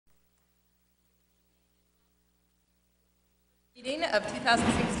Meeting of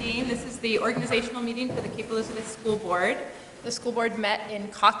 2016. This is the organizational meeting for the Cape Elizabeth School Board. The school board met in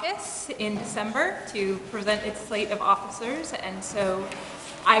caucus in December to present its slate of officers, and so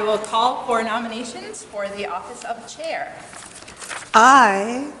I will call for nominations for the office of chair.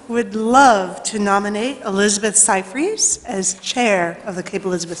 I would love to nominate Elizabeth Seifries as chair of the Cape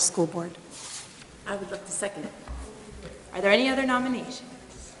Elizabeth School Board. I would love to second it. Are there any other nominations?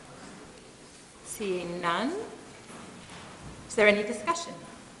 Seeing none. Is there any discussion?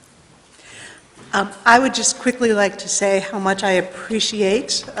 I would just quickly like to say how much I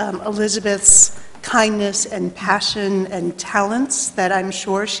appreciate Elizabeth's kindness and passion and talents that I'm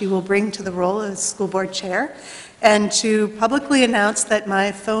sure she will bring to the role of school board chair, and to publicly announce that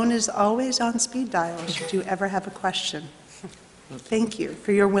my phone is always on speed dial should you ever have a question. Thank you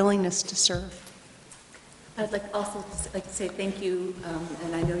for your willingness to serve. I'd also like to say thank you,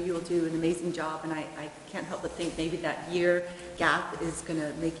 and I know you will do an amazing job, and I can't help but think maybe that year gap is going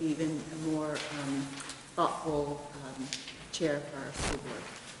to make you even a more thoughtful chair for our school board.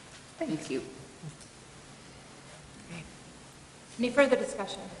 Thank you. Any further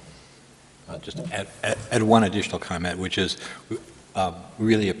discussion? Just add one additional comment, which is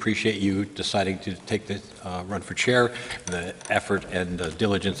really appreciate you deciding to take this run for chair. The effort and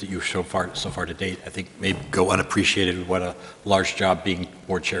diligence that you've shown so far to date, I think, may go unappreciated what a large job being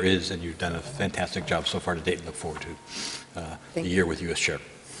board chair is, and you've done a fantastic job so far to date, and look forward to the year with you as chair.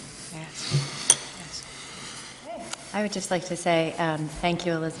 Yes. I would just like to say thank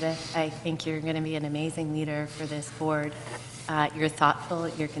you, Elizabeth. I think you're going to be an amazing leader for this board. You're thoughtful,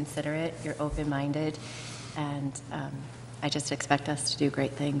 you're considerate, you're open-minded, and I just expect us to do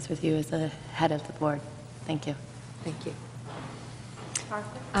great things with you as the head of the board. Thank you. Thank you.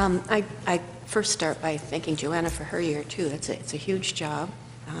 Arthur? I first start by thanking Joanna for her year, too. It's a huge job.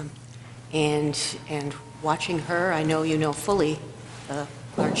 And watching her, I know you know fully the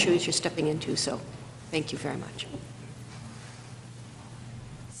large shoes you're stepping into, so thank you very much.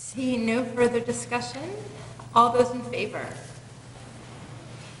 Seeing no further discussion, all those in favor?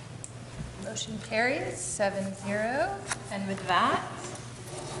 Motion carries 7-0. And with that,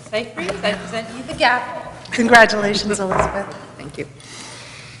 Seifries, I present you the gavel. Congratulations, Elizabeth. Thank you.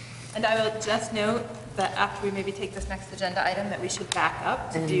 And I will just note that after we maybe take this next agenda item, that we should back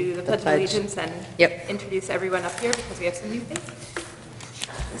up to And do the the Pledge of pledge. Allegiance and Yep. introduce everyone up here because we have some new faces.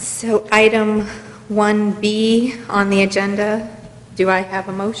 So item 1B on the agenda, do I have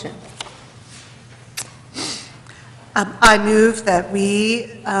a motion? I move that we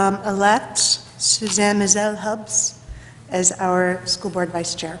elect Suzanne Mizell-Hubbs as our school board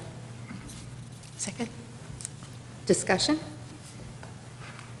vice chair. Second? Discussion?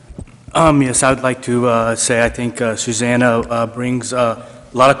 Yes, I would like to say I think Susanna brings a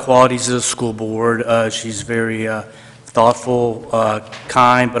lot of qualities to the school board. She's very thoughtful,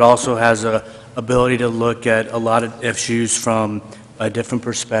 kind, but also has a ability to look at a lot of issues from different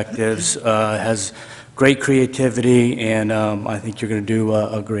perspectives, has great creativity, and I think you're going to do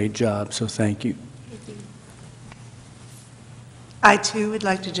a great job, so thank you. I, too, would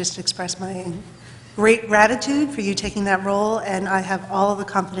like to just express my great gratitude for you taking that role, and I have all the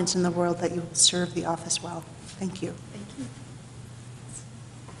confidence in the world that you will serve the office well. Thank you.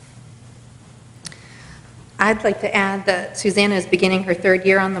 I'd like to add that Susanna is beginning her third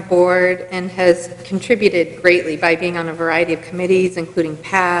year on the board and has contributed greatly by being on a variety of committees, including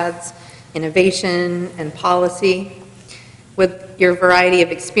PATHS, innovation, and policy. With your variety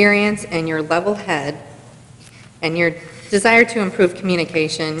of experience and your level head and your desire to improve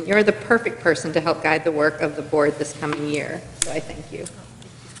communication, you're the perfect person to help guide the work of the board this coming year. So I thank you.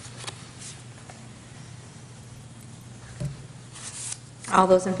 All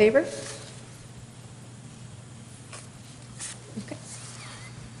those in favor? Okay.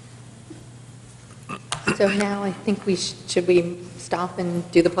 So now I think should we stop and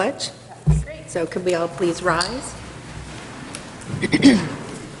do the pledge? Great. So could we all please rise? I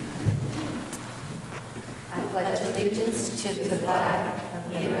pledge allegiance to the flag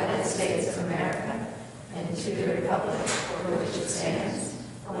of the United States of America and to the republic for which it stands,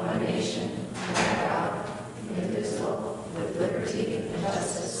 one nation, under God, indivisible, with liberty and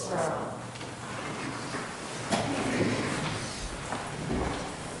justice for all.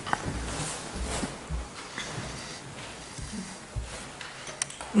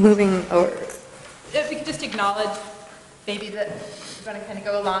 Moving over. If we could just acknowledge maybe that we're going to kind of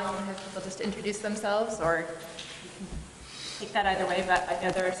go along and have people just introduce themselves, or you can take that either way, but I know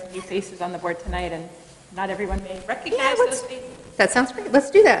there are some new faces on the board tonight, and not everyone may recognize those faces. That sounds great.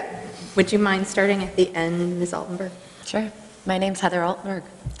 Let's do that. Would you mind starting at the end, Ms. Altenberg? Sure. My name's Heather Altenberg.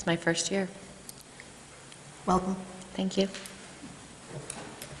 It's my first year. Welcome. Thank you.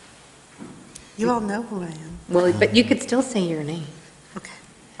 You all know who I am. Well, but you could still say your name. Okay.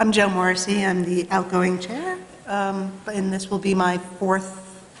 I'm Joe Morrissey. I'm the outgoing chair, and this will be my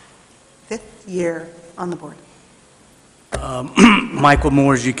fifth year on the board. Michael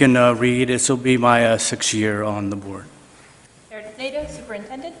Moores, you can read. This will be my sixth year on the board. Meredith Nato,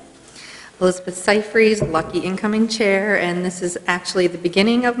 superintendent. Elizabeth Seyfried, lucky incoming chair, and this is actually the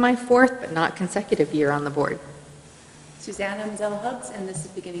beginning of my fourth but not consecutive year on the board. Susanna Mazel-Hubbs, and this is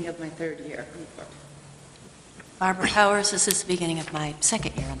the beginning of my third year on the board. Barbara Powers, this is the beginning of my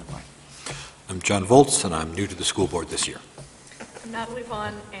second year on the board. I'm John Volz, and I'm new to the school board this year. I'm Natalie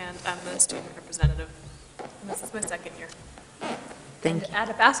Vaughn, and I'm the student representative. And this is my second year. Thank And you. at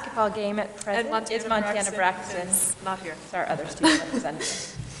a basketball game at present is Montana Braxton. is not here. It's our other student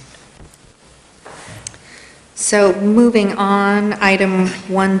representative. So moving on, item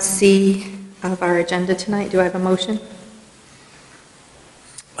 1C of our agenda tonight, do I have a motion?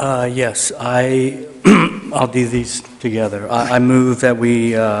 Yes, I'll do these together. I move that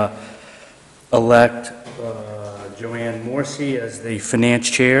we elect Joanne Morrissey as the finance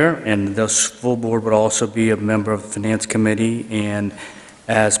chair, and the full board would also be a member of the finance committee, and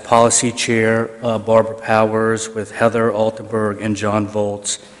as policy chair, Barbara Powers with Heather Altenberg and John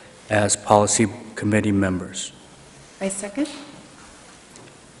Volz as policy committee members. My second?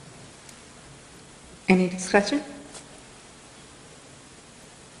 Any discussion?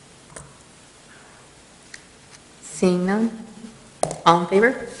 Seeing none? All in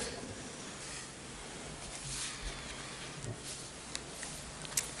favor?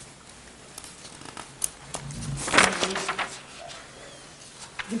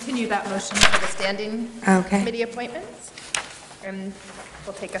 Continue that motion for the standing Okay. committee appointments. And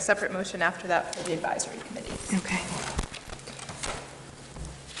we'll take a separate motion after that for the advisory committees. Okay.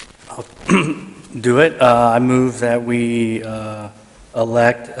 Do it. I move that we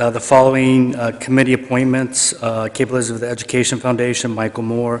elect the following committee appointments: Cape Elizabeth Education Foundation, Michael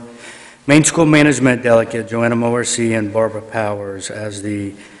Moore; Main School Management Delegate, Joanna Morrissey and Barbara Powers as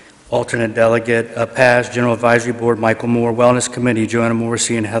the alternate delegate; PAS General Advisory Board, Michael Moore; Wellness Committee, Joanna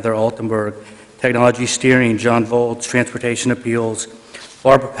Morrissey and Heather Altenberg; Technology Steering, John Volz; Transportation Appeals,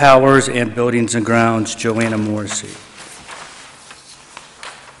 Barbara Powers; and Buildings and Grounds, Joanna Morrissey.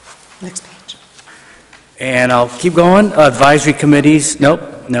 Next page. And I'll keep going. Advisory committees,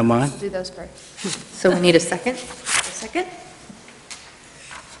 nope, never mind. Do those first. So we need a second? A second?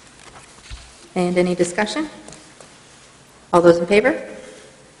 And any discussion? All those in favor?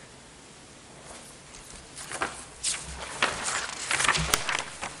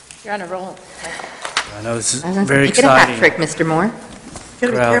 You're on a roll. I know this is I was gonna very Make it a hat exciting. trick, Mr. Moore. You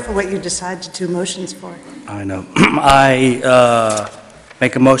gotta be Crowd. careful what you decide to do motions for. I know. I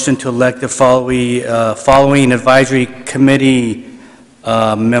make a motion to elect the following advisory committee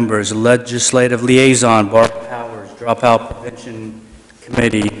members: Legislative Liaison, Barbara Powers; Dropout Prevention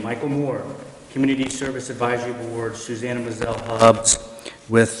Committee, Michael Moore; Community Service Advisory Board, Susanna Mazel-Hubbs,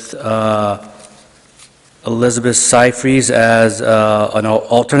 with Elizabeth Seyfried as an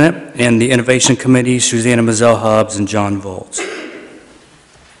alternate, and the Innovation Committee, Susanna Mazel-Hubbs and John Volz.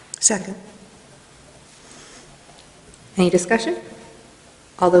 Second. Any discussion?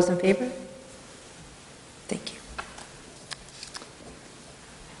 All those in favor? Thank you.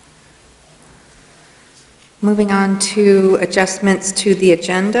 Moving on to adjustments to the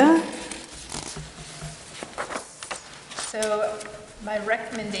agenda. So my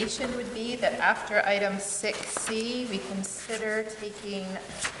recommendation would be that after item 6C, we consider taking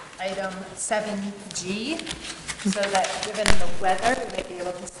item 7G, so that given the weather, we might be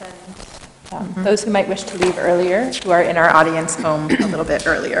able to send those who might wish to leave earlier, who are in our audience, home a little bit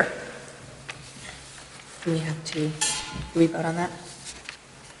earlier. Do we vote on that?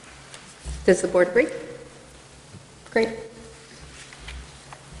 Does the board agree? Great.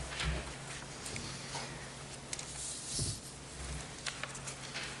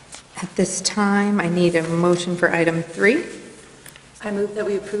 At this time, I need a motion for item 3. I move that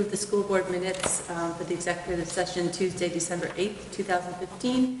we approve the school board minutes for the executive session Tuesday, December 8th,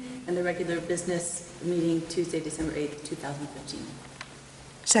 2015, and the regular business meeting Tuesday, December 8th, 2015.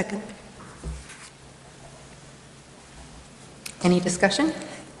 Second. Any discussion?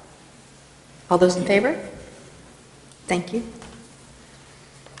 All those in favor? Thank you.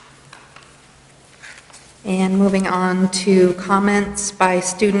 And moving on to comments by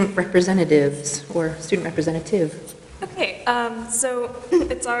student representatives or student representative. Okay, so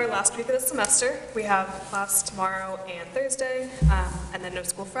it's our last week of the semester. We have class tomorrow and Thursday, and then no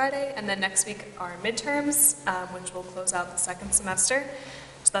school Friday, and then next week are midterms, which will close out the second semester,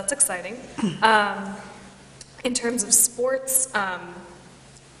 so that's exciting. In terms of sports,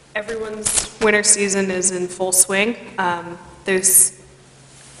 everyone's winter season is in full swing. I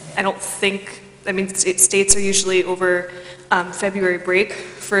don't think, I mean, states are usually over February break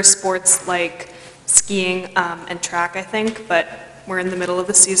for sports like skiing and track, I think, but we're in the middle of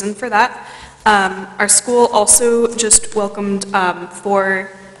the season for that. Our school also just welcomed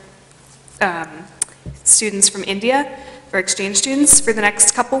 4 students from India, for exchange students, for the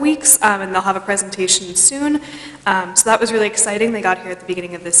next couple weeks, and they'll have a presentation soon. So that was really exciting. They got here at the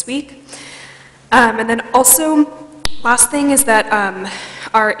beginning of this week. And then also, last thing is that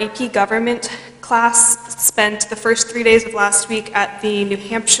our AP Government class spent the first 3 days of last week at the New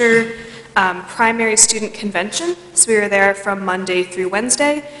Hampshire Primary Student Convention. So we were there from Monday through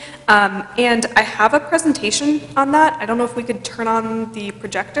Wednesday. And I have a presentation on that. I don't know if we could turn on the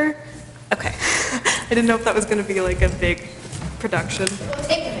projector. Okay. I didn't know if that was going to be like a big production. We'll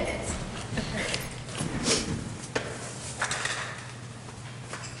take a minute.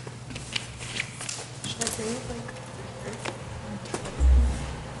 Should I bring it like?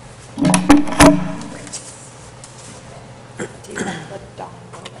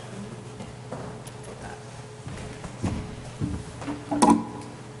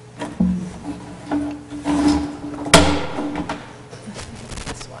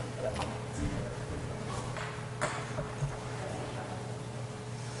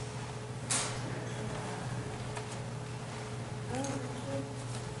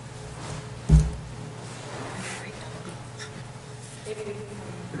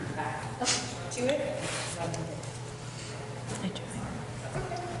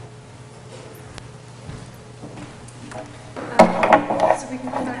 So we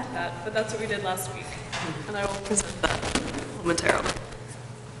can come back to that, but that's what we did last week, and I will present that momentarily.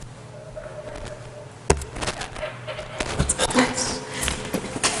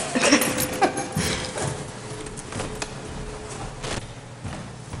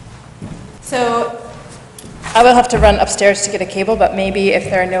 So I will have to run upstairs to get a cable, but maybe if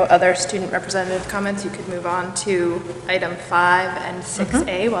there are no other student representative comments, you could move on to item 5 and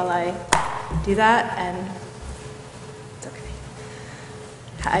 6A while I do that, and it's okay.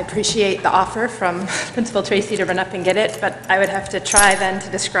 I appreciate the offer from Principal Tracy to run up and get it, but I would have to try then to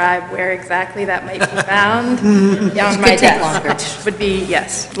describe where exactly that might be found on my desk, which would be,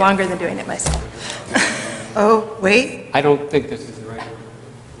 yes, longer than doing it myself. Oh, wait. I don't think this is the right.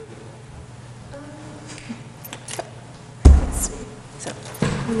 So,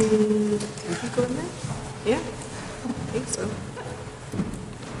 can you go in there? Yeah, I think so.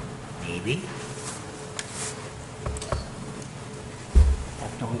 Maybe.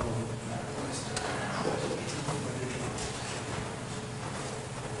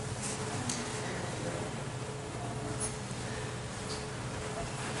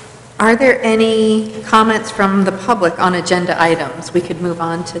 Are there any comments from the public on agenda items? We could move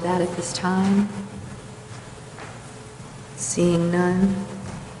on to that at this time. Seeing none.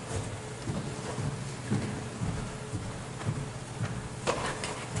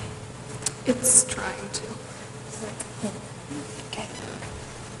 It's trying to. Okay.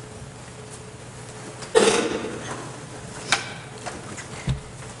 I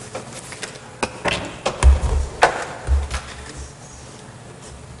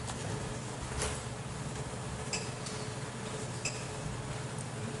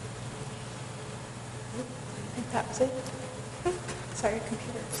think that was it. Sorry,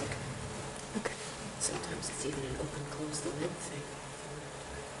 computer. Okay. Sometimes it's even an open, close the lid thing.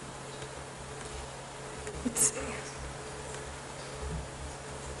 Let's see.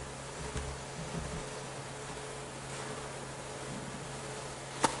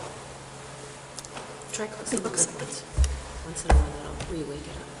 Try close. It looks like it's. Once in a while, that'll re-wake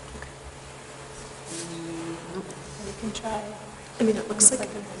it up. Nope. You can try. I mean, it looks like.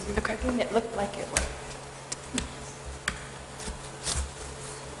 Okay. It looked like it worked.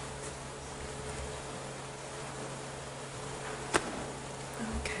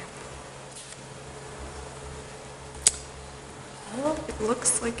 Okay. Well, it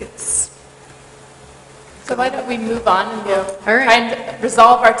looks like it's. So why don't we move on and go All right. try and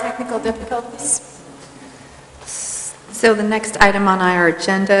resolve our technical difficulties? So the next item on our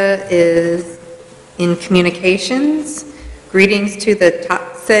agenda is in communications. Greetings to the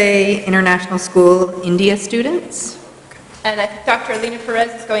Tatsé International School India students. And I think Dr. Alina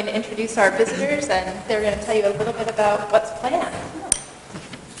Perez is going to introduce our visitors, and they're going to tell you a little bit about what's planned.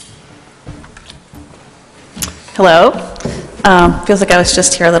 Hello. Feels like I was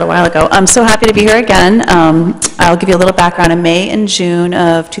just here a little while ago. I'm so happy to be here again. I'll give you a little background. In May and June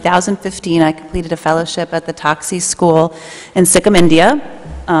of 2015, I completed a fellowship at the Taxi School in Sikkim, India.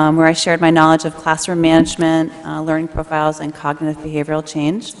 where I shared my knowledge of classroom management, learning profiles, and cognitive behavioral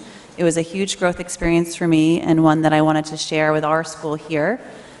change. It was a huge growth experience for me and one that I wanted to share with our school here.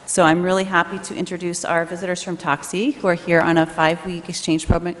 So I'm really happy to introduce our visitors from TOXI, who are here on a 5-week exchange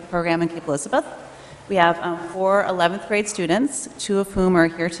program in Cape Elizabeth. We have 4 11th grade students, 2 of whom are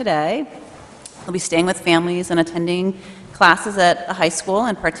here today. They'll be staying with families and attending classes at a high school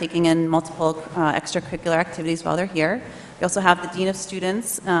and partaking in multiple extracurricular activities while they're here. We also have the Dean of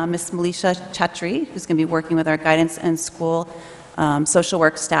Students, Ms. Melisha Chatri, who's going to be working with our guidance and school social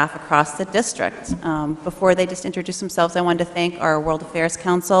work staff across the district. Before they just introduce themselves, I wanted to thank our World Affairs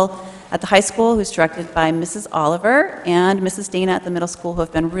Council at the high school, who's directed by Mrs. Oliver, and Mrs. Dana at the middle school, who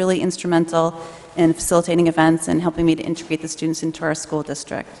have been really instrumental in facilitating events and helping me to integrate the students into our school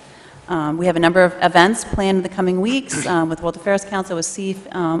district. We have a number of events planned in the coming weeks with World Affairs Council, with CEF,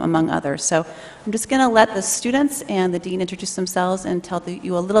 among others. So I'm just going to let the students and the dean introduce themselves and tell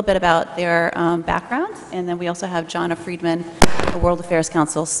you a little bit about their background. And then we also have Jonna Friedman, the World Affairs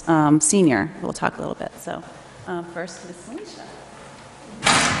Council senior, who will talk a little bit. So first, Ms. Melisha.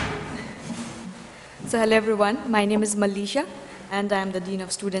 So hello everyone, my name is Melisha and I'm the Dean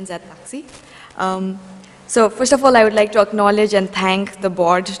of Students at TOXI. So first of all, I would like to acknowledge and thank the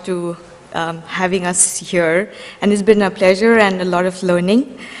board to having us here, and it's been a pleasure and a lot of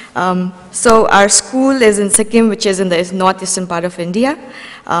learning. So our school is in Sikkim, which is in the northeastern part of India.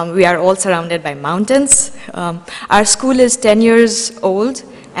 We are all surrounded by mountains. Our school is 10 years old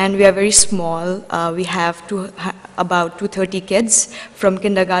and we are very small. We have about 230 kids from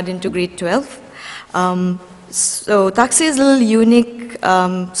kindergarten to grade 12. So TOXI is a little unique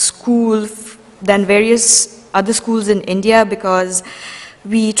school than various other schools in India because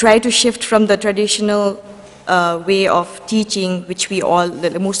we try to shift from the traditional way of teaching, which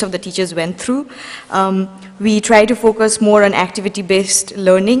most of the teachers went through. We try to focus more on activity-based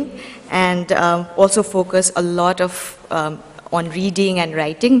learning and also focus a lot on reading and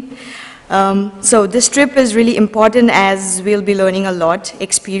writing. So this trip is really important as we'll be learning a lot,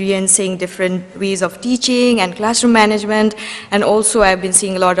 experiencing different ways of teaching and classroom management, and also I've been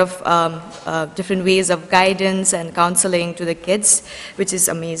seeing a lot of different ways of guidance and counseling to the kids, which is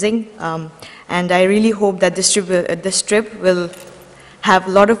amazing. And I really hope that this trip will have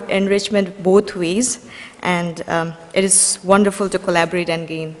a lot of enrichment both ways, and it is wonderful to collaborate and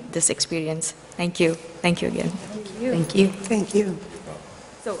gain this experience. Thank you. Thank you again. Thank you. Thank you. Thank you.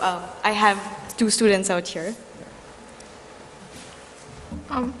 So I have 2 students out here.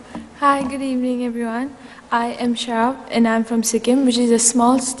 Hi, good evening, everyone. I am Sharab, and I'm from Sikkim, which is a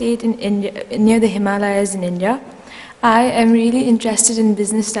small state in India, near the Himalayas in India. I am really interested in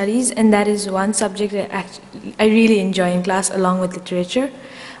business studies, and that is one subject that I really enjoy in class, along with literature.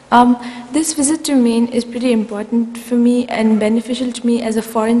 This visit to Maine is pretty important for me and beneficial to me as a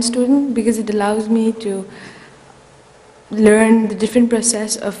foreign student because it allows me to learn the different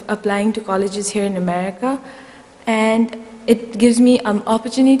process of applying to colleges here in America, and it gives me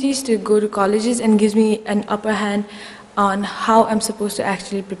opportunities to go to colleges and gives me an upper hand on how I'm supposed to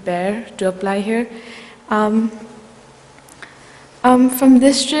actually prepare to apply here. From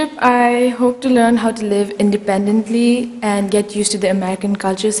this trip, I hope to learn how to live independently and get used to the American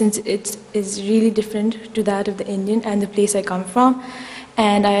culture, since it is really different to that of the Indian and the place I come from.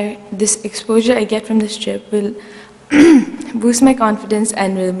 And this exposure I get from this trip will boost my confidence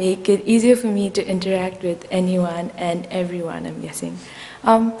and will make it easier for me to interact with anyone and everyone, I'm guessing.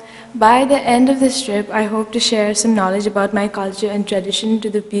 By the end of this trip, I hope to share some knowledge about my culture and tradition to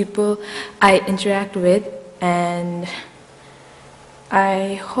the people I interact with, and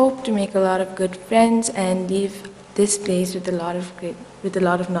I hope to make a lot of good friends and leave this place with a lot of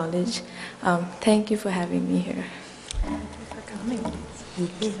knowledge. Thank you for having me here. Thank you for coming.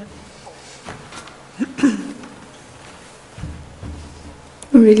 Thank you.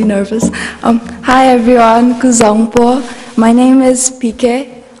 I'm really nervous. Hi everyone, Kuzongpo. My name is PK.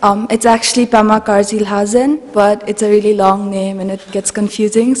 It's actually Pama Karzilhazen, but it's a really long name and it gets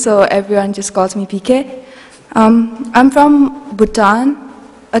confusing, so everyone just calls me PK. I'm from Bhutan,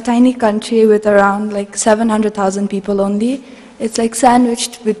 a tiny country with around like 700,000 people only. It's like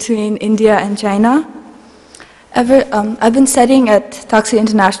sandwiched between India and China. I've been studying at TOXI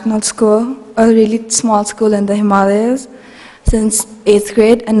International School, a really small school in the Himalayas, since 8th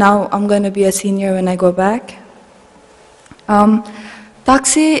grade, and now I'm going to be a senior when I go back.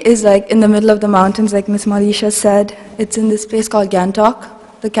 TOXI is like in the middle of the mountains, like Ms. Melisha said. It's in this place called Gangtok,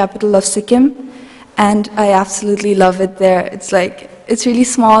 the capital of Sikkim, and I absolutely love it there. It's really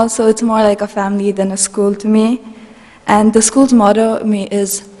small, so it's more like a family than a school to me. And the school's motto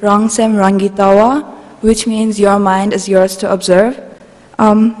is Rangsem Rangitawa, which means your mind is yours to observe.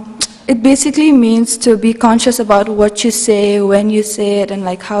 It basically means to be conscious about what you say, when you say it, and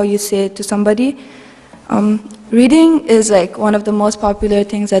like how you say it to somebody. Reading is like one of the most popular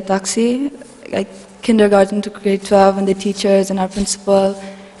things at Tuxie, like kindergarten to grade 12, and the teachers and our principal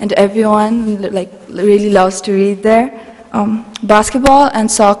and everyone like really loves to read there. Basketball and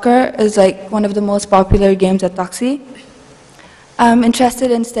soccer is like one of the most popular games at Tuxie. I'm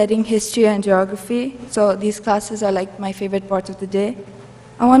interested in studying history and geography, so these classes are like my favorite parts of the day.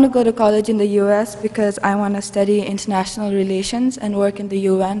 I want to go to college in the US because I want to study international relations and work in the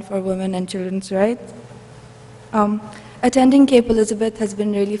UN for women and children's rights. Attending Cape Elizabeth has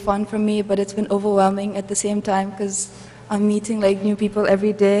been really fun for me, but it's been overwhelming at the same time because I'm meeting like new people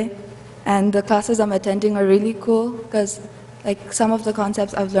every day, and the classes I'm attending are really cool because like some of the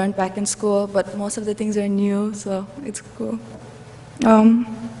concepts I've learned back in school, but most of the things are new, so it's cool.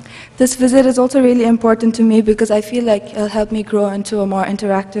 This visit is also really important to me because I feel like it'll help me grow into a more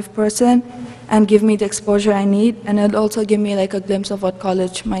interactive person and give me the exposure I need, and it'll also give me like a glimpse of what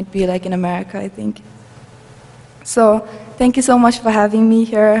college might be like in America, I think. So thank you so much for having me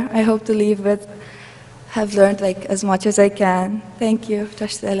here. I hope to leave with have learned like as much as I can. Thank you.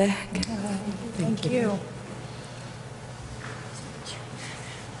 Thank you.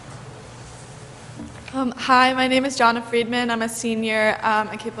 Hi, my name is Jonna Friedman. I'm a senior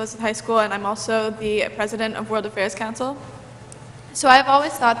at Cape Elizabeth High School, and I'm also the president of World Affairs Council. So I've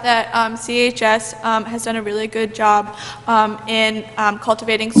always thought that CHS has done a really good job in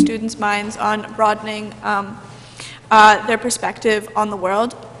cultivating students' minds on broadening their perspective on the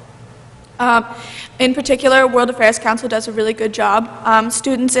world. In particular, World Affairs Council does a really good job.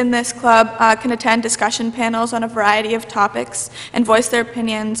 Students in this club can attend discussion panels on a variety of topics and voice their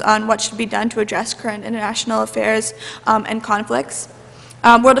opinions on what should be done to address current international affairs and conflicts.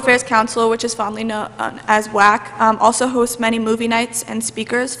 World Affairs Council, which is fondly known as WAC, also hosts many movie nights and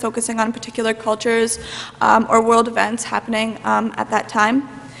speakers focusing on particular cultures or world events happening at that time.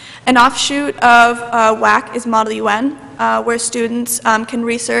 An offshoot of WAC is Model UN, where students can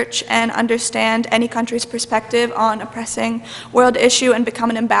research and understand any country's perspective on a pressing world issue and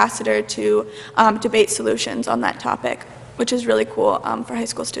become an ambassador to debate solutions on that topic, which is really cool for high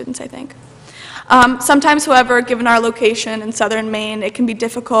school students, I think. Sometimes, however, given our location in southern Maine, it can be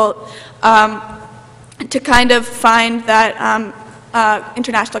difficult to kind of find that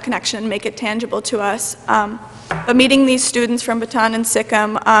international connection and make it tangible to us. But meeting these students from Bataan and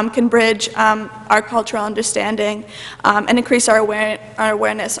Sikkim can bridge our cultural understanding and increase our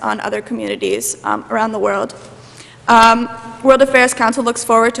awareness on other communities around the world. World Affairs Council looks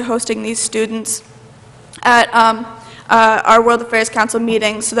forward to hosting these students at our World Affairs Council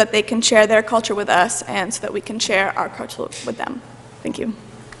meetings so that they can share their culture with us and so that we can share our culture with them. Thank you.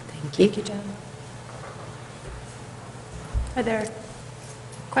 Thank you, John. Are there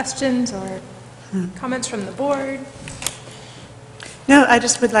questions or comments from the board? No, I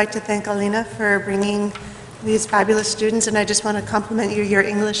just would like to thank Alina for bringing these fabulous students, and I just want to compliment you. Your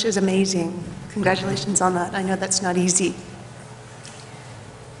English is amazing. Congratulations on that. I know that's not easy.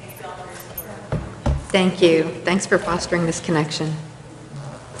 Thank you. Thanks for fostering this connection.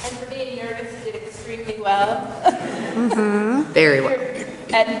 And for being nervous, you did extremely well. Very well.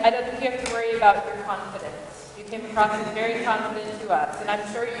 And I don't think you have to worry about your confidence. You came across as very confident to us, and I'm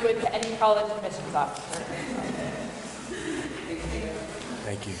sure you would to any college admissions officer.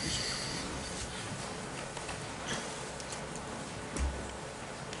 Thank you.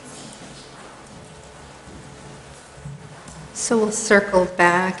 So we'll circle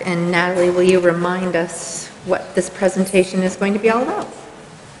back, and Natalie, will you remind us what this presentation is going to be all about?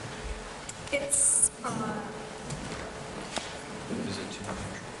 It's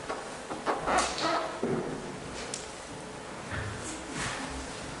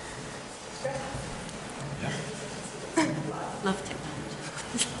Love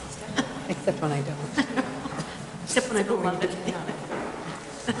technology. Except when I don't. Except when I don't love it.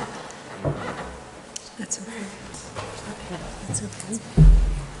 That's okay. That's okay.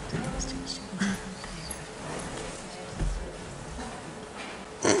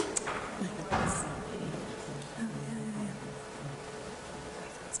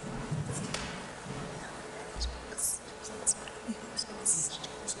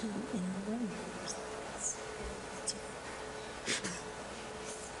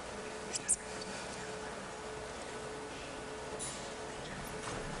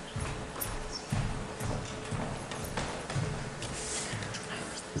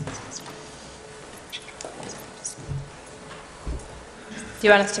 Do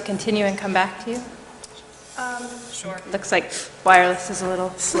you want us to continue and come back to you? sure. Looks like wireless is a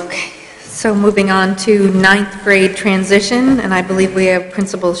little slow. So moving on to ninth grade transition, and I believe we have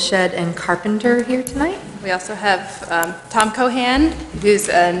Principals Shed and Carpenter here tonight. We also have Tom Cohan, who's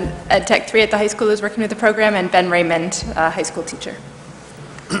an Ed Tech 3 at the high school, who's working with the program, and Ben Raymond, a high school teacher.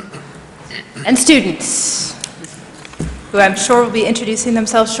 And students, who I'm sure will be introducing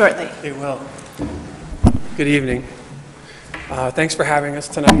themselves shortly. They will. Good evening. Thanks for having us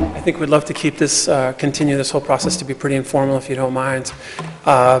tonight. I think we'd love to keep this, continue this whole process to be pretty informal, if you don't mind.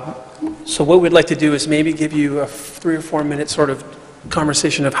 So what we'd like to do is maybe give you a 3 or 4 minute sort of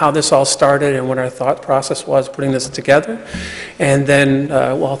conversation of how this all started and what our thought process was putting this together. And then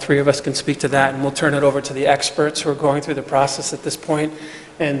all three of us can speak to that, and we'll turn it over to the experts who are going through the process at this point,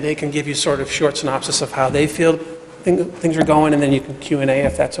 and they can give you sort of short synopsis of how they feel things are going, and then you can Q&A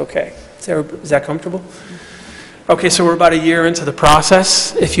if that's okay. Is that comfortable? Okay, so we're about a year into the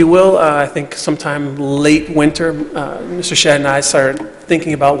process, if you will. I think sometime late winter, Mr. Shedd and I started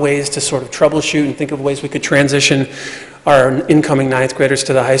thinking about ways to sort of troubleshoot and think of ways we could transition our incoming ninth graders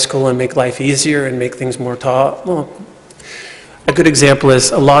to the high school and make life easier and make things more well, a good example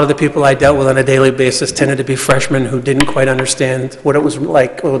is a lot of the people I dealt with on a daily basis tended to be freshmen who didn't quite understand what it was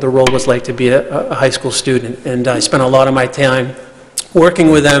like, or the role was like to be a high school student. And I spent a lot of my time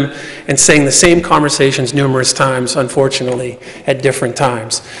working with them and saying the same conversations numerous times, unfortunately, at different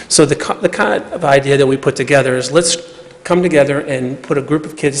times. So the kind of idea that we put together is let's come together and put a group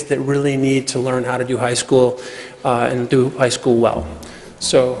of kids that really need to learn how to do high school and do high school well.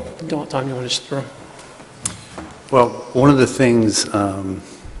 So, Tom, you want to just throw? Well, one of the things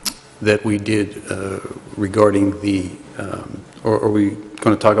that we did regarding the, or are we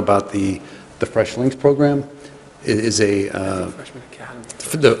going to talk about the Fresh Links program? Is a Freshman Academy.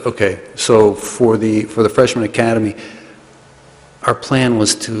 Okay, so for the Freshman Academy, our plan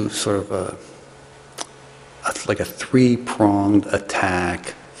was to sort of like a three-pronged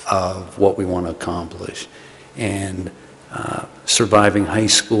attack of what we want to accomplish. And surviving high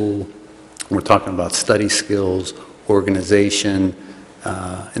school, we're talking about study skills, organization,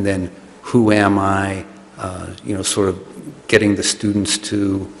 and then who am I, you know, sort of getting the students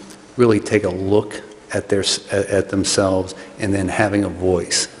to really take a look at themselves, and then having a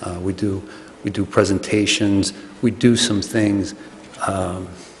voice. We do presentations, we do some things,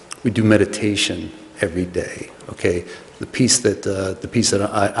 we do meditation every day. Okay, the piece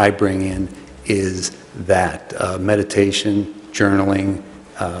that I bring in is that meditation, journaling,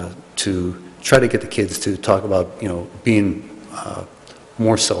 to try to get the kids to talk about, you know, being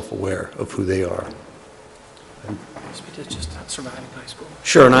more self-aware of who they are. Just surviving high school.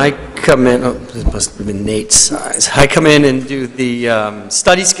 Sure, and I come in, oh, this must have been Nate's size. I come in and do the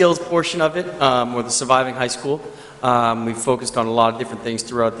study skills portion of it, or the surviving high school. We've focused on a lot of different things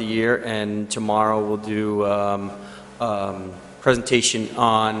throughout the year, and tomorrow we'll do presentation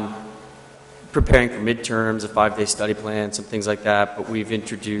on preparing for midterms, a 5-day study plan, some things like that. But we've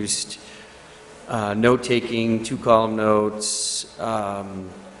introduced note-taking, 2-column notes,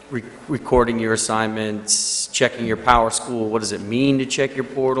 recording your assignments, checking your PowerSchool. What does it mean to check your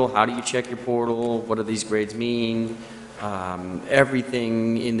portal? How do you check your portal? What do these grades mean?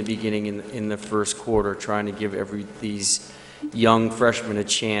 Everything in the beginning, in the first quarter, trying to give these young freshmen a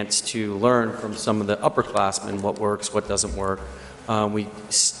chance to learn from some of the upperclassmen what works, what doesn't work. We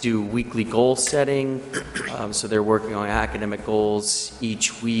do weekly goal setting, so they're working on academic goals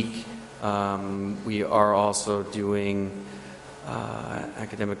each week. We are also doing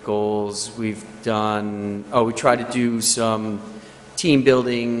academic goals. We've done, we try to do some team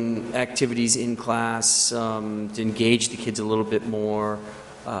building activities in class to engage the kids a little bit more,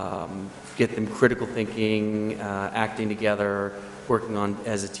 get them critical thinking, acting together, working on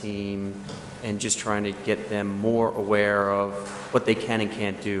as a team, and just trying to get them more aware of what they can and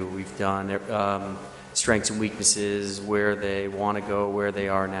can't do. We've done strengths and weaknesses, where they want to go, where they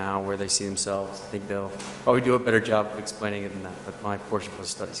are now, where they see themselves. I think they'll probably do a better job of explaining it than that, but my portion was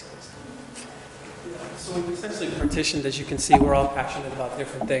study skills. So we essentially partitioned, as you can see, we're all passionate about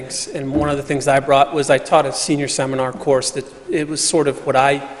different things. And one of the things I brought was I taught a senior seminar course that it was sort of what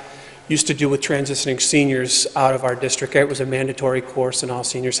I used to do with transitioning seniors out of our district. It was a mandatory course and all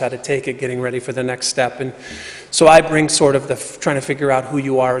seniors had to take it, getting ready for the next step. And so I bring sort of trying to figure out who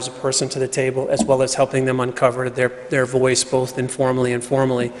you are as a person to the table, as well as helping them uncover their voice, both informally and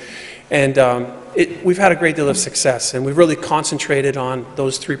formally. And we've had a great deal of success, and we've really concentrated on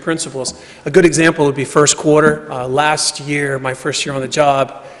those three principles. A good example would be first quarter. Last year, my first year on the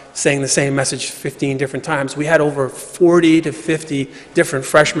job, saying the same message 15 different times. We had over 40 to 50 different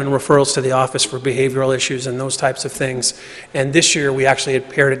freshman referrals to the office for behavioral issues and those types of things. And this year we actually had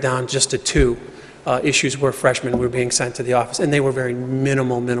pared it down just to 2. issues where freshmen were being sent to the office, and they were very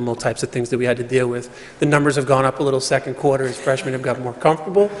minimal types of things that we had to deal with. The numbers have gone up a little second quarter as freshmen have gotten more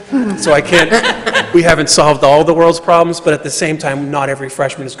comfortable, so we haven't solved all the world's problems, but at the same time, not every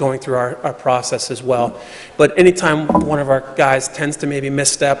freshman is going through our process as well. But anytime one of our guys tends to maybe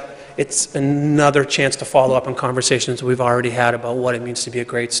misstep, it's another chance to follow up on conversations we've already had about what it means to be a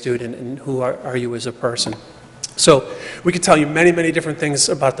great student and who are you as a person. So we could tell you many different things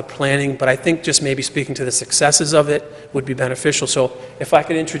about the planning, but I think just maybe speaking to the successes of it would be beneficial. So if I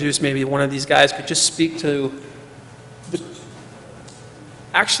could introduce maybe one of these guys could just speak to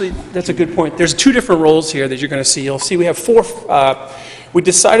actually, that's a good point. There's 2 different roles here that you're going to see. You'll see we have 4, we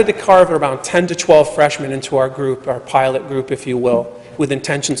decided to carve around 10 to 12 freshmen into our group, our pilot group, if you will, with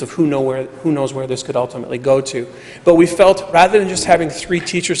intentions of who knows where this could ultimately go to. But we felt rather than just having 3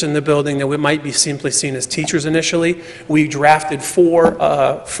 teachers in the building that we might be simply seen as teachers initially, we drafted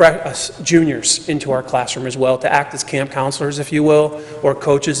 4 juniors into our classroom as well to act as camp counselors, if you will, or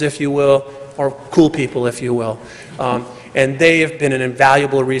coaches, if you will, or cool people, if you will. And they have been an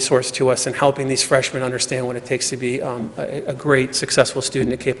invaluable resource to us in helping these freshmen understand what it takes to be a great, successful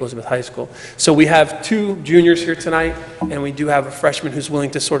student at Cape Elizabeth High School. So we have 2 juniors here tonight, and we do have a freshman who's willing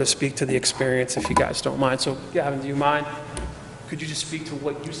to sort of speak to the experience, if you guys don't mind. So Gavin, do you mind? Could you just speak to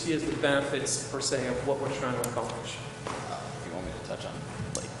what you see as the benefits, per se, of what we're trying to accomplish? If you want me to touch on,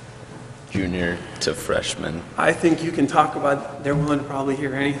 like, junior to freshman. I think you can talk about, they're willing to probably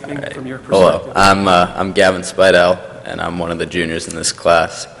hear anything from your perspective. Hello, I'm Gavin Spidell, and I'm one of the juniors in this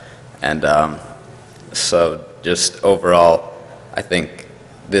class. And so just overall, I think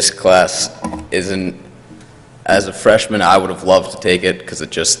this class isn't, as a freshman, I would have loved to take it because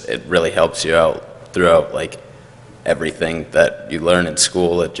it really helps you out throughout, like, everything that you learn in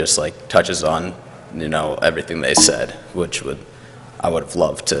school. It just, like, touches on, you know, everything they said, which I would have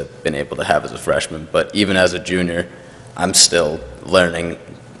loved to have been able to have as a freshman. But even as a junior, I'm still learning,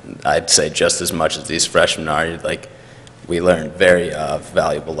 I'd say, just as much as these freshmen are. Like, we learn very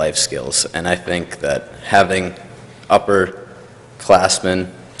valuable life skills, and I think that having upperclassmen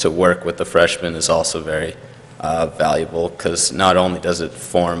to work with the freshmen is also very valuable, because not only does it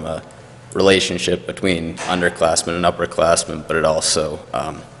form a relationship between underclassmen and upperclassmen, but it also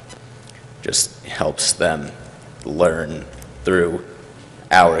just helps them learn through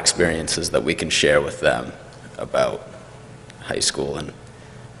our experiences that we can share with them about high school and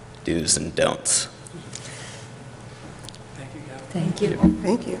do's and don'ts. Thank you.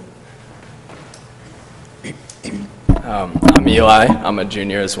 Thank you. I'm Eli. I'm a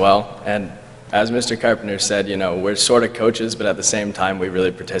junior as well. And as Mr. Carpenter said, you know, we're sort of coaches, but at the same time, we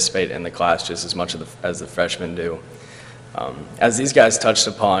really participate in the class just as much as the freshmen do. As these guys touched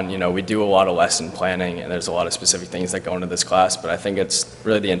upon, you know, we do a lot of lesson planning, and there's a lot of specific things that go into this class, but I think it's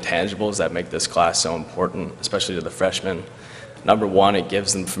really the intangibles that make this class so important, especially to the freshmen. Number one, it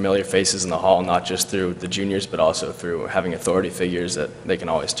gives them familiar faces in the hall, not just through the juniors, but also through having authority figures that they can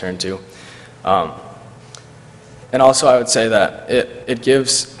always turn to. And also, I would say that it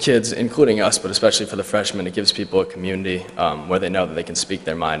gives kids, including us, but especially for the freshmen, it gives people a community where they know that they can speak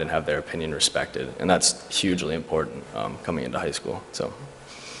their mind and have their opinion respected. And that's hugely important coming into high school. So,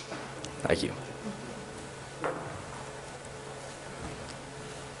 thank you.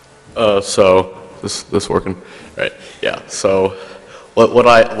 So, this working? Right, yeah. So, what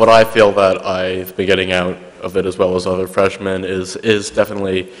I feel that I've been getting out of it, as well as other freshmen, is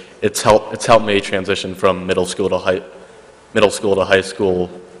definitely it's helped me transition from middle school to high school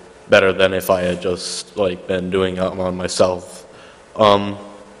better than if I had just like been doing it on myself.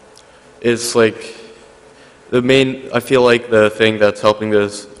 It's like I feel like the thing that's helping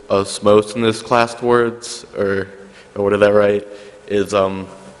us most in this class towards, or what is that right, is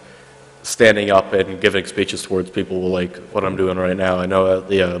standing up and giving speeches towards people like what I'm doing right now. I know at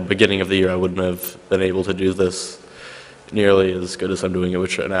the beginning of the year I wouldn't have been able to do this nearly as good as I'm doing it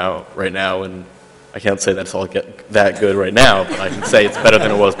right now, and I can't say that's all that good right now, but I can say it's better than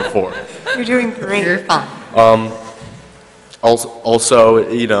it was before. You're doing great. You're fine. Also,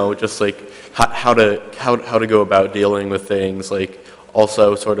 you know, just like how to go about dealing with things, like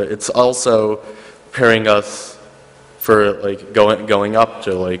also it's also preparing us for like going up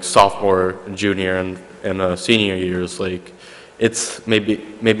to like sophomore and junior and senior years. Like it's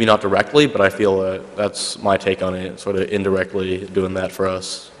maybe not directly, but I feel that's my take on it, sort of indirectly doing that for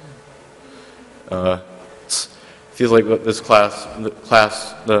us. It feels like what this class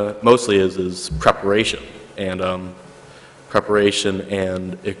mostly is preparation and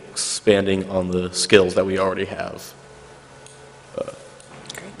expanding on the skills that we already have.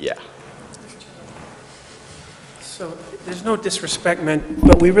 Yeah. So there's no disrespect meant,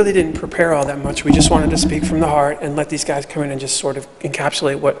 but we really didn't prepare all that much. We just wanted to speak from the heart and let these guys come in and just sort of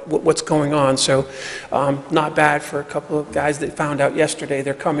encapsulate what's going on. So not bad for a couple of guys that found out yesterday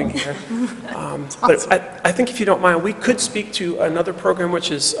they're coming here. But I think if you don't mind, we could speak to another program,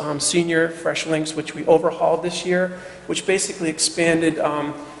 which is Senior Fresh Links, which we overhauled this year, which basically expanded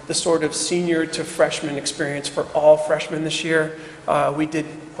the sort of senior to freshman experience for all freshmen this year. We did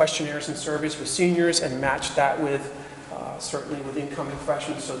questionnaires and surveys with seniors and matched that with certainly with incoming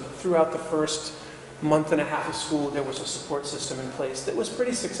freshmen. So throughout the first month and a half of school, there was a support system in place that was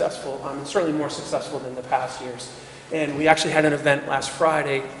pretty successful, and certainly more successful than the past years. And we actually had an event last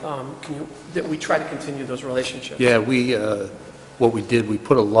Friday that we try to continue those relationships. Yeah, what we did, we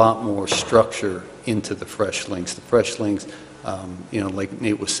put a lot more structure into the Fresh Links. The Fresh Links, like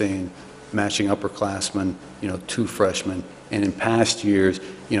Nate was saying, matching upperclassmen, to freshmen. And in past years,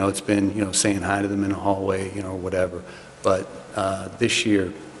 it's been, saying hi to them in the hallway, or whatever. But this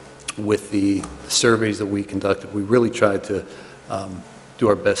year, with the surveys that we conducted, we really tried to do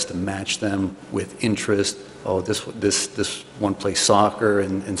our best to match them with interest. Oh, this one plays soccer,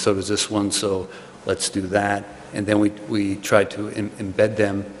 and so does this one, so let's do that. And then we tried to embed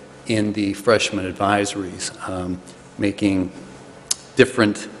them in the freshman advisories, making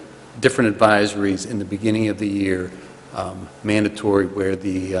different advisories in the beginning of the year mandatory, where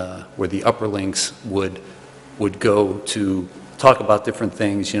the upper links would go to talk about different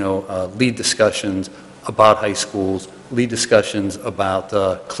things, lead discussions about high schools, lead discussions about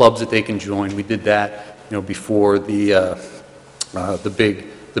clubs that they can join. We did that, before the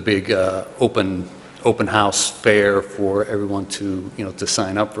big open house fair for everyone to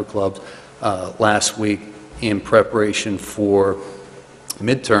sign up for clubs. Last week, in preparation for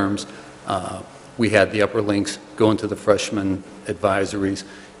midterms, we had the upper links go into the freshman advisories,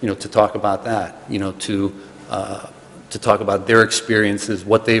 to talk about that, to talk about their experiences,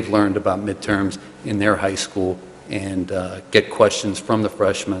 what they've learned about midterms in their high school, and get questions from the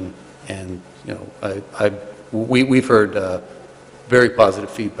freshmen. And we've heard very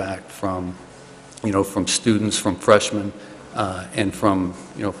positive feedback from students, from freshmen, and from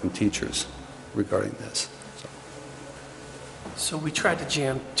teachers regarding this. So we tried to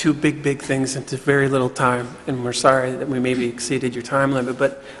jam two big things into very little time, and we're sorry that we maybe exceeded your time limit,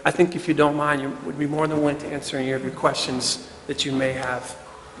 but I think if you don't mind, you would be more than willing to answer any of your questions that you may have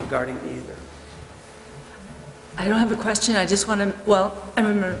regarding either. I don't have a question. I just want to,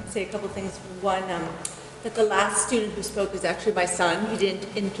 I'm going to say a couple of things. One, that the last student who spoke was actually my son. He didn't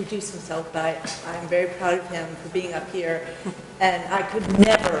introduce himself, but I'm very proud of him for being up here. And I could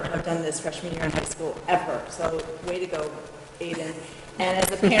never have done this freshman year in high school, ever. So way to go, Aiden. And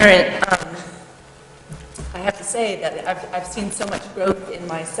as a parent, I have to say that I've seen so much growth in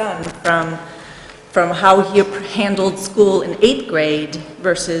my son from how he handled school in 8th grade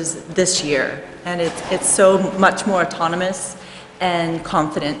versus this year. And it's so much more autonomous and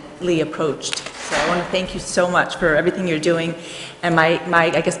confidently approached. So I want to thank you so much for everything you're doing. And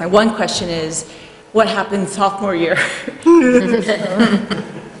I guess my one question is, what happened sophomore year?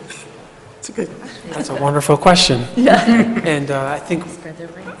 It's a good question. That's a wonderful question. Yeah. And I think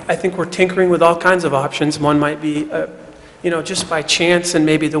we're tinkering with all kinds of options. One might be, just by chance, and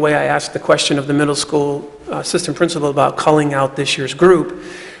maybe the way I asked the question of the middle school assistant principal about culling out this year's group,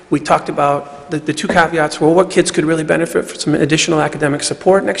 we talked about the two caveats were what kids could really benefit from some additional academic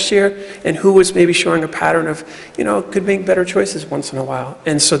support next year, and who was maybe showing a pattern of, could make better choices once in a while.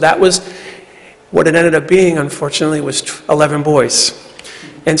 And so that was what it ended up being, unfortunately, was 11 boys.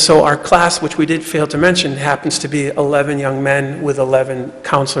 And so our class, which we did fail to mention, happens to be 11 young men with 11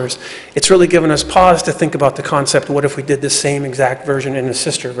 counselors. It's really given us pause to think about the concept, what if we did the same exact version in a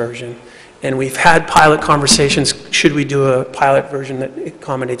sister version? And we've had pilot conversations, should we do a pilot version that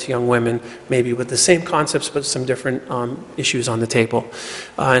accommodates young women, maybe with the same concepts but some different issues on the table,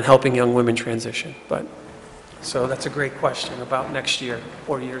 and helping young women transition. So that's a great question about next year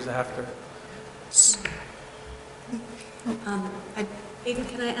or years after. Aiden,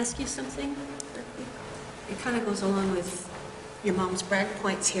 can I ask you something? It kind of goes along with your mom's brag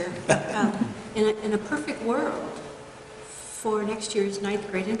points here. In a perfect world, for next year's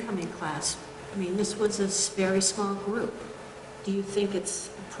 9th grade incoming class, this was a very small group. Do you think it's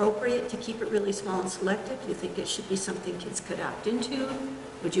appropriate to keep it really small and selective? Do you think it should be something kids could opt into?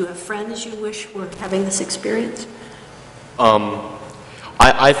 Would you have friends you wish were having this experience?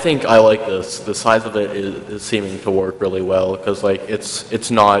 I think I like this. The size of it is seeming to work really well because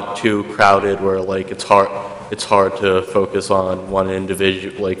it's not too crowded where it's hard to focus on one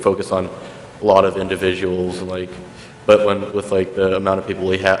individual, focus on a lot of individuals, but with the amount of people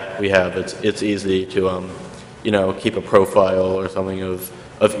we have, it's easy to keep a profile or something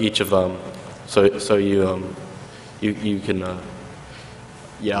of each of them, so you can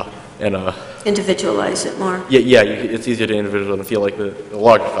Individualize it more. it's easier to individualize and feel like the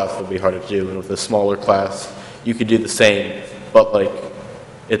larger class would be harder to do, and with the smaller class you could do the same, but like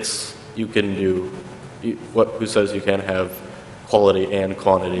you can do who says you can have quality and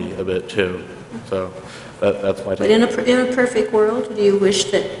quantity a bit too, so that's my take. But in a perfect world, do you wish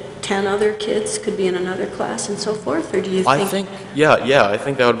that 10 other kids could be in another class and so forth, or do you think? I think I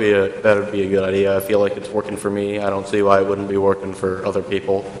think that would be a good idea. I feel like it's working for me. I don't see why it wouldn't be working for other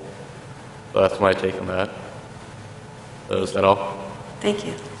people. So that's my take on that. Is that all? Thank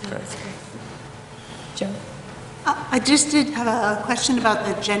you. Okay. Joe? I just did have a question about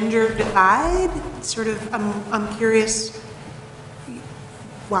the gender divide. Sort of, I'm curious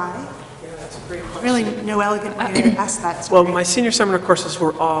why? Yeah, that's a great question. Really no elegant way to ask that. Well, my senior seminar courses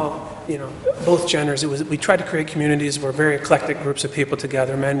were all, both genders. We tried to create communities where very eclectic groups of people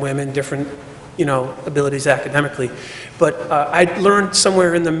together, men, women, different, abilities academically. But I learned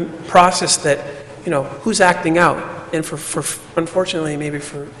somewhere in the process that, who's acting out. And for unfortunately, maybe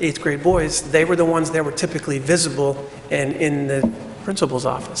for 8th grade boys, they were the ones that were typically visible and in the principal's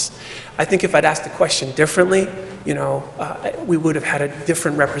office. I think if I'd asked the question differently, we would have had a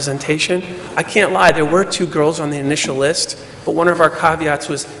different representation. I can't lie, there were 2 girls on the initial list, but one of our caveats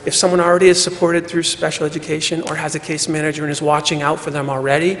was if someone already is supported through special education or has a case manager and is watching out for them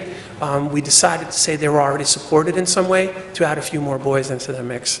already, we decided to say they were already supported in some way to add a few more boys into the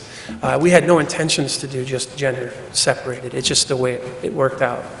mix. We had no intentions to do just gender separated. It's just the way it worked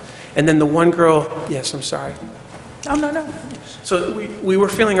out. And then the one girl, yes, I'm sorry. Oh, no. So we were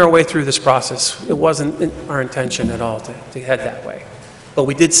feeling our way through this process. It wasn't our intention at all to head that way. But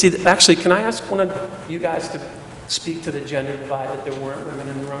we did see that. Actually, can I ask one of you guys to speak to the gender divide, that there weren't women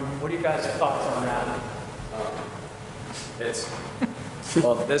in the room? What are you guys' thoughts on that?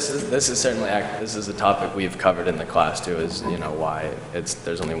 Well, this is certainly this is a topic we've covered in the class too. Is why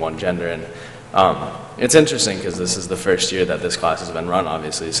there's only one gender, and it's interesting because this is the first year that this class has been run,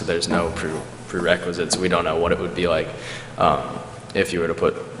 obviously. So there's no prerequisites. We don't know what it would be like if you were to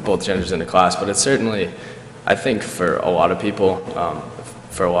put both genders in a class. But it's certainly, I think, for a lot of people,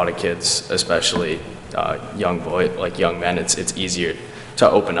 for a lot of kids, especially young men, it's easier to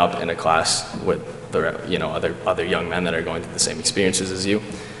open up in a class with the other young men that are going through the same experiences as you.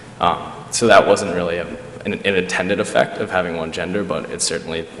 So that wasn't really an intended effect of having one gender, but it's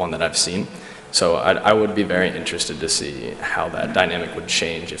certainly one that I've seen. So I would be very interested to see how that dynamic would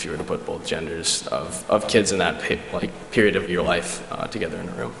change if you were to put both genders of kids in that period of your life together in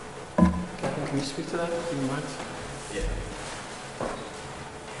a room. Can you speak to that? Do you mind? Yeah.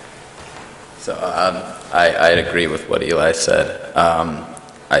 So I'd agree with what Eli said.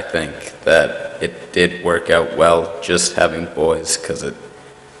 I think that it did work out well just having boys, because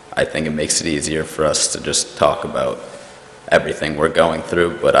I think it makes it easier for us to just talk about everything we're going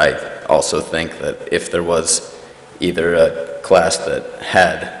through. But I also think that if there was either a class that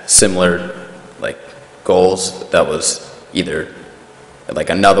had similar goals, that was either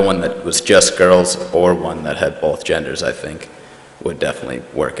another one that was just girls or one that had both genders, I think would definitely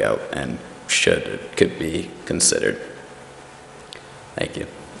work out and could be considered. Thank you.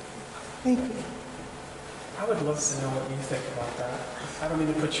 Thank you. I would love to know what you think about that. I don't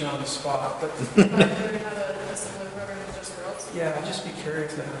mean to put you on the spot, but yeah, I'd just be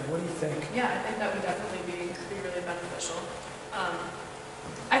curious now. What do you think? Yeah, I think that would definitely be really beneficial.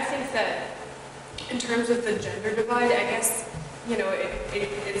 I think that in terms of the gender divide, I guess, it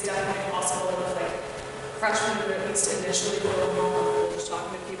is definitely possible that freshmen would at least initially feel more comfortable just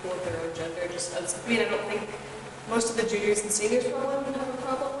talking to people with their own gender. I don't think most of the juniors and seniors probably wouldn't have a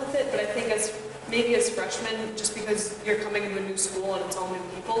problem with it, but I think maybe as freshmen, just because you're coming into a new school and it's all new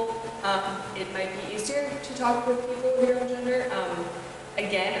people, it might be easier to talk with people of your own gender.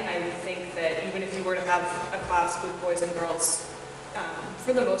 Again, I would think that even if you were to have a class with boys and girls,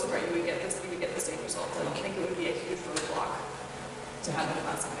 for the most part, you would get the same results. I don't think it would be a huge roadblock to have a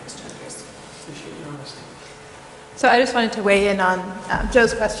class of mixed genders. Appreciate your honesty. So I just wanted to weigh in on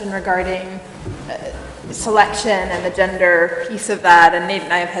Joe's question regarding selection and the gender piece of that. And Nate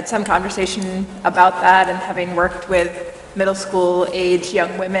and I have had some conversation about that, and having worked with middle school age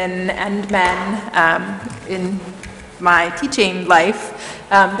young women and men in my teaching life,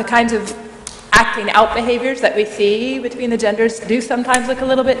 the kinds of acting out behaviors that we see between the genders do sometimes look a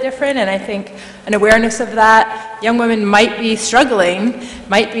little bit different, and I think an awareness of that young women might be struggling,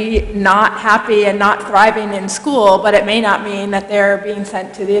 might be not happy and not thriving in school, but it may not mean that they're being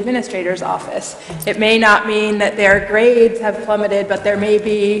sent to the administrator's office. It may not mean that their grades have plummeted, but there may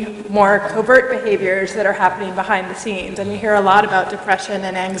be more covert behaviors that are happening behind the scenes. And we hear a lot about depression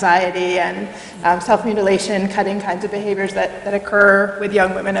and anxiety and self-mutilation, cutting kinds of behaviors that occur with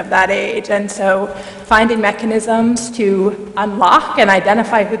young women of that age. And so finding mechanisms to unlock and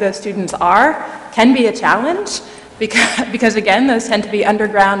identify who those students are can be a challenge. Because again, those tend to be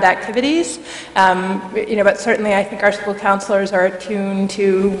underground activities, but certainly I think our school counselors are attuned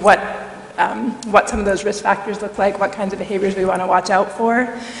to what some of those risk factors look like, what kinds of behaviors we want to watch out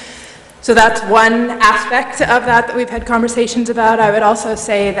for. So that's one aspect of that we've had conversations about. I would also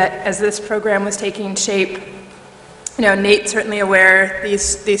say that as this program was taking shape, Nate's certainly aware,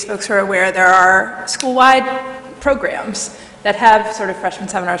 these folks are aware there are school-wide programs that have sort of freshman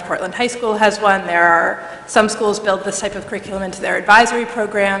seminars. Portland High School has one. There are some schools build this type of curriculum into their advisory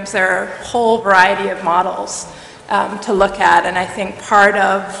programs. There are a whole variety of models to look at, and I think part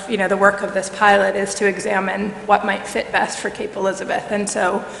of the work of this pilot is to examine what might fit best for Cape Elizabeth. And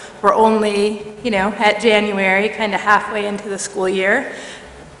so we're only at January, kind of halfway into the school year,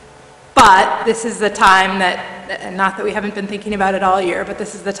 but this is the time that, and not that we haven't been thinking about it all year, but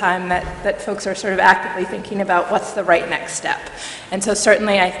this is the time that folks are sort of actively thinking about what's the right next step. And so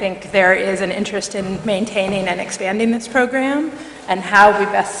certainly I think there is an interest in maintaining and expanding this program, and how we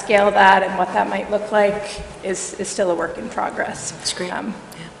best scale that and what that might look like is still a work in progress. That's great. I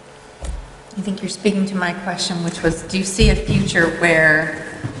think you're speaking to my question, which was, do you see a future where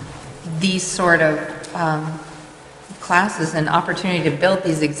these sort of classes and opportunity to build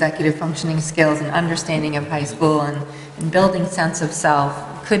these executive functioning skills and understanding of high school and building sense of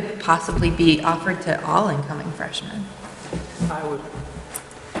self could possibly be offered to all incoming freshmen? I would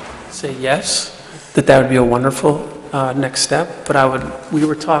say yes, that would be a wonderful next step, but we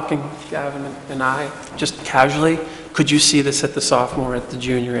were talking, Gavin and I, just casually, could you see this at the sophomore, at the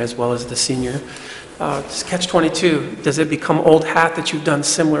junior, as well as the senior? It's catch-22. Does it become old hat that you've done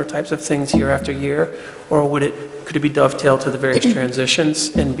similar types of things year after year, or could it be dovetailed to the various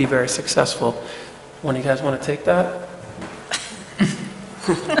transitions and be very successful? One of you guys want to take that?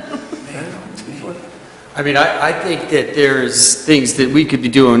 I mean, I think that there's things that we could be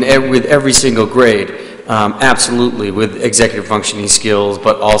doing with every single grade, absolutely, with executive functioning skills,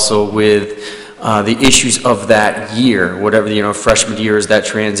 but also with the issues of that year, whatever, freshman year is that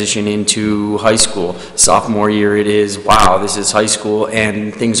transition into high school. Sophomore year it is, wow, this is high school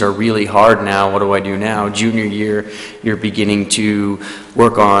and things are really hard now, what do I do now? Junior year, you're beginning to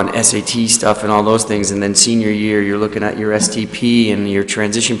work on SAT stuff and all those things, and then senior year, you're looking at your STP and your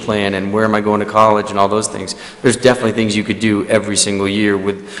transition plan and where am I going to college and all those things. There's definitely things you could do every single year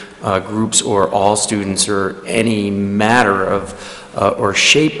with groups or all students or any matter of or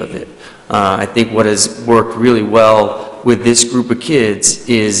shape of it. I think what has worked really well with this group of kids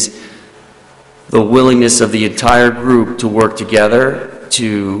is the willingness of the entire group to work together,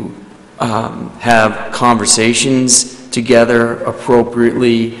 to have conversations together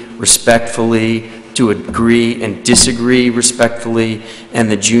appropriately, respectfully, to agree and disagree respectfully, and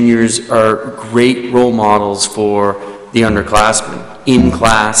the juniors are great role models for the underclassmen, in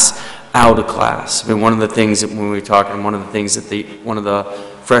class, out of class. I mean, one of the things that when we were talking, one of the things that one of the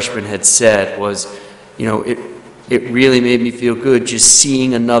freshmen had said was, it really made me feel good just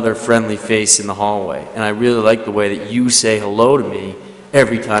seeing another friendly face in the hallway. And I really like the way that you say hello to me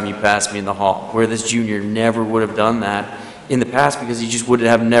every time you pass me in the hall, where this junior never would have done that in the past because he just would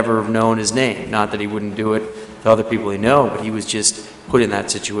have never have known his name. Not that he wouldn't do it to other people he know, but he was just put in that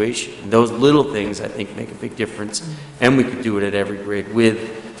situation. And those little things, I think, make a big difference. And we could do it at every grade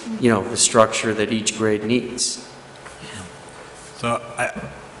with, the structure that each grade needs. So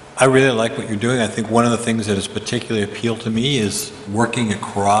I really like what you're doing. I think one of the things that has particularly appealed to me is working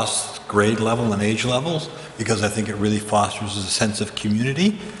across grade level and age levels, because I think it really fosters a sense of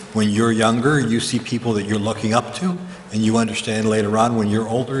community. When you're younger, you see people that you're looking up to, and you understand later on when you're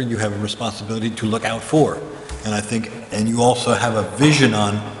older, you have a responsibility to look out for. And I think, and you also have a vision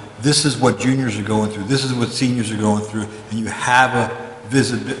on, this is what juniors are going through, this is what seniors are going through, and you have a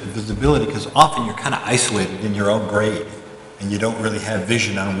visibility, because often you're kind of isolated in your own grade. And you don't really have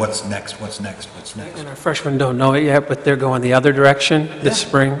vision on what's next. And our freshmen don't know it yet, but they're going the other direction this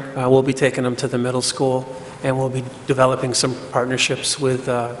spring. We'll be taking them to the middle school, and we'll be developing some partnerships with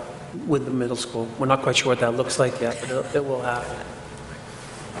the middle school. We're not quite sure what that looks like yet, but it will happen.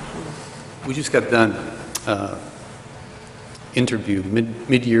 We just got done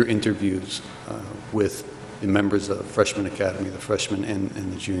mid-year interviews with the members of Freshman Academy, the freshmen and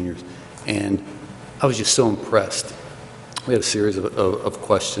the juniors. And I was just so impressed. We had a series of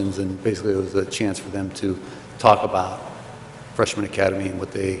questions, and basically it was a chance for them to talk about Freshman Academy and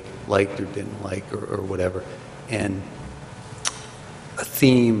what they liked or didn't like or whatever. And a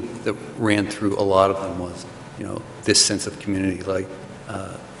theme that ran through a lot of them was, you know, this sense of community, like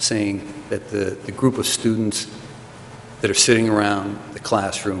saying that the group of students that are sitting around the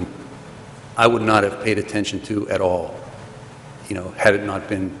classroom, I would not have paid attention to at all, you know, had it not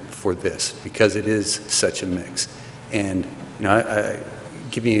been for this, because it is such a mix. And, you know, I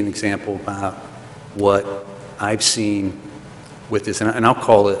give you an example about what I've seen with this, and I'll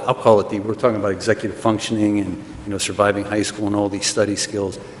call it we're talking about executive functioning and, you know, surviving high school and all these study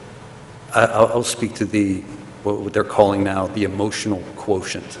skills. I'll speak to what they're calling now the emotional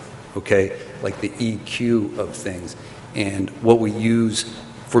quotient, okay? Like the EQ of things. And what we use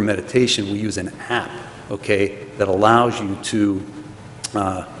for meditation, we use an app, okay, that allows you to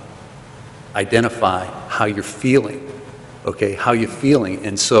identify how you're feeling, okay, how you're feeling.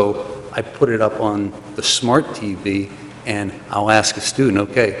 And so I put it up on the smart TV, and I'll ask a student,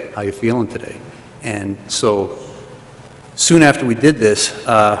 okay, how you feeling today? And so soon after we did this,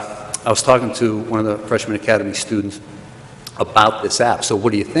 I was talking to one of the Freshman Academy students about this app. So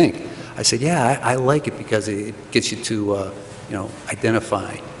what do you think? I said, yeah, I like it because it gets you to, you know,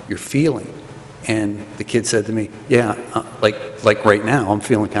 identify your feeling. And the kid said to me, yeah, like right now, I'm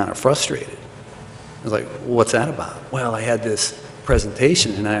feeling kind of frustrated. I was like, what's that about? Well, I had this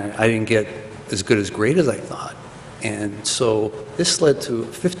presentation and I didn't get as good as great as I thought. And so this led to a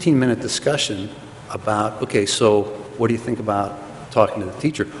 15-minute discussion about, okay, so what do you think about talking to the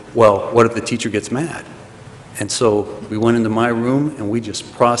teacher? Well, what if the teacher gets mad? And so we went into my room and we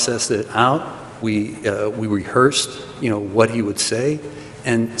just processed it out. We rehearsed, you know, what he would say.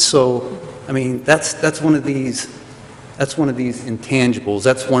 And so, I mean, that's one of these intangibles.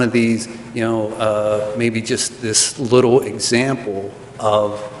 That's one of these, you know, maybe just this little example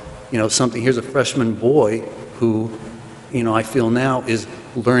of, you know, something. Here's a freshman boy who, you know, I feel now is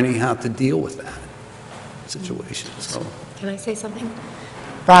learning how to deal with that situation. So. Can I say something?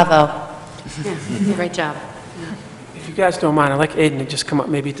 Bravo. Yeah, great job. If you guys don't mind, I'd like Aiden to just come up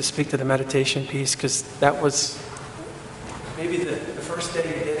maybe to speak to the meditation piece, because that was maybe the first day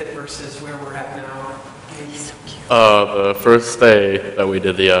you did it versus where we're at now. The first day that we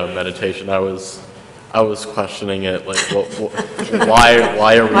did the meditation, I was questioning it, like, why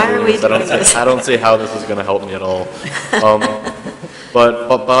are we doing this? I don't see how this is going to help me at all.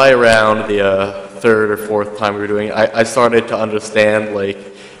 But by around the third or fourth time we were doing it, I started to understand,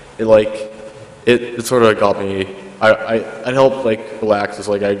 it sort of got me. I helped relax. It's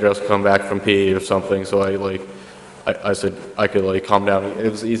like I just come back from PE or something, so I said I could calm down. It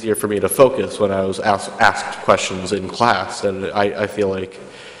was easier for me to focus when I was asked questions in class, and I feel like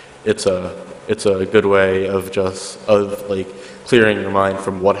it's a good way of clearing your mind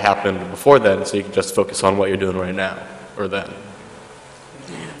from what happened before then, so you can just focus on what you're doing right now or then.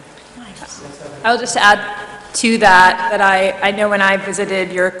 I'll just add to that I know when I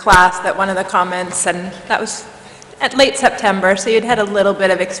visited your class that one of the comments, and that was at late September, so you'd had a little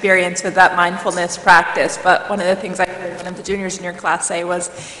bit of experience with that mindfulness practice, but one of the things I heard one of the juniors in your class say was,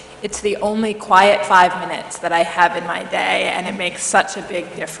 it's the only quiet 5 minutes that I have in my day, and it makes such a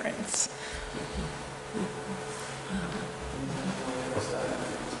big difference.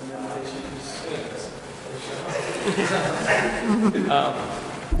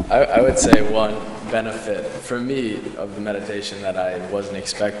 I would say one benefit for me of the meditation that I wasn't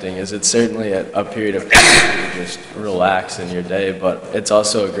expecting is it's certainly a period of time to just relax in your day, but it's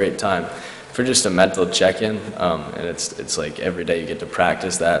also a great time for just a mental check-in, and it's like every day you get to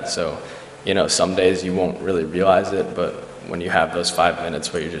practice that. So, you know, some days you won't really realize it, but when you have those 5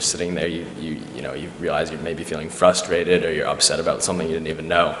 minutes where you're just sitting there, you realize you're maybe feeling frustrated or you're upset about something you didn't even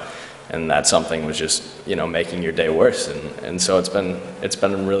know. And that something was just, making your day worse. And so it's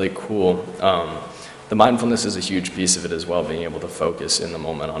been really cool. The mindfulness is a huge piece of it as well, being able to focus in the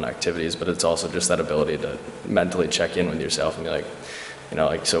moment on activities, but it's also just that ability to mentally check in with yourself and be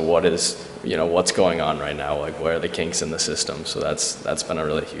like, so what's going on right now? Like, where are the kinks in the system? So that's been a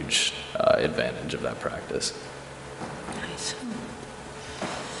really huge advantage of that practice.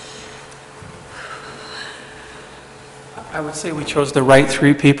 I would say we chose the right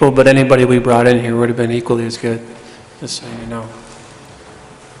 3 people, but anybody we brought in here would have been equally as good, just so you know.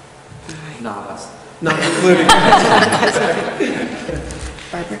 Not including.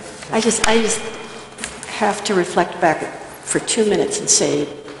 Barbara, I just have to reflect back for 2 minutes and say,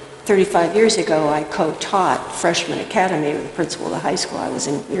 35 years ago, I co-taught Freshman Academy with the principal of the high school. I was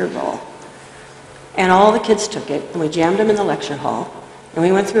in your role. And all the kids took it, and we jammed them in the lecture hall, And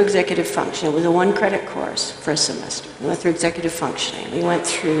we went through executive function. It was a one-credit course for a semester. We went through executive functioning. We went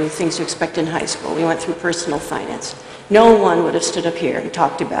through things to expect in high school. We went through personal finance. No one would have stood up here and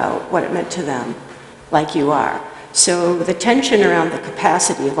talked about what it meant to them like you are. So the tension around the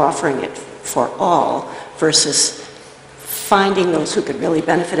capacity of offering it for all versus finding those who could really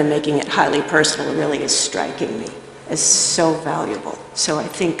benefit and making it highly personal really is striking me as so valuable. So I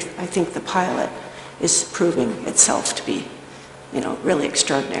think the pilot is proving itself to be, really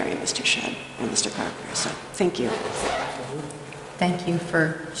extraordinary, Mr. Shedd and Mr. Carpenter. So thank you. Thank you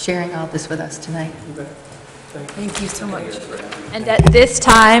for sharing all this with us tonight. Thank you so much. And at this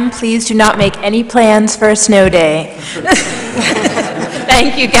time, please do not make any plans for a snow day.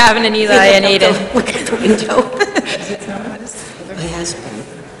 Thank you, Gavin and Eli and Aiden. Look at the window. It has been.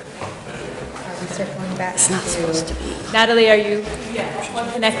 Are we circling back? It's not supposed to be. Natalie, are you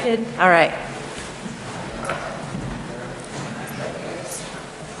connected? All right.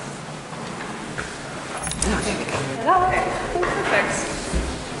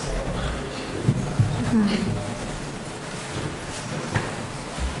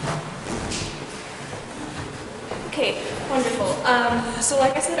 Okay, wonderful. So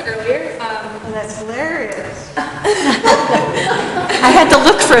like I said earlier, that's hilarious. I had to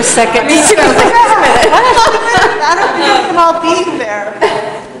look for a second. Me too. I was like, wait a minute. I don't think we can all be there.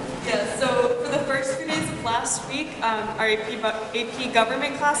 Yeah, so for the first few days of last week, our AP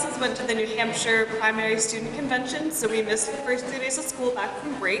government classes went to the New Hampshire Primary Student Convention, so we missed the first 3 days of school back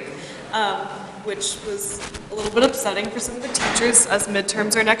from break, which was a little bit upsetting for some of the teachers as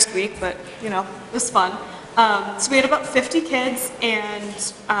midterms are next week, but it was fun. So we had about 50 kids and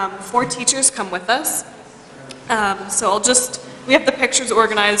 4 teachers come with us. So we have the pictures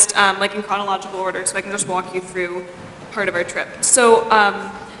organized like in chronological order, so I can just walk you through part of our trip. So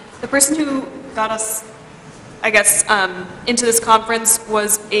the person who got us, I guess, into this conference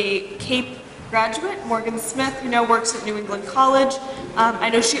was a CAPE graduate, Morgan Smith, who now works at New England College. I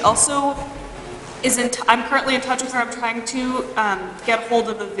know she also I'm currently in touch with her. I'm trying to get hold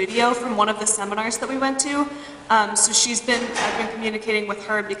of a video from one of the seminars that we went to. So I've been communicating with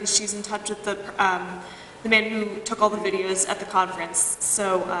her because she's in touch with the man who took all the videos at the conference.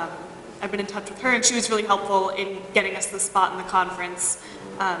 So I've been in touch with her, and she was really helpful in getting us the spot in the conference.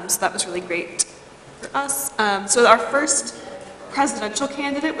 So that was really great for us. So our first presidential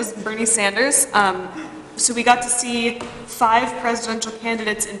candidate was Bernie Sanders. So we got to see 5 presidential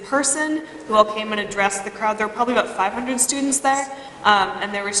candidates in person who all came and addressed the crowd. There were probably about 500 students there,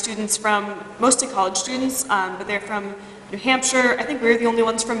 and there were students from, mostly college students, but they're from New Hampshire. I think we were the only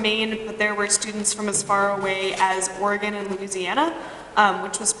ones from Maine, but there were students from as far away as Oregon and Louisiana,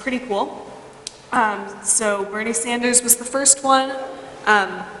 which was pretty cool. So Bernie Sanders was the first one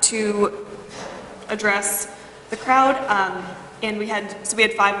to address the crowd. And we had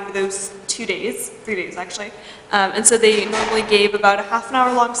 5 of those 3 days actually. And so they normally gave about a half an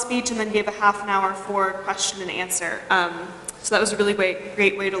hour long speech and then gave a half an hour for question and answer. So that was a really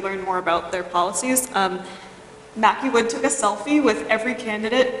great way to learn more about their policies. Mackie Wood took a selfie with every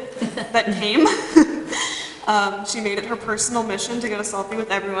candidate that came. She made it her personal mission to get a selfie with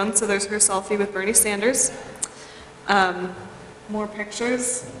everyone. So there's her selfie with Bernie Sanders. More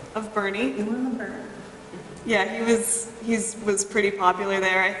pictures of Bernie. Yeah, he was pretty popular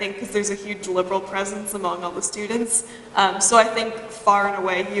there, I think, because there's a huge liberal presence among all the students. So I think far and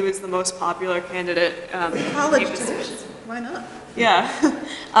away he was the most popular candidate. College students, why not? Yeah,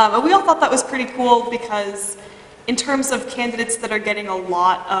 and we all thought that was pretty cool because in terms of candidates that are getting a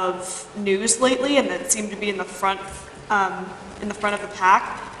lot of news lately and that seem to be in the front of the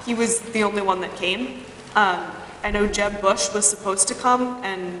pack, he was the only one that came. I know Jeb Bush was supposed to come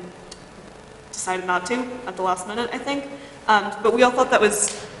and decided not to at the last minute, I think. But we all thought that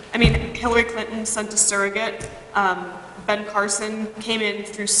was, Hillary Clinton sent a surrogate. Ben Carson came in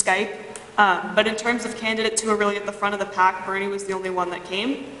through Skype. But in terms of candidates who are really at the front of the pack, Bernie was the only one that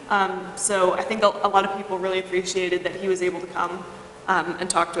came. So I think a lot of people really appreciated that he was able to come and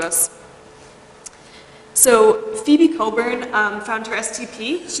talk to us. So Phoebe Coburn found her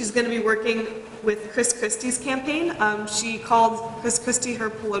STP. She's going to be working with Chris Christie's campaign. She called Chris Christie her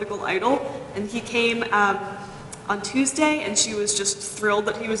political idol, and he came on Tuesday, and she was just thrilled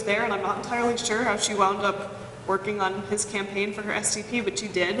that he was there, and I'm not entirely sure how she wound up working on his campaign for her STP, but she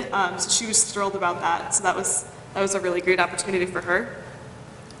did. So she was thrilled about that. So that was a really great opportunity for her.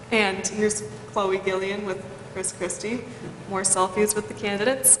 And here's Chloe Gillian with Chris Christie. More selfies with the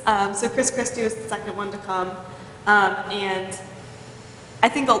candidates. So Chris Christie was the second one to come. And I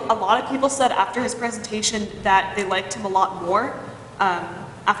think a lot of people said after his presentation that they liked him a lot more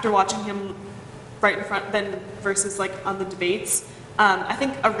after watching him right in front than versus like on the debates. I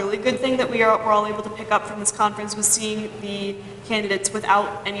think a really good thing that were all able to pick up from this conference was seeing the candidates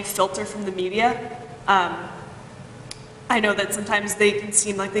without any filter from the media. I know that sometimes they can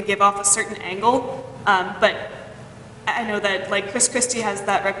seem like they give off a certain angle, but I know that like Chris Christie has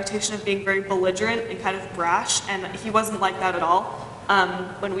that reputation of being very belligerent and kind of brash, and he wasn't like that at all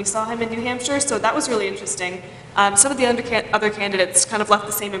when we saw him in New Hampshire, so that was really interesting. Some of the other candidates kind of left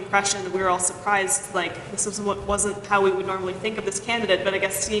the same impression. We were all surprised, like this wasn't how we would normally think of this candidate, but I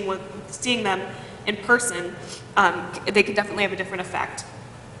guess seeing them in person, they could definitely have a different effect.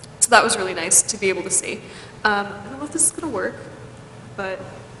 So that was really nice to be able to see. I don't know if this is going to work, but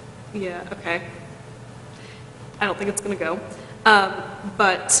yeah, okay. I don't think it's going to go.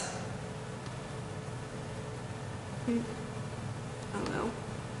 But I don't know.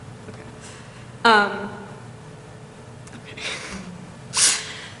 Okay. Okay.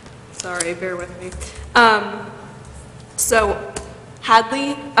 Sorry, bear with me. So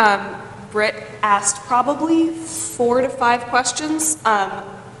Hadley, Britt asked probably 4 to 5 questions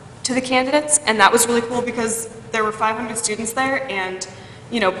to the candidates, and that was really cool because there were 500 students there, and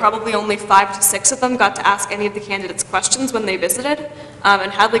probably only 5 to 6 of them got to ask any of the candidates questions when they visited,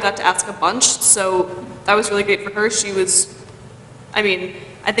 and Hadley got to ask a bunch, so that was really great for her. She was, I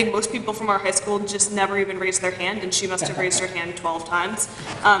think most people from our high school just never even raised their hand, and she must have raised her hand 12 times.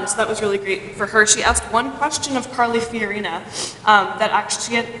 So that was really great for her. She asked one question of Carly Fiorina that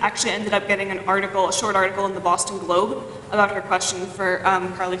actually ended up getting a short article in the Boston Globe about her question for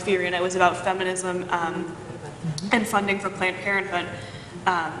Carly Fiorina. It was about feminism and funding for Planned Parenthood.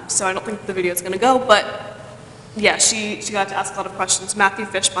 So I don't think the video is going to go, but yeah, she got to ask a lot of questions. Matthew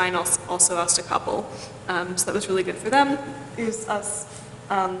Fishbein also asked a couple, so that was really good for them. Here's us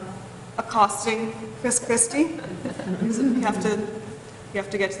accosting Chris Christie. You have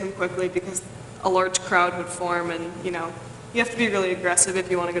to get to them quickly because a large crowd would form, and you have to be really aggressive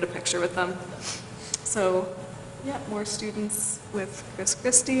if you want to get a picture with them. So yeah, more students with Chris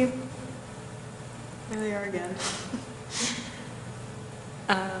Christie. There they are again.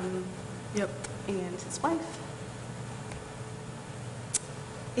 Yep, and his wife.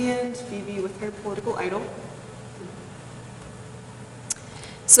 And Phoebe with her political idol.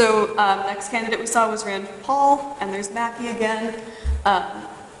 So next candidate we saw was Rand Paul, and there's Mackie again.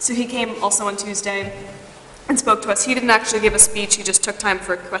 So he came also on Tuesday and spoke to us. He didn't actually give a speech, he just took time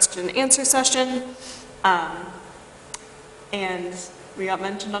for a question and answer session. And we got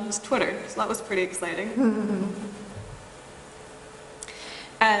mentioned on his Twitter, so that was pretty exciting.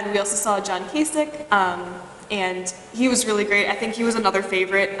 And we also saw John Kasich, and he was really great. I think he was another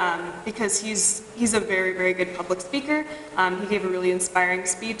favorite because he's a very, very good public speaker. He gave a really inspiring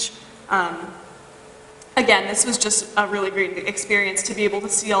speech. Again, this was just a really great experience to be able to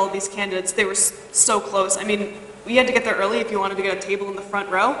see all of these candidates. They were so close. We had to get there early if you wanted to get a table in the front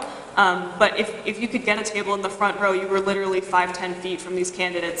row. But if you could get a table in the front row, you were literally 5-10 feet from these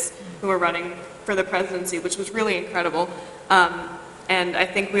candidates who were running for the presidency, which was really incredible. And I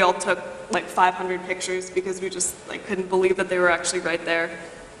think we all took like 500 pictures because we just couldn't believe that they were actually right there.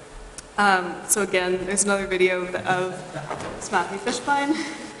 So again, there's another video of Matthew Fishbein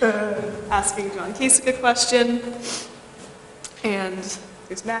asking John Kasich a question. And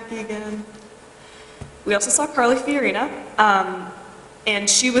there's Mackie again. We also saw Carly Fiorina, and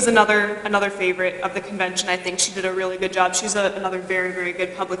she was another favorite of the convention. I think she did a really good job. She's another very, very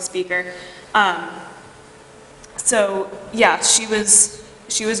good public speaker. So yeah, she was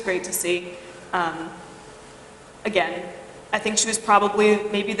great to see. Again, I think she was probably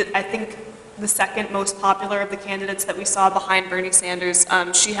I think the second most popular of the candidates that we saw behind Bernie Sanders.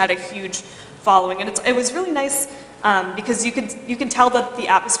 She had a huge following, and it was really nice because you can tell that the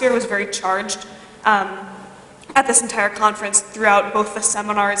atmosphere was very charged at this entire conference throughout both the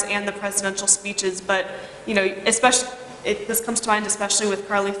seminars and the presidential speeches. But especially. This comes to mind especially with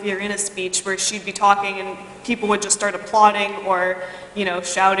Carly Fiorina's speech, where she'd be talking and people would just start applauding or,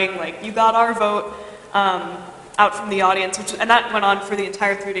 shouting like, "You got our vote," out from the audience, and that went on for the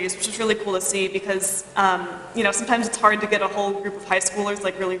entire 3 days, which was really cool to see because, sometimes it's hard to get a whole group of high schoolers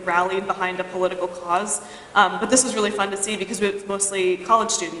really rallied behind a political cause. But this was really fun to see because we have mostly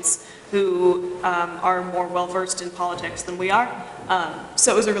college students who are more well-versed in politics than we are.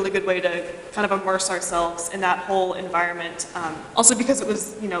 So it was a really good way to kind of immerse ourselves in that whole environment. Also because it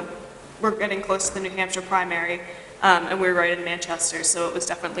was, we're getting close to the New Hampshire primary, and we're right in Manchester, so it was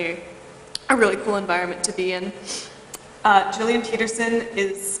definitely a really cool environment to be in. Jillian Peterson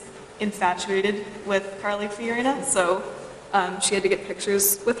is infatuated with Carly Fiorina, so she had to get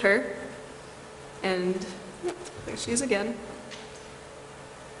pictures with her. And yep, there she is again.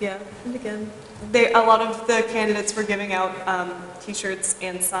 Yeah, and again, a lot of the candidates were giving out T-shirts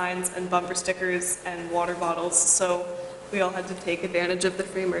and signs and bumper stickers and water bottles, so we all had to take advantage of the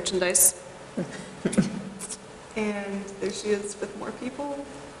free merchandise. And there she is with more people.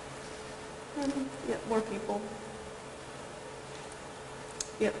 And, yeah, more people.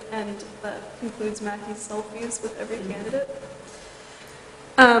 Yep, and that concludes Mackie's selfies with every candidate.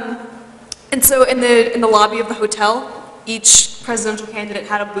 And so in the lobby of the hotel, each presidential candidate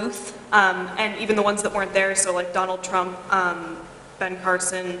had a booth, and even the ones that weren't there, so like Donald Trump, Ben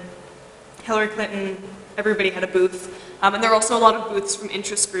Carson, Hillary Clinton, everybody had a booth. And there were also a lot of booths from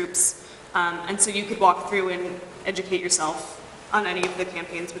interest groups, and so you could walk through and educate yourself on any of the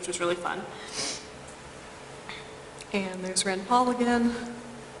campaigns, which was really fun. And there's Rand Paul again.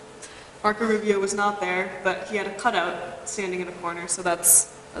 Marco Rubio was not there, but he had a cutout standing in a corner, so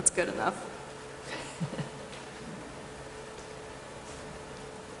that's good enough.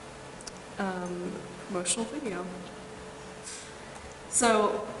 Promotional video.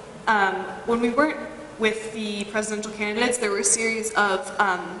 So when we weren't with the presidential candidates, there were a series of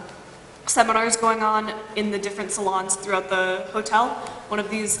seminars going on in the different salons throughout the hotel. One of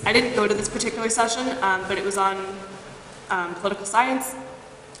these, I didn't go to this particular session, but it was on political science,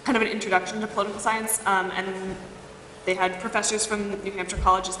 kind of an introduction to political science, and they had professors from New Hampshire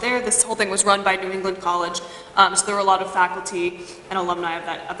colleges there. This whole thing was run by New England College, so there were a lot of faculty and alumni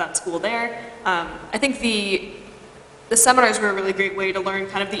of that school there. I think the seminars were a really great way to learn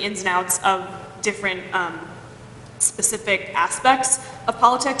kind of the ins and outs of different specific aspects of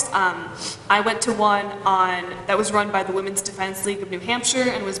politics. I went to one that was run by the Women's Defense League of New Hampshire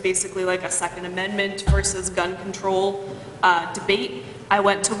and was basically like a Second Amendment versus gun control debate. I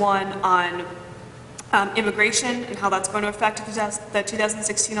went to one on immigration and how that's going to affect the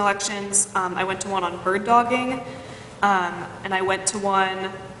 2016 elections. I went to one on bird dogging, and I went to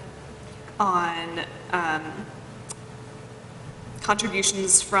one on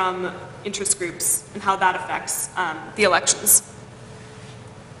contributions from interest groups and how that affects the elections.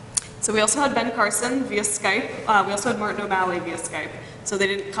 So we also had Ben Carson via Skype. We also had Martin O'Malley via Skype. So they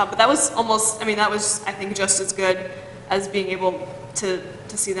didn't come, but that was almost, I mean, that was, I think, just as good as being able to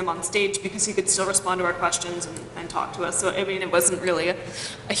see them on stage, because he could still respond to our questions and talk to us. So, I mean, it wasn't really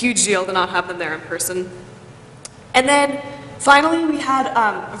a huge deal to not have them there in person. And then finally, we had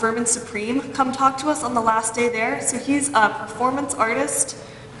Vermin Supreme come talk to us on the last day there. So he's a performance artist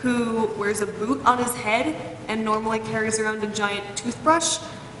who wears a boot on his head and normally carries around a giant toothbrush.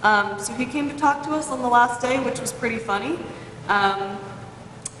 So he came to talk to us on the last day, which was pretty funny.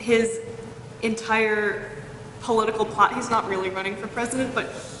 His entire political plot, he's not really running for president, but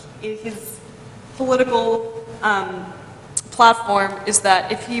his political platform is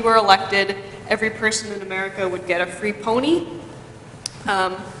that if he were elected, every person in America would get a free pony.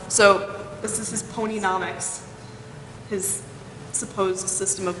 So this is his ponynomics, his supposed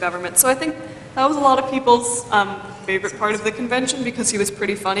system of government. So I think that was a lot of people's favorite part of the convention, because he was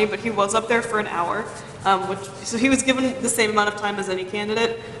pretty funny, but he was up there for an hour, so he was given the same amount of time as any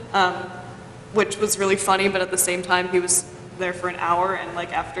candidate, which was really funny, but at the same time he was there for an hour, and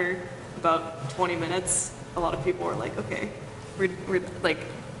like after about 20 minutes, a lot of people were like, okay, we're like,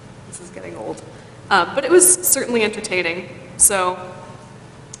 this is getting old. But it was certainly entertaining. So,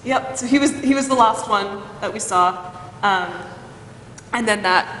 yep, so he was the last one that we saw. And then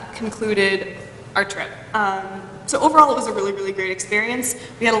that concluded our trip. So overall, it was a really, really great experience.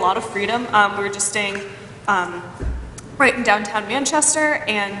 We had a lot of freedom. We were just staying right in downtown Manchester,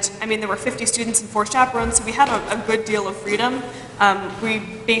 and I mean, there were 50 students and 4 chaperones, so we had a good deal of freedom. We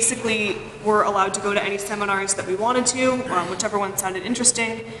basically were allowed to go to any seminars that we wanted to, whichever one sounded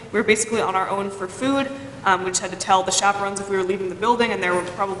interesting. We were basically on our own for food. We just had to tell the chaperones if we were leaving the building, and there were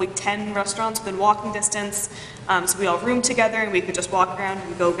probably 10 restaurants within walking distance. So we all roomed together, and we could just walk around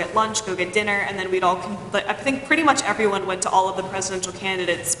and go get lunch, go get dinner, and then we'd all, I think pretty much everyone went to all of the presidential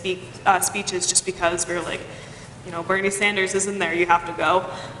candidates' speeches, just because we were like, you know, Bernie Sanders is in there, you have to go.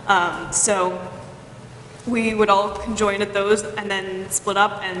 So we would all conjoin at those and then split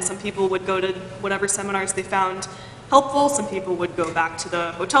up, and some people would go to whatever seminars they found helpful. Some people would go back to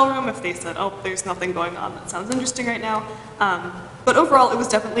the hotel room if they said, oh, there's nothing going on that sounds interesting right now. But overall, it was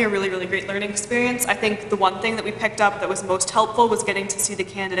definitely a really, really great learning experience. I think the one thing that we picked up that was most helpful was getting to see the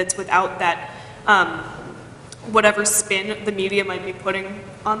candidates without that whatever spin the media might be putting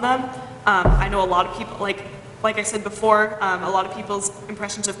on them. I know a lot of people, like I said before, a lot of people's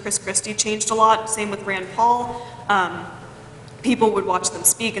impressions of Chris Christie changed a lot. Same with Rand Paul. People would watch them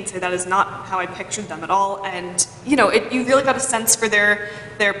speak and say that is not how I pictured them at all. And you know, you really got a sense for their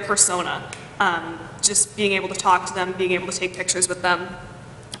persona. Just being able to talk to them, being able to take pictures with them.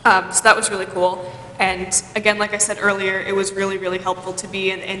 So that was really cool. And again, like I said earlier, it was really, really helpful to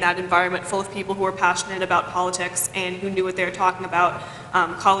be in that environment full of people who were passionate about politics and who knew what they were talking about.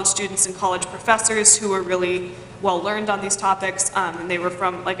 College students and college professors who were really well learned on these topics, and they were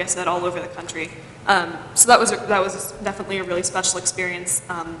from, like I said, all over the country. So that was definitely a really special experience.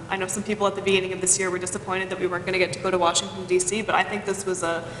 I know some people at the beginning of this year were disappointed that we weren't going to get to go to Washington, D.C., but I think this was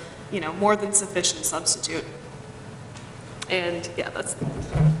a, more than sufficient substitute. And yeah,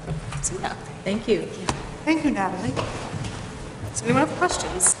 so yeah. Thank you. Thank you, Natalie. Does anyone have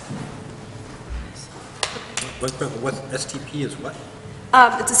questions? What STP is what?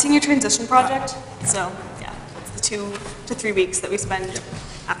 It's a senior transition project, so yeah, it's the 2 to 3 weeks that we spend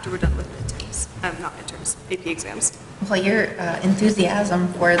after we're done with midterms, not midterms, AP exams. Well, your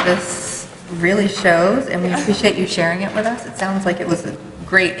enthusiasm for this really shows, and we appreciate you sharing it with us. It sounds like it was a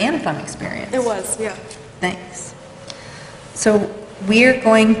great and fun experience. It was, yeah. Thanks. So we're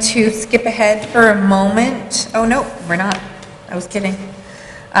going to skip ahead for a moment. Oh, no, we're not. I was kidding.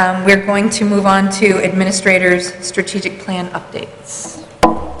 We're going to move on to administrators' strategic plan updates.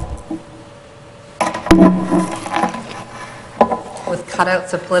 With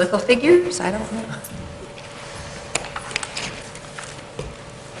cutouts of political figures? I don't know.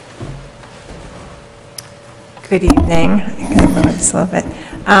 Good evening. I'm going to move this a little bit.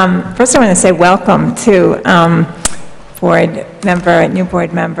 First, I want to say welcome to new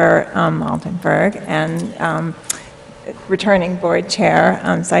board member Aldenberg, and returning board chair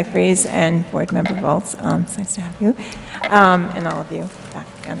Seifries, and board member Volz. It's nice to have you, and all of you back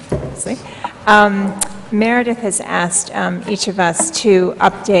again, obviously. Meredith has asked each of us to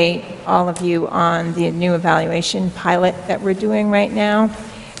update all of you on the new evaluation pilot that we're doing right now.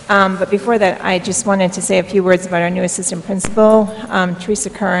 But before that, I just wanted to say a few words about our new assistant principal, Teresa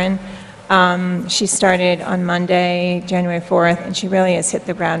Curran. She started on Monday, January 4th, and she really has hit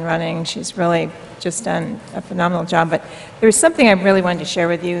the ground running. She's really just done a phenomenal job. But there was something I really wanted to share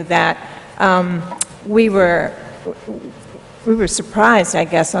with you that we were surprised, I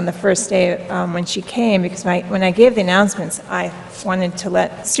guess, on the first day when she came, because when I gave the announcements, I wanted to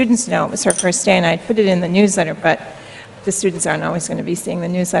let students know it was her first day, and I put it in the newsletter, but the students aren't always going to be seeing the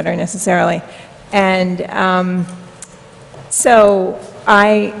newsletter necessarily. And so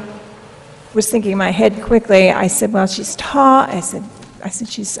I was thinking in my head quickly. I said, well, she's tall. I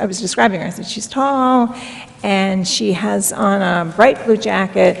was describing her. I said, she's tall, and she has on a bright blue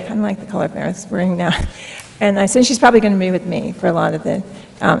jacket, kind of like the color Meredith's wearing now. And I said, she's probably going to be with me for a lot of the,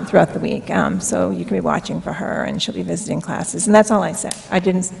 throughout the week. So you can be watching for her, and she'll be visiting classes. And that's all I said. I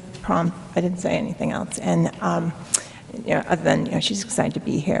didn't say anything else. And, other than, she's excited to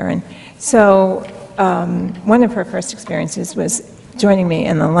be here. And so one of her first experiences was joining me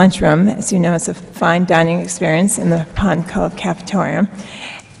in the lunchroom. As you know, it's a fine dining experience in the Pond Cove cafeteria.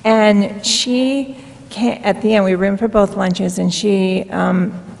 And she came, at the end, we were in for both lunches, and she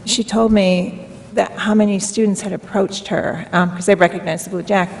told me that how many students had approached her, because they recognized the blue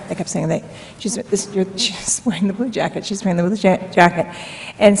jacket. They kept saying that she's wearing the blue jacket, she's wearing the blue jacket.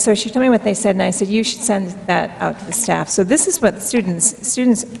 And so she told me what they said, and I said, you should send that out to the staff. So this is what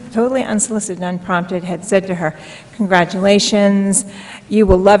students totally unsolicited and unprompted had said to her. Congratulations, you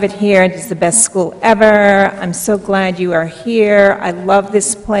will love it here, it is the best school ever. I'm so glad you are here, I love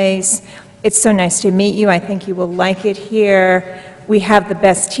this place. It's so nice to meet you, I think you will like it here. We have the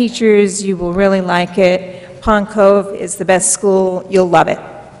best teachers, you will really like it. Pond Cove is the best school, you'll love it.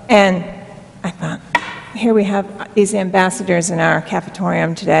 And I thought, here we have these ambassadors in our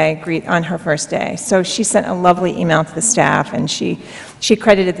cafetorium today greet on her first day. So she sent a lovely email to the staff, and she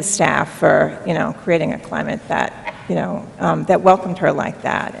credited the staff for, creating a climate that, that welcomed her like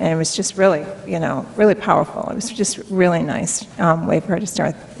that. And it was just really, really powerful. It was just a really nice way for her to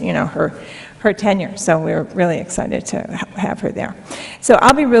start, her tenure. So we're really excited to have her there. So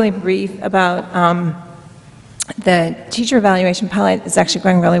I'll be really brief about the teacher evaluation pilot. Is actually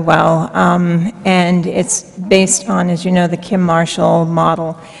going really well, and it's based on, as you know, the Kim Marshall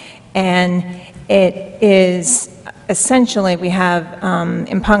model, and it is essentially, we have,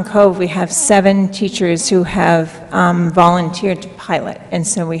 in Pond Cove, we have 7 teachers who have volunteered to pilot, and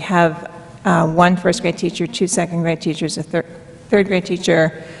so we have 1 first grade teacher, 2 second grade teachers, a third grade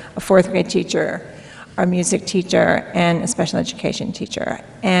teacher, a 4th grade teacher, our music teacher, and a special education teacher.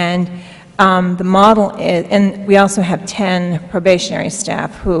 And the model is, and we also have 10 probationary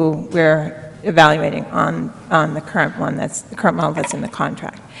staff who we're evaluating on the current one, that's the current model that's in the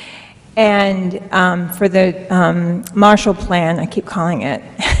contract. And for the Marshall Plan, I keep calling it,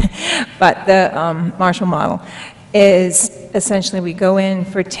 but the Marshall model is essentially we go in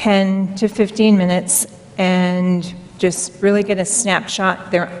for 10 to 15 minutes and just really get a snapshot.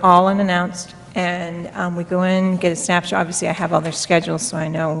 They're all unannounced, and we go in, get a snapshot. Obviously, I have all their schedules, so I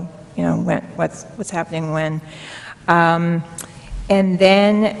know, what's happening when. And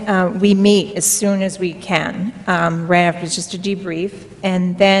then we meet as soon as we can, right after, it's just a debrief.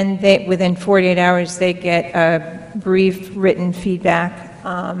 And then within 48 hours, they get a brief written feedback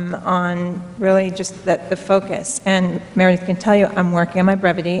on really just the focus. And Meredith can tell you, I'm working on my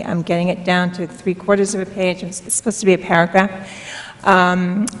brevity. I'm getting it down to 3/4 of a page. It's supposed to be a paragraph.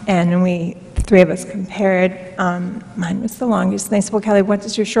 And the three of us compared. Mine was the longest. And they said, well, Kelly, what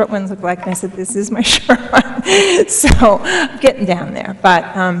does your short one look like? And I said, this is my short one. So I'm getting down there. But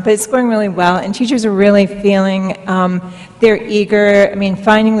it's going really well. And teachers are really feeling, they're eager. I mean,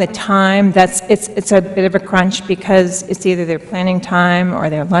 finding the time, it's a bit of a crunch because it's either their planning time or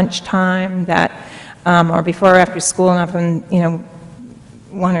their lunch time or before or after school, and often,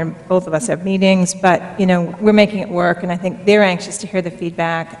 one or both of us have meetings, but, we're making it work, and I think they're anxious to hear the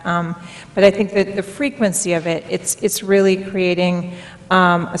feedback. But I think that the frequency of it, it's really creating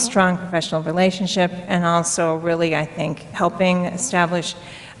a strong professional relationship, and also really, I think, helping establish,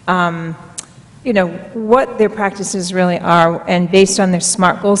 what their practices really are. And based on their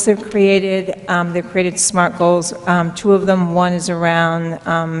SMART goals they've created SMART goals. Two of them, one is around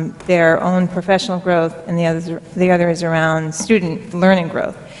their own professional growth, and the other is around student learning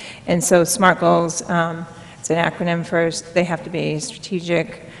growth. And so SMART goals, it's an acronym first. They have to be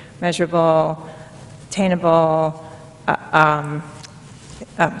strategic, measurable, attainable,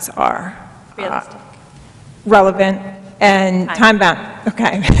 it's R. Realistic. Relevant, and time-bound.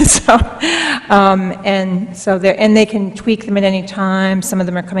 Okay. So they can tweak them at any time. Some of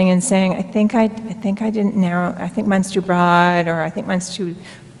them are coming in saying, I think I didn't narrow. I think mine's too broad, or I think mine's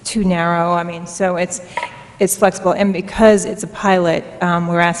too narrow. I mean, so it's flexible. And because it's a pilot,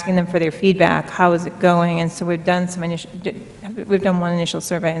 we're asking them for their feedback. How is it going? And so we've done one initial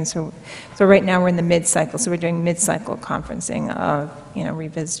survey, and so right now we're in the mid-cycle. So we're doing mid-cycle conferencing of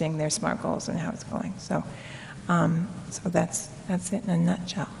revisiting their SMART goals and how it's going. So that's it in a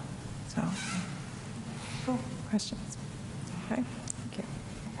nutshell. So, cool. Questions? Okay. Thank you.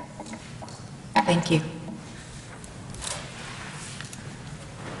 Thank you.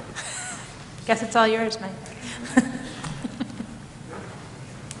 Guess it's all yours, Mike.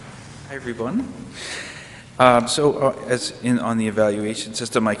 Hi, everyone. On the evaluation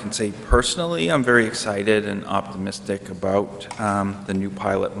system, I can say personally, I'm very excited and optimistic about the new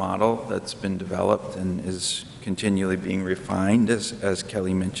pilot model that's been developed and is continually being refined, as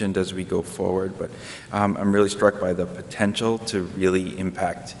Kelly mentioned, as we go forward. But I'm really struck by the potential to really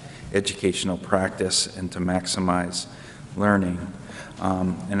impact educational practice and to maximize learning.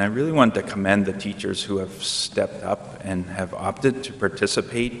 And I really want to commend the teachers who have stepped up and have opted to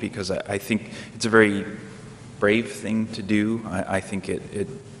participate, because I think it's a very brave thing to do.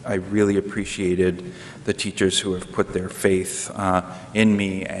 I really appreciated the teachers who have put their faith in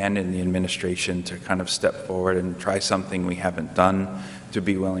me and in the administration to kind of step forward and try something we haven't done, to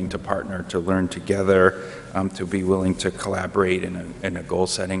be willing to partner, to learn together, to be willing to collaborate in a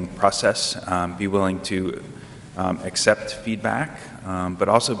goal-setting process, be willing to accept feedback, but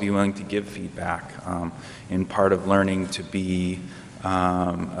also be willing to give feedback in part of learning to be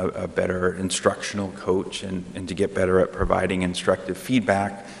a better instructional coach and to get better at providing instructive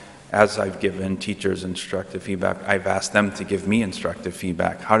feedback. As I've given teachers instructive feedback, I've asked them to give me instructive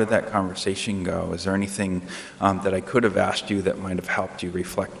feedback. How did that conversation go? Is there anything that I could have asked you that might have helped you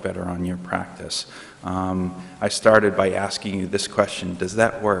reflect better on your practice? I started by asking you this question, does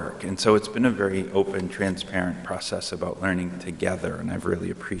that work? And so it's been a very open, transparent process about learning together, and I've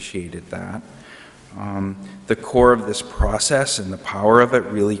really appreciated that. The core of this process and the power of it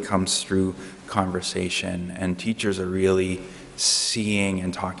really comes through conversation, and teachers are really seeing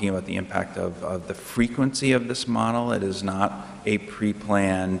and talking about the impact of the frequency of this model. It is not a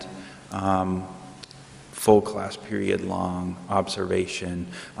pre-planned, full class period long observation.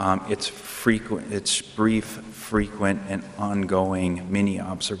 It's frequent, it's brief, frequent, and ongoing mini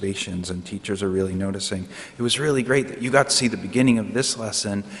observations, and teachers are really noticing. It was really great that you got to see the beginning of this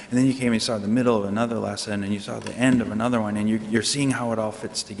lesson, and then you came and you saw the middle of another lesson, and you saw the end of another one, and you're seeing how it all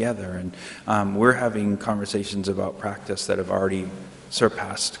fits together. And we're having conversations about practice that have already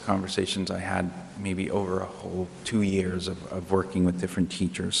surpassed conversations I had maybe over a whole 2 years of working with different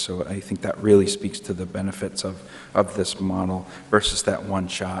teachers. So I think that really speaks to the benefits of this model versus that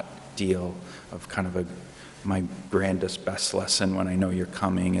one-shot deal of kind of my grandest best lesson when I know you're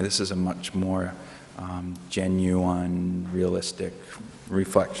coming. And this is a much more genuine, realistic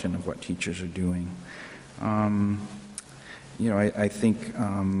reflection of what teachers are doing. I think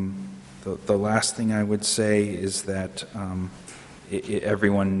The last thing I would say is that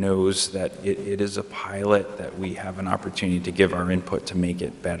everyone knows that it is a pilot, that we have an opportunity to give our input to make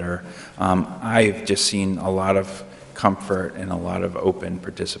it better. I've just seen a lot of comfort and a lot of open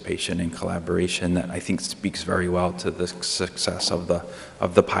participation and collaboration that I think speaks very well to the success of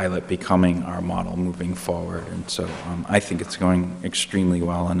the pilot becoming our model moving forward. And so I think it's going extremely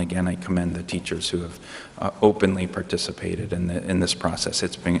well. And again, I commend the teachers who have openly participated in this process.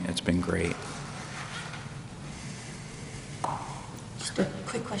 It's been great. Just a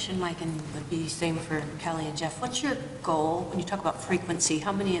quick question, Mike, and would be same for Kelly and Jeff. What's your goal when you talk about frequency?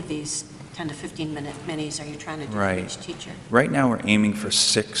 How many of these 10 to 15-minute minis are you trying to do for each teacher? Right now, we're aiming for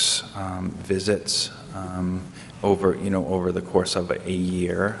 6 visits over the course of a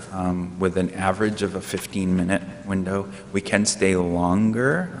year, with an average of a 15-minute window. We can stay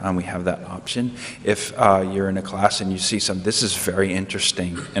longer. We have that option. If you're in a class and you see this is very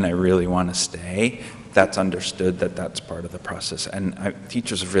interesting, and I really want to stay, that's understood, that's part of the process. And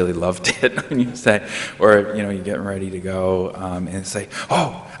teachers have really loved it when you say, or you're getting ready to go, and say,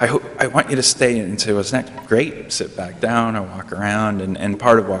 oh, I want you to stay, and say, what's next? Great, sit back down or walk around. And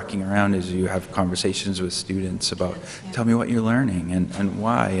part of walking around is you have conversations with students about, tell me what you're learning and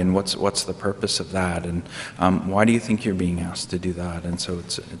why, and what's the purpose of that, and why do you think you're being asked to do that? And so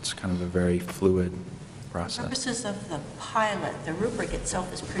it's kind of a very fluid process. For purposes of the pilot, the rubric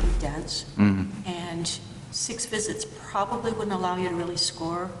itself is pretty dense, and 6 visits probably wouldn't allow you to really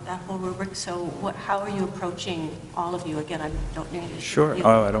score that whole rubric. So how are you approaching, all of you, again, I don't know. Sure.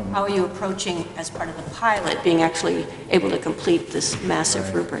 How are you approaching, as part of the pilot, being actually able to complete this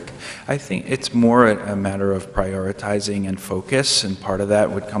massive rubric? I think it's more a matter of prioritizing and focus, and part of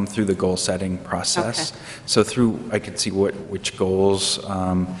that would come through the goal-setting process. Okay. So I could see which goals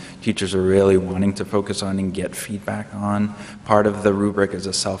teachers are really wanting to focus on and get feedback on. Part of the rubric is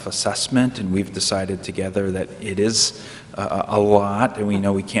a self-assessment, and we've decided together that it is a lot, and we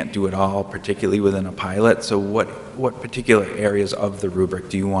know we can't do it all, particularly within a pilot. So what particular areas of the rubric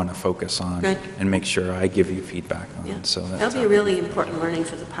do you want to focus on? Good. And make sure I give you feedback on? Yeah. So that'll be a really important learning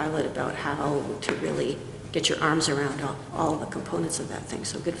for the pilot about how to really get your arms around all the components of that thing.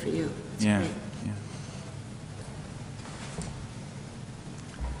 So good for you. That's great. Yeah.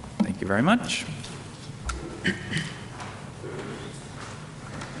 Thank you very much.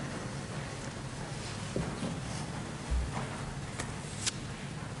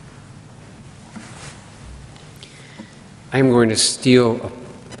 I'm going to steal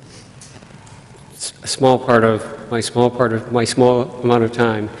a small part of my small amount of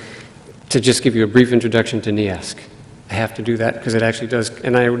time to just give you a brief introduction to NEASC. I have to do that because it actually does,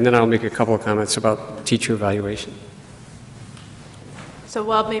 and then I'll make a couple of comments about teacher evaluation. So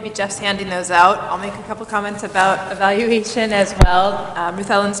while maybe Jeff's handing those out, I'll make a couple comments about evaluation as well.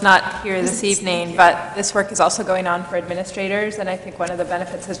 Ruth Ellen's not here this evening, but this work is also going on for administrators, and I think one of the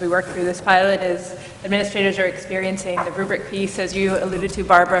benefits as we work through this pilot is administrators are experiencing the rubric piece, as you alluded to,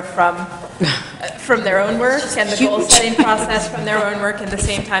 Barbara, from their own work, and the goal-setting process from their own work, at the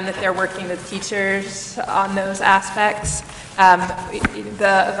same time that they're working with teachers on those aspects.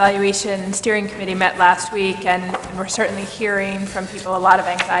 The evaluation steering committee met last week, and we're certainly hearing from people a lot of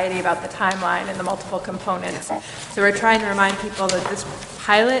anxiety about the timeline and the multiple components. So we're trying to remind people that this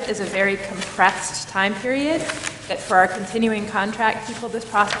pilot is a very compressed time period, that for our continuing contract people, this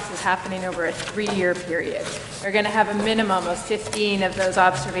process is happening over a 3-year period. We're going to have a minimum of 15 of those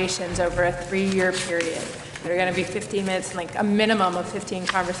observations over a 3-year period. There are going to be 15 minutes, like a minimum of 15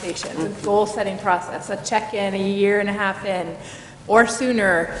 conversations, a goal-setting process, a check-in a year and a half in, or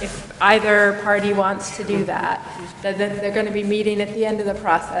sooner if either party wants to do that. Then they're going to be meeting at the end of the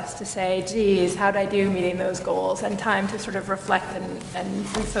process to say, geez, how'd I do meeting those goals? And time to sort of reflect and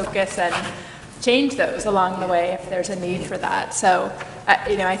refocus and change those along the way if there's a need for that. So,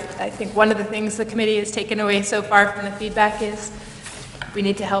 I think one of the things the committee has taken away so far from the feedback is we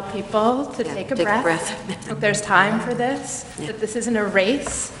need to help people to take a breath. There's time for this, that this isn't a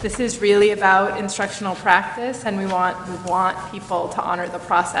race. This is really about instructional practice, and we want people to honor the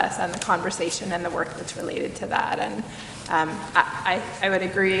process and the conversation and the work that's related to that. And I would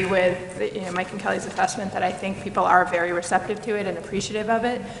agree with Mike and Kelly's assessment that I think people are very receptive to it and appreciative of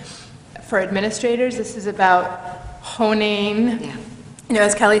it. For administrators, this is about honing.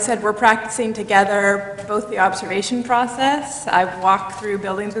 As Kelly said, we're practicing together both the observation process. I've walked through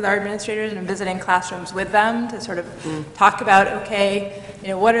buildings with our administrators and visiting classrooms with them to sort of talk about, okay,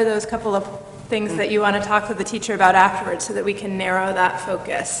 what are those couple of things that you want to talk with the teacher about afterwards so that we can narrow that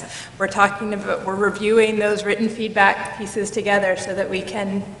focus. We're reviewing those written feedback pieces together so that we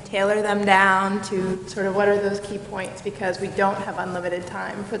can tailor them down to sort of what are those key points, because we don't have unlimited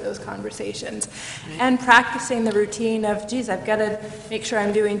time for those conversations. And practicing the routine of, geez, I've got to make sure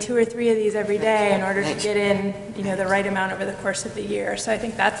I'm doing 2 or 3 of these every day in order to get in, the right amount over the course of the year. So I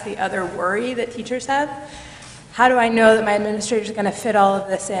think that's the other worry that teachers have. How do I know that my administrators are going to fit all of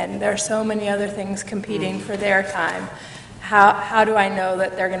this in? There are so many other things competing for their time. How do I know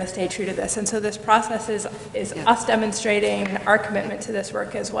that they're going to stay true to this? And so this process is us demonstrating our commitment to this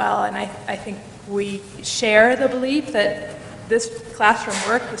work as well. And I think we share the belief that this classroom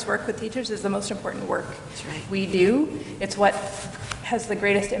work, this work with teachers, is the most important work we do. It's what has the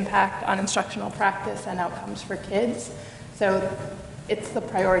greatest impact on instructional practice and outcomes for kids. So it's the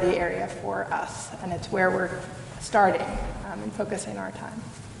priority area for us, and it's where we're starting and focusing our time.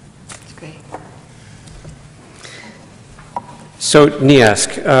 That's great. So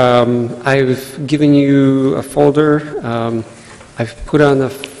NEASC, I've given you a folder. I've put on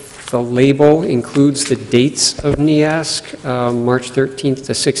the label, includes the dates of NEASC, March 13th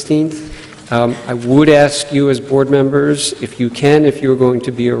to 16th. I would ask you as board members, if you can, if you're going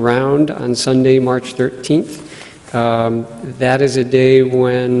to be around on Sunday, March 13th. That is a day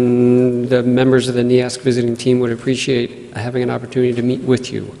when the members of the NEASC visiting team would appreciate having an opportunity to meet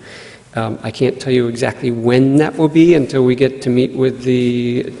with you. I can't tell you exactly when that will be until we get to meet with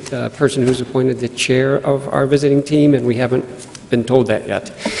the person who's appointed the chair of our visiting team, and we haven't been told that yet.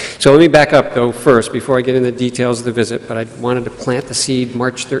 So let me back up, though, first, before I get into the details of the visit, but I wanted to plant the seed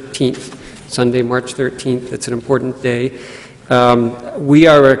March 13th, Sunday, March 13th. It's an important day. We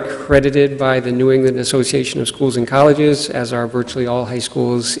are accredited by the New England Association of Schools and Colleges, as are virtually all high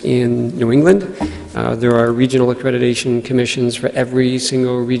schools in New England. There are regional accreditation commissions for every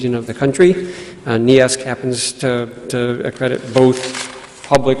single region of the country. NEASC happens to accredit both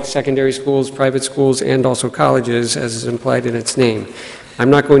public secondary schools, private schools, and also colleges, as is implied in its name. I'm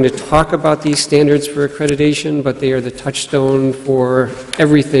not going to talk about these standards for accreditation, but they are the touchstone for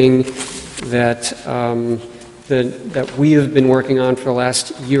everything that that we have been working on for the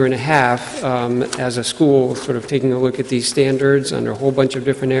last year and a half as a school, sort of taking a look at these standards under a whole bunch of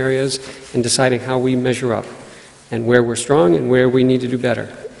different areas and deciding how we measure up and where we're strong and where we need to do better.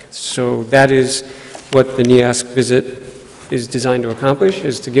 So that is what the NEASC visit is designed to accomplish,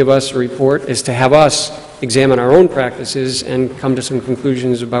 is to give us a report, is to have us examine our own practices and come to some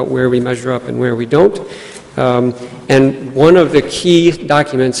conclusions about where we measure up and where we don't. And one of the key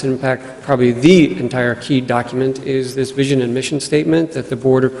documents, in fact, probably the entire key document, is this vision and mission statement that the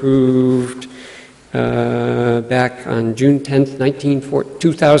board approved back on June 10th,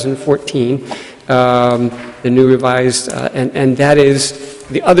 2014, the new revised, and that is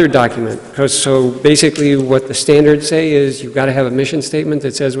the other document. So basically what the standards say is you've got to have a mission statement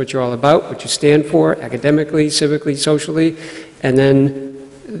that says what you're all about, what you stand for, academically, civically, socially, and then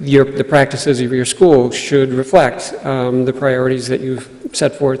the practices of your school should reflect the priorities that you've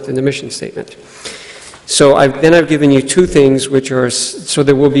set forth in the mission statement. So I've given you two things, which are, so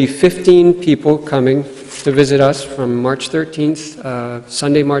there will be 15 people coming to visit us from March 13th,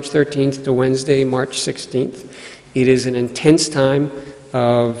 Sunday, March 13th to Wednesday, March 16th. It is an intense time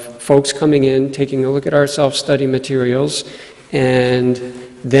of folks coming in, taking a look at our self-study materials, and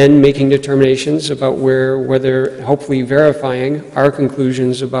then making determinations about whether hopefully verifying our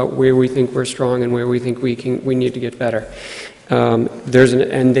conclusions about where we think we're strong and where we think we need to get better. And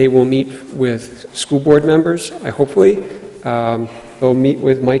they will meet with school board members, hopefully. They'll meet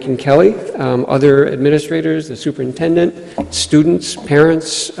with Mike and Kelly, other administrators, the superintendent, students,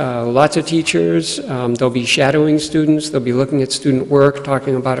 parents, lots of teachers. They'll be shadowing students. They'll be looking at student work,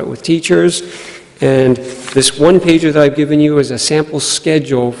 talking about it with teachers. And this one page that I've given you is a sample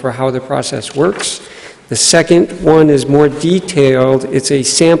schedule for how the process works. The second one is more detailed. It's a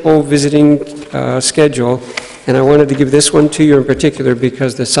sample visiting schedule. And I wanted to give this one to you in particular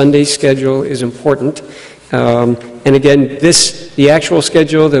because the Sunday schedule is important. And again, the actual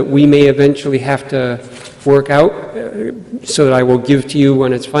schedule that we may eventually have to work out so that I will give to you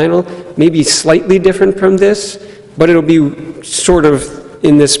when it's final may be slightly different from this, but it'll be sort of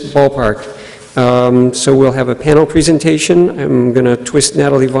in this ballpark. So we'll have a panel presentation. I'm going to twist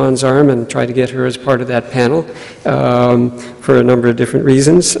Natalie Vaughn's arm and try to get her as part of that panel for a number of different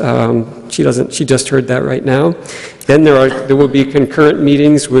reasons. She just heard that right now. Then there will be concurrent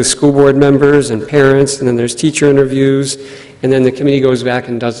meetings with school board members and parents, and then there's teacher interviews, and then the committee goes back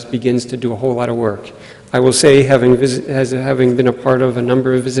and begins to do a whole lot of work. I will say, having been a part of a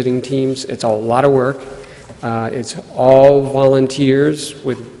number of visiting teams, it's a lot of work. It's all volunteers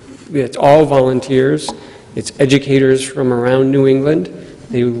with it's all volunteers. It's educators from around New England.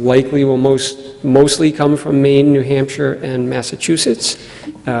 They likely will mostly come from Maine, New Hampshire, and Massachusetts.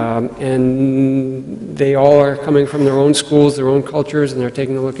 And they all are coming from their own schools, their own cultures, and they're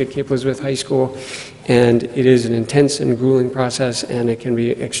taking a look at Cape Elizabeth High School. And it is an intense and grueling process, and it can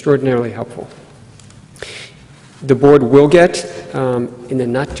be extraordinarily helpful. The board will get, in the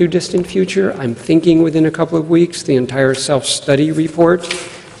not-too-distant future, I'm thinking within a couple of weeks, the entire self-study report.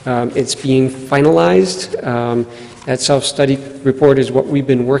 It's being finalized. That self-study report is what we've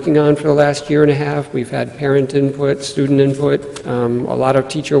been working on for the last year and a half. We've had parent input, student input, a lot of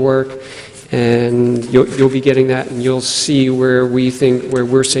teacher work, and you'll be getting that, and you'll see where we think, where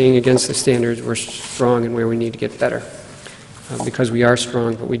we're saying against the standards we're strong and where we need to get better. Because we are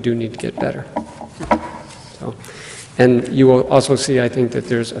strong, but we do need to get better. So, and you will also see, I think, that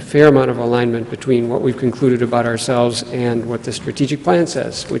there's a fair amount of alignment between what we've concluded about ourselves and what the strategic plan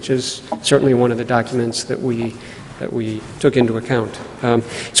says, which is certainly one of the documents that we took into account.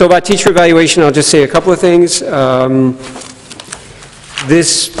 So about teacher evaluation, I'll just say a couple of things.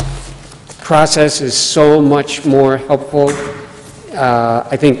 This process is so much more helpful,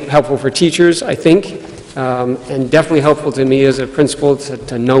 I think helpful for teachers, I think, and definitely helpful to me as a principal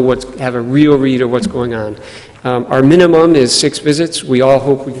to know have a real read of what's going on. Our minimum is 6 visits. We all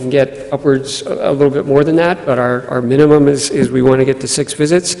hope we can get upwards a little bit more than that, but our minimum is we want to get to 6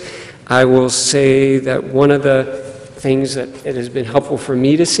 visits. I will say that one of the things that it has been helpful for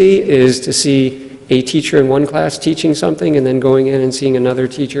me to see is to see a teacher in one class teaching something and then going in and seeing another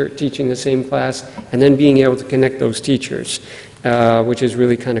teacher teaching the same class and then being able to connect those teachers, which is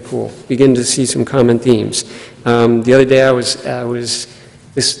really kind of cool. Begin to see some common themes. The other day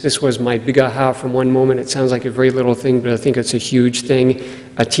this was my big aha from one moment. It sounds like a very little thing, but I think it's a huge thing.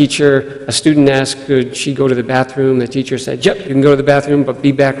 A student asked, could she go to the bathroom? The teacher said, yep, you can go to the bathroom, but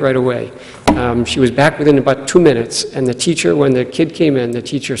be back right away. She was back within about 2 minutes, and the teacher, when the kid came in, the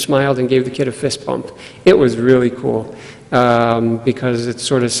teacher smiled and gave the kid a fist bump. It was really cool, because it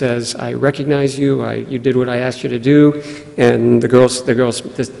sort of says, I recognize you, you did what I asked you to do, and the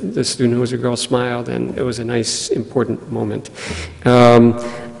student who was a girl smiled, and it was a nice, important moment.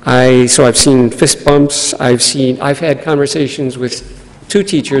 So I've seen fist bumps, I've had conversations with 2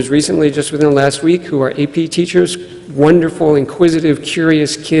 teachers recently, just within the last week, who are AP teachers, wonderful, inquisitive,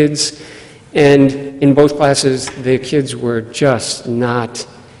 curious kids, and in both classes, the kids were just not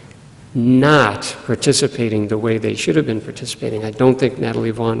participating the way they should have been participating. I don't think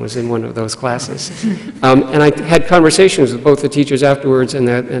Natalie Vaughn was in one of those classes. And I had conversations with both the teachers afterwards, and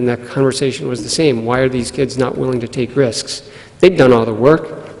the conversation was the same. Why are these kids not willing to take risks? They'd done all the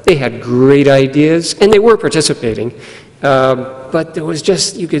work, they had great ideas, and they were participating. But there was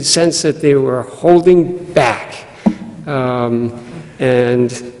just, you could sense that they were holding back.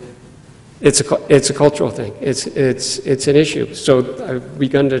 And it's a cultural thing. It's an issue. So I've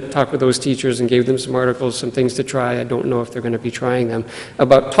begun to talk with those teachers and gave them some articles, some things to try. I don't know if they're going to be trying them,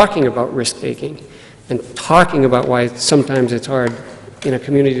 about talking about risk-taking and talking about why sometimes it's hard in a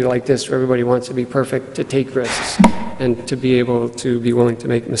community like this where everybody wants to be perfect, to take risks and to be able to be willing to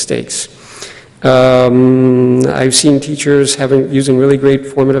make mistakes. I've seen teachers using really great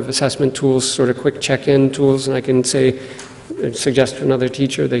formative assessment tools, sort of quick check-in tools, and I can suggest to another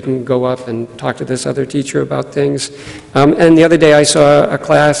teacher they can go up and talk to this other teacher about things. And the other day I saw a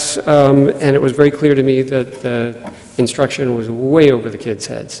class, and it was very clear to me that the instruction was way over the kids'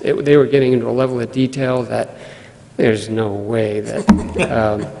 heads. They were getting into a level of detail that there's no way that...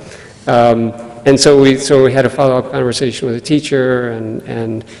 and so we had a follow-up conversation with the teacher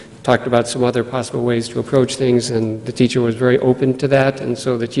and talked about some other possible ways to approach things, and the teacher was very open to that, and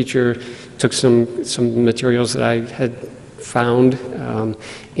so the teacher took some materials that I had found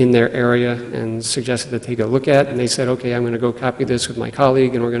in their area and suggested that they take a look at, and they said, okay, I'm going to go copy this with my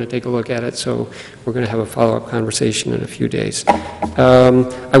colleague, and we're going to take a look at it, so we're going to have a follow-up conversation in a few days.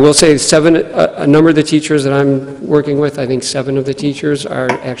 I will say a number of the teachers that I'm working with, I think 7 of the teachers are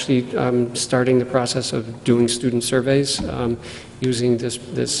actually starting the process of doing student surveys, using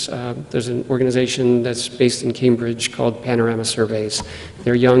there's an organization that's based in Cambridge called Panorama Surveys.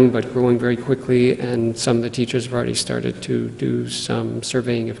 They're young but growing very quickly, and some of the teachers have already started to do some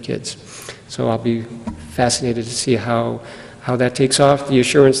surveying of kids. So I'll be fascinated to see how that takes off. The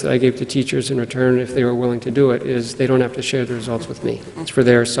assurance that I gave to teachers in return, if they were willing to do it, is they don't have to share the results with me. It's for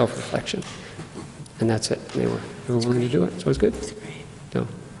their self-reflection. And that's it. They were willing to do it, so it's good. So,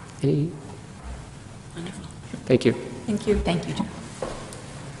 Wonderful. Thank you. Thank you. Thank you, John.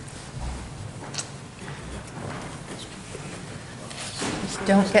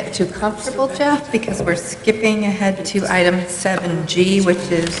 Don't get too comfortable, Jeff, because we're skipping ahead to item 7G, which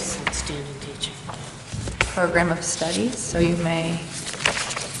is program of studies. So you may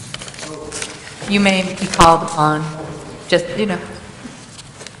be called upon, just,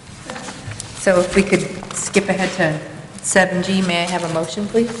 So if we could skip ahead to 7G, may I have a motion,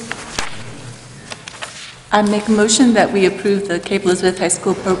 please? I make a motion that we approve the Cape Elizabeth High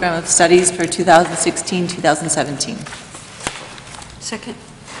School Program of Studies for 2016-2017. Second.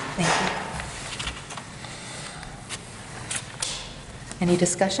 Thank you. Any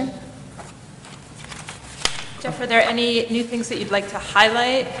discussion? Jeff, are there any new things that you'd like to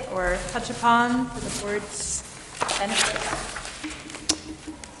highlight or touch upon for the board's benefit?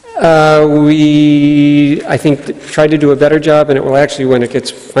 We, I think, tried to do a better job, and it will actually, when it gets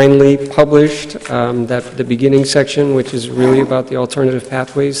finally published, the beginning section, which is really about the alternative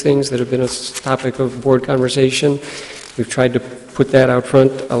pathways things that have been a topic of board conversation. We've tried to put that out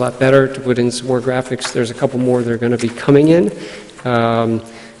front a lot better, to put in some more graphics. There's a couple more that are going to be coming in. And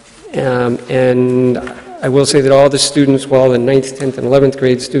I will say that all the students, well, the 9th, 10th, and 11th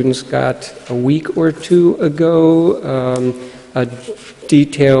grade students got a week or two ago a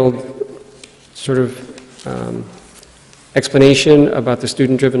detailed sort of explanation about the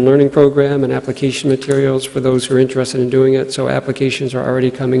student-driven learning program and application materials for those who are interested in doing it. So applications are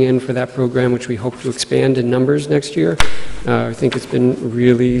already coming in for that program, which we hope to expand in numbers next year. I think it's been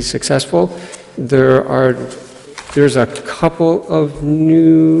really successful. There's a couple of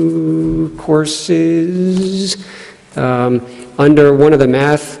new courses under one of the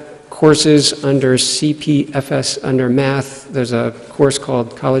math courses under CPFS under math. There's a course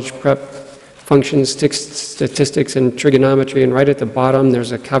called College Prep Functions, Statistics, and Trigonometry, and right at the bottom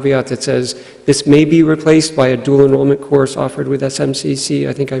there's a caveat that says this may be replaced by a dual enrollment course offered with SMCC.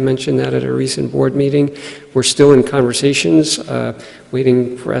 I think I mentioned that at a recent board meeting. We're still in conversations,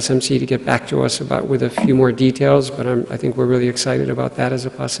 waiting for SMC to get back to us with a few more details, but I think we're really excited about that as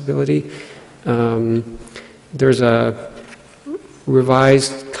a possibility. There's a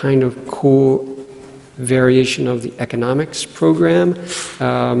revised kind of cool variation of the economics program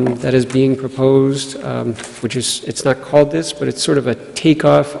that is being proposed, which is, it's not called this, but it's sort of a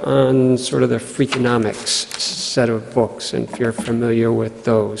takeoff on sort of the Freakonomics set of books, and if you're familiar with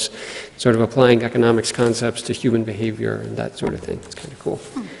those, sort of applying economics concepts to human behavior and that sort of thing. It's kind of cool.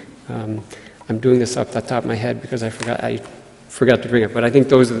 I'm doing this off the top of my head because I forgot to bring it, but I think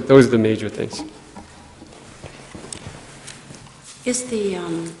those are the major things. Is the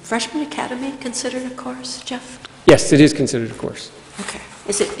Freshman Academy considered a course, Jeff? Yes, it is considered a course. Okay.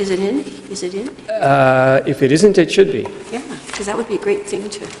 Is it in? Is it in? If it isn't, it should be. Yeah, because that would be a great thing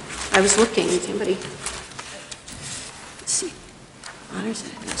to, I was looking, somebody, let's see, honors,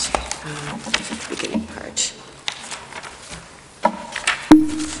 let's see, beginning part.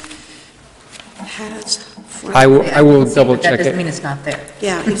 Has. I will double check it. That doesn't mean it's not there.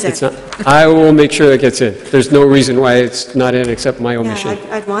 Yeah, exactly. It's not. I will make sure that gets in. There's no reason why it's not in except my omission.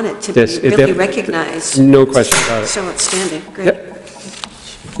 Yeah, I'd want it to Yes, be really recognized. No question about it. So outstanding, great. Yep.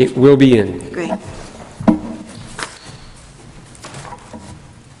 It will be in. Great.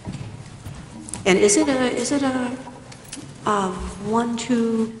 And is it a 1,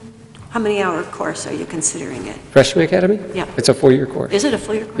 2, how many hour course are you considering it? Freshman Academy? Yeah. It's a 4-year course. Is it a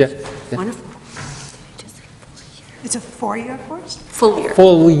full-year course? Yeah. Wonderful. It's a 4-year course? Full year.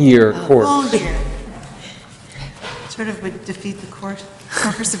 Full-year course. Full year. Sort of would defeat the course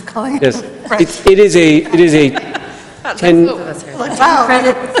of calling it. Yes. Fresh. It is a 10, Wow.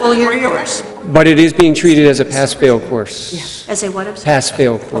 Credit full year course. but it is being treated as a pass-fail course. As a what? I'm sorry?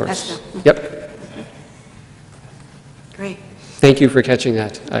 Pass-fail course. Pass-fail. Yep. Great. Thank you for catching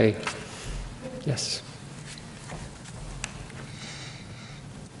that. Yes.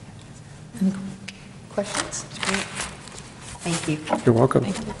 Any questions? Great. Thank you. You're welcome.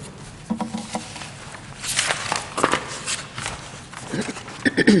 Thank you.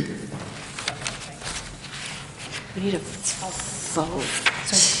 We need a vote. So,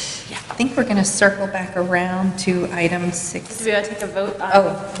 yeah, I think we're going to circle back around to item 6. Do we want to take a vote on?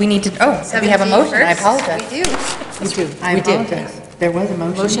 Oh, we need to, we have a 17 motion. I first? apologize. We do. I apologize. There was a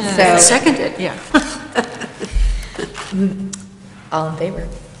motion. Motion so- and seconded, yeah. All in favor?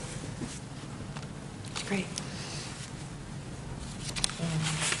 Great.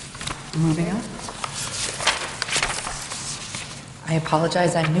 Moving on. I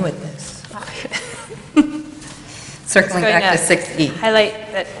apologize, I'm new at this. Circling back to 6E. Highlight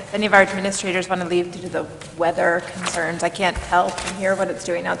that if any of our administrators want to leave due to the weather concerns, I can't tell from here what it's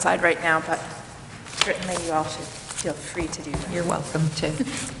doing outside right now, but certainly you all should feel free to do that. You're welcome to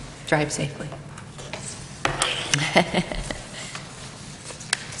drive safely.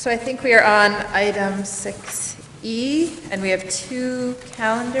 So I think we are on item 6E, and we have two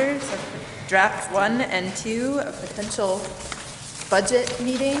calendars of draft 1 and 2 of potential budget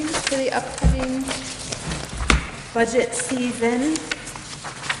meetings for the upcoming budget season.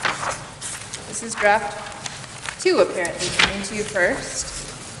 This is draft 2 apparently coming to you first.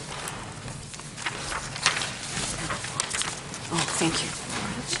 Oh, thank you.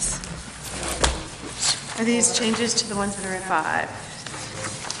 Are these changes to the ones that are in 5?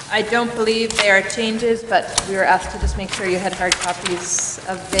 I don't believe they are changes, but we were asked to just make sure you had hard copies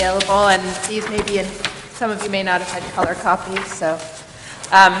available, and these may be in, some of you may not have had color copies, so.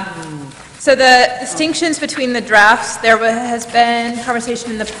 So the distinctions between the drafts, there has been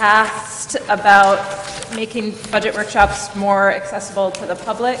conversation in the past about making budget workshops more accessible to the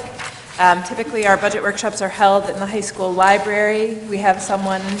public. Typically, our budget workshops are held in the high school library. We have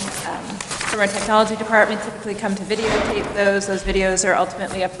someone from our technology department typically come to videotape those. Those videos are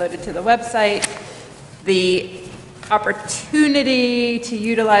ultimately uploaded to the website. The opportunity to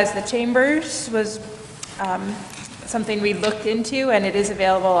utilize the chambers was something we looked into, and it is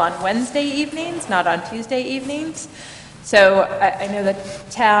available on Wednesday evenings, not on Tuesday evenings. So I know the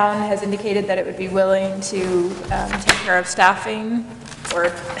town has indicated that it would be willing to take care of staffing,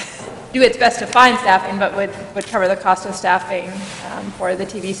 or do its best to find staffing, but would cover the cost of staffing for the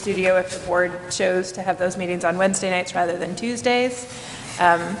TV studio if the board chose to have those meetings on Wednesday nights rather than Tuesdays.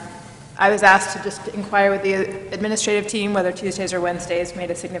 I was asked to just inquire with the administrative team whether Tuesdays or Wednesdays made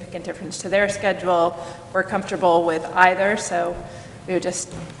a significant difference to their schedule. We're comfortable with either, so we would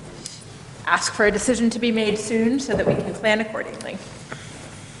just ask for a decision to be made soon so that we can plan accordingly.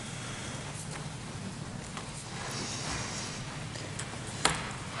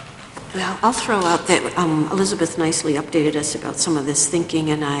 Well, I'll throw out that Elizabeth nicely updated us about some of this thinking,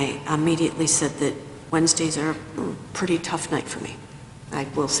 and I immediately said that Wednesdays are a pretty tough night for me. I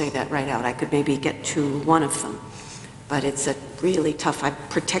will say that right out. I could maybe get to one of them, but it's a really tough. I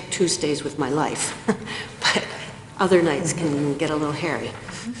protect Tuesdays with my life, but other nights can get a little hairy.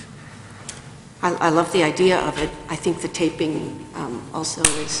 I love the idea of it. I think the taping also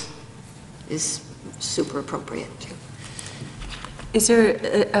is super appropriate too. Is there,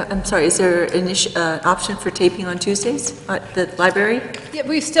 I'm sorry, is there an option for taping on Tuesdays at the library? Yeah,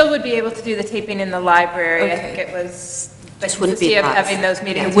 we still would be able to do the taping in the library. Okay. I think it was the consistency of having those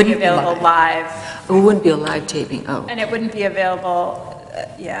meetings be available live. It wouldn't be a live taping, oh. And it wouldn't be available,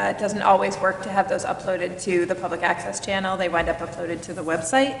 yeah, it doesn't always work to have those uploaded to the public access channel. They wind up uploaded to the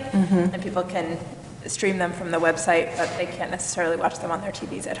website, and people can stream them from the website, but they can't necessarily watch them on their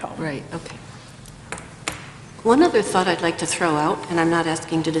TVs at home. Right, okay. One other thought I'd like to throw out, and I'm not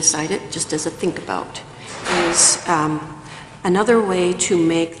asking to decide it, just as a think about, is another way to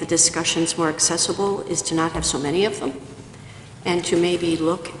make the discussions more accessible is to not have so many of them, and to maybe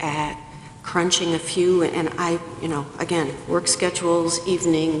look at crunching a few, and again, work schedules,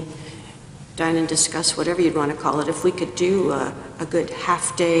 evening, dine and discuss, whatever you'd want to call it. If we could do a good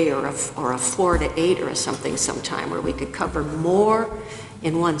half day or a 4 to 8 or something sometime where we could cover more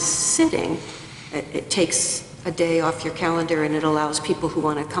in one sitting, it takes a day off your calendar, and it allows people who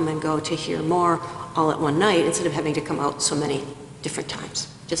want to come and go to hear more all at one night instead of having to come out so many different times.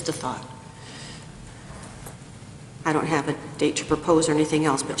 Just a thought. I don't have a date to propose or anything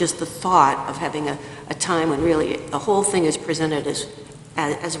else, but just the thought of having a time when really the whole thing is presented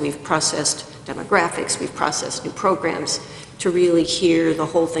as we've processed demographics, we've processed new programs, to really hear the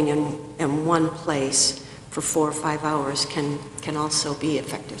whole thing in one place for 4 or 5 hours can also be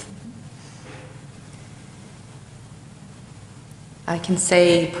effective. I can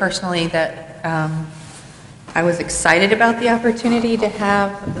say personally that I was excited about the opportunity to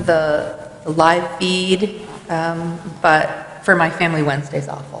have the live feed, but for my family, Wednesday's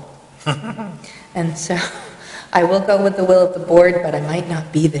awful. And so I will go with the will of the board, but I might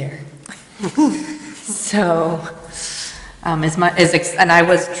not be there. So, and I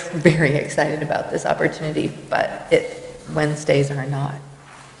was very excited about this opportunity, but Wednesdays are not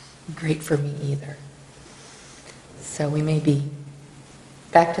great for me either. So we may be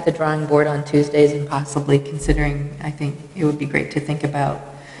back to the drawing board on Tuesdays and possibly considering, I think it would be great to think about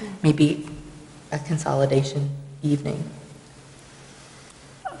maybe a consolidation evening.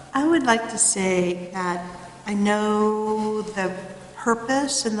 I would like to say that I know the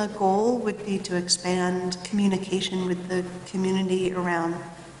purpose and the goal would be to expand communication with the community around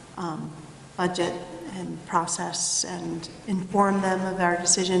budget and process and inform them of our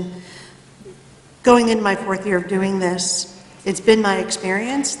decision. Going into my 4th year of doing this, it's been my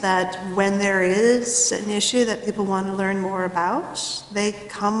experience that when there is an issue that people want to learn more about, they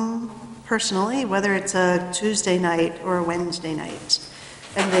come personally, whether it's a Tuesday night or a Wednesday night.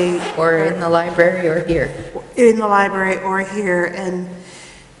 and they... Or in the library or here. In the library or here, and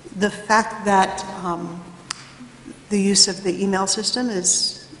the fact that the use of the email system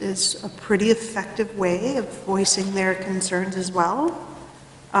is a pretty effective way of voicing their concerns as well.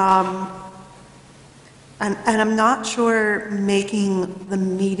 And I'm not sure making the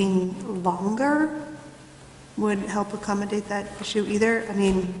meeting longer would help accommodate that issue either. I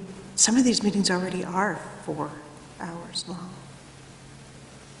mean, some of these meetings already are 4 hours long.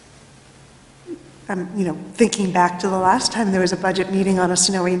 I'm, thinking back to the last time there was a budget meeting on a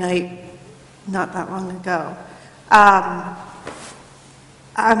snowy night not that long ago. I'm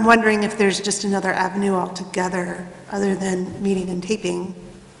wondering if there's just another avenue altogether other than meeting and taping,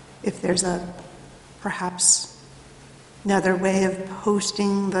 if there's perhaps another way of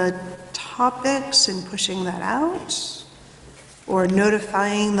posting the topics and pushing that out, or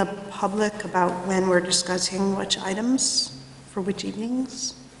notifying the public about when we're discussing which items for which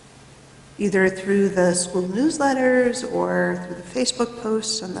evenings, either through the school newsletters or through the Facebook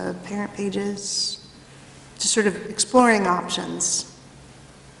posts on the parent pages, just sort of exploring options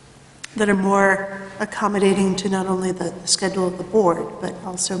that are more accommodating to not only the schedule of the board, but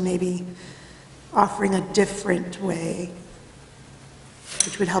also maybe offering a different way,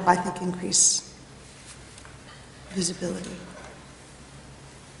 which would help, I think, increase visibility.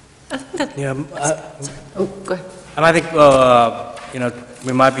 Yeah. Oh, go ahead. And I think,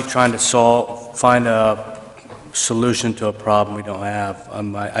 we might be trying to find a solution to a problem we don't have.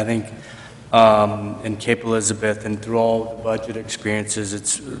 I think in Cape Elizabeth and through all the budget experiences,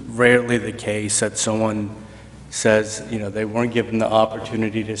 it's rarely the case that someone says, they weren't given the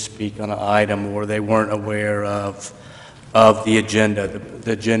opportunity to speak on an item, or they weren't aware of the agenda.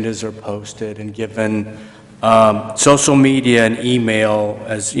 The agendas are posted and given. Social media and email,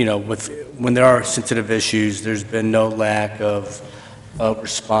 as when there are sensitive issues, there's been no lack of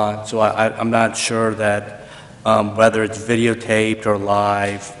response. So I'm not sure that whether it's videotaped or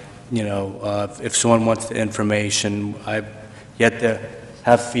live, if someone wants the information, I've yet to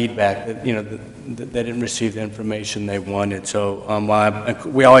have feedback that that they didn't receive the information they wanted. So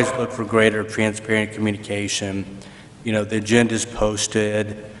we always look for greater transparent communication. The agenda is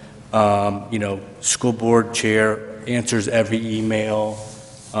posted. School board chair answers every email.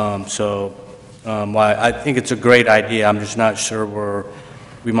 I think it's a great idea. I'm just not sure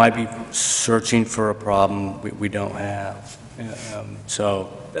we might be searching for a problem we don't have. So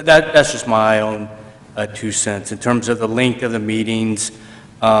that's just my own 2 cents. In terms of the length of the meetings,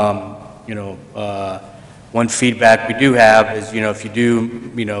 one feedback we do have is, if you do,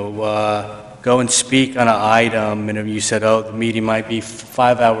 go and speak on an item, and if you said, oh, the meeting might be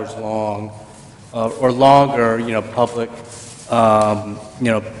 5 hours long or longer, public,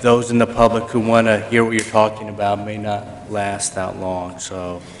 those in the public who want to hear what you're talking about may not last that long.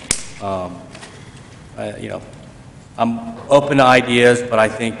 So, I'm open to ideas, but I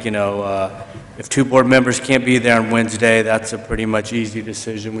think, if 2 board members can't be there on Wednesday, that's a pretty much easy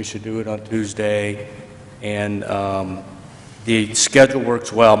decision. We should do it on Tuesday. And the schedule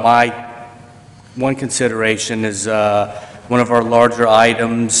works well. My one consideration is one of our larger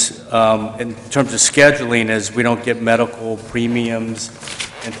items in terms of scheduling is we don't get medical premiums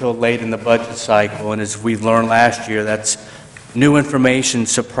until late in the budget cycle. And as we learned last year, that's new information,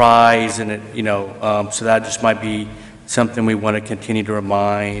 surprise, and so that just might be something we want to continue to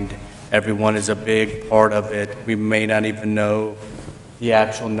remind. Everyone is a big part of it. We may not even know the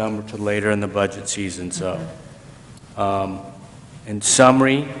actual number till later in the budget season. So, in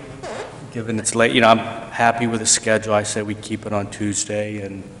summary, given it's late, I'm happy with the schedule. I say we keep it on Tuesday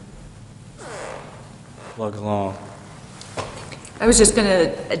and plug along. I was just going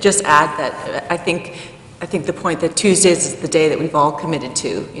to add that I think the point that Tuesdays is the day that we've all committed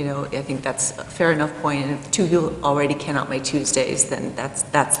to. I think that's a fair enough point. And if 2 people already cannot make Tuesdays, then that's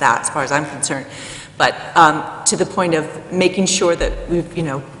that as far as I'm concerned. But to the point of making sure that we've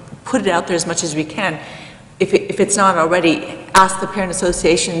put it out there as much as we can. If it's not already, ask the parent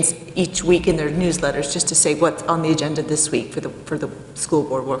associations each week in their newsletters just to say what's on the agenda this week for the school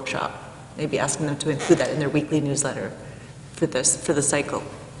board workshop. Maybe asking them to include that in their weekly newsletter for the cycle.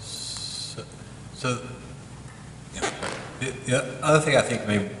 So the other thing I think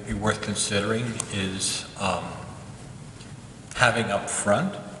may be worth considering is having up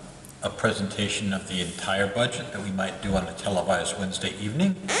front a presentation of the entire budget that we might do on a televised Wednesday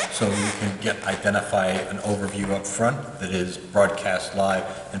evening, so you can identify an overview up front that is broadcast live,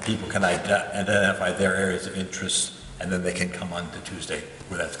 and people can identify their areas of interest, and then they can come on to Tuesday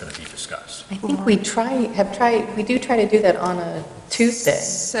where that's going to be discussed. I think we do try to do that on a Tuesday.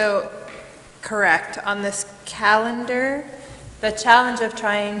 So, correct. On this calendar, the challenge of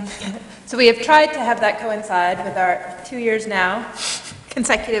trying, so we have tried to have that coincide with our 2 years now,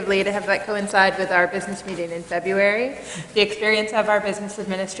 consecutively, to have that coincide with our business meeting in February. The experience of our business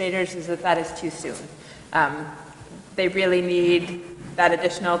administrators is that that is too soon. They really need that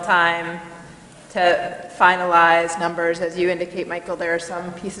additional time to finalize numbers. As you indicate, Michael, there are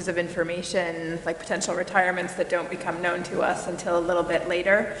some pieces of information, like potential retirements, that don't become known to us until a little bit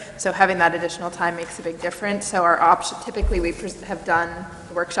later. So having that additional time makes a big difference. So our option, typically we have done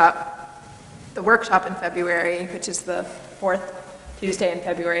the workshop in February, which is the 4th Tuesday in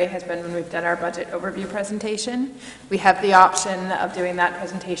February, has been when we've done our budget overview presentation. We have the option of doing that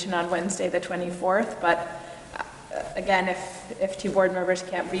presentation on Wednesday, the 24th, but again, if 2 board members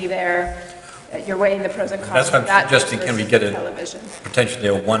can't be there, you're weighing the pros and cons. That's what I'm suggesting. Can we get television? Potentially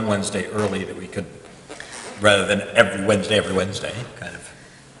a one Wednesday early that we could, rather than every Wednesday, kind of?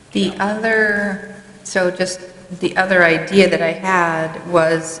 The other idea that I had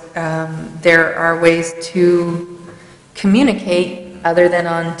was there are ways to communicate other than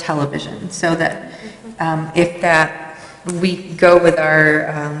on television, so that we go with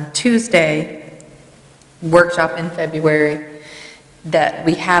our Tuesday workshop in February, that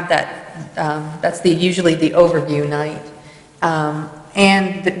we have that, that's usually the overview night,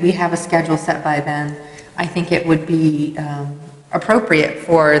 and that we have a schedule set by then. I think it would be appropriate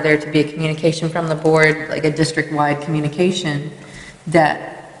for there to be a communication from the board, like a district-wide communication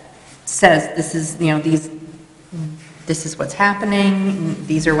that says this is, this is what's happening,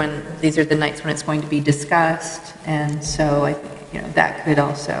 these are the nights when it's going to be discussed, and so I think, that could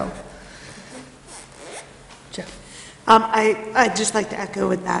also. I'd just like to echo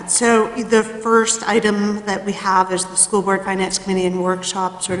with that. So the first item that we have is the School Board Finance Committee and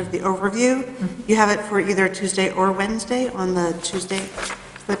Workshop, sort of the overview. Mm-hmm. You have it for either Tuesday or Wednesday on the Tuesday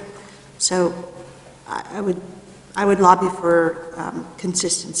flip. So I would lobby for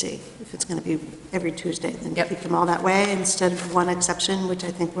consistency. If it's going to be every Tuesday, then keep them all that way instead of one exception, which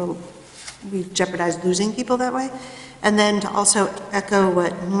I think we've jeopardized losing people that way. And then to also echo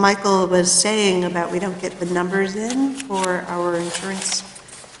what Michael was saying about we don't get the numbers in for our insurance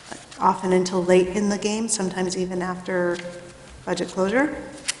often until late in the game, sometimes even after budget closure.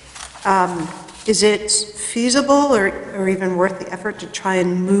 Is it feasible or even worth the effort to try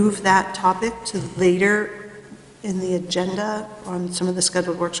and move that topic to later in the agenda on some of the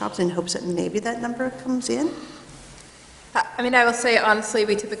scheduled workshops in hopes that maybe that number comes in? I mean, I will say honestly,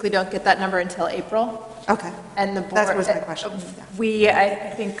 we typically don't get that number until April. Okay. And the board, that was my question.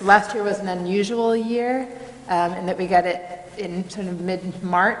 I think last year was an unusual year, in that we got it in sort of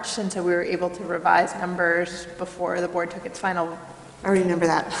mid-March, and so we were able to revise numbers before the board took its final. I remember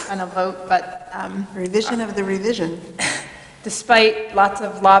that. Final vote, but revision of the revision. Despite lots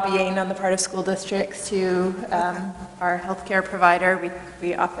of lobbying on the part of school districts to our healthcare provider,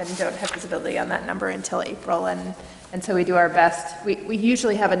 we often don't have visibility on that number until April, and so we do our best. We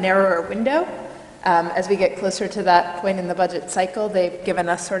usually have a narrower window. As we get closer to that point in the budget cycle, they've given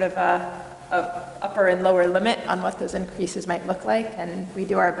us sort of a upper and lower limit on what those increases might look like, and we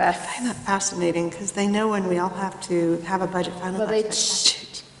do our best. I find that fascinating, because they know when we all have to have a budget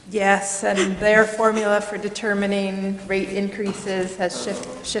finalized. Yes, and their formula for determining rate increases has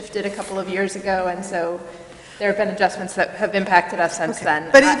shifted a couple of years ago, and so there have been adjustments that have impacted us since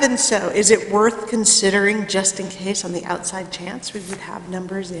then. But even so, is it worth considering, just in case, on the outside chance we would have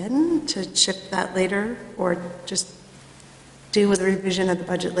numbers in, to shift that later, or just deal with a revision of the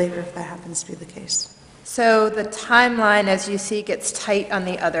budget later if that happens to be the case? So the timeline, as you see, gets tight on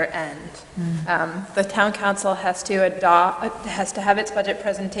the other end. The town council has to have its budget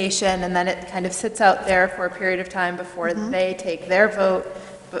presentation, and then it kind of sits out there for a period of time before they take their vote,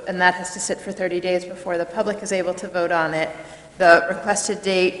 and that has to sit for 30 days before the public is able to vote on it. The requested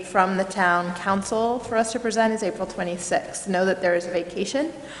date from the town council for us to present is April 26th. Know that there is a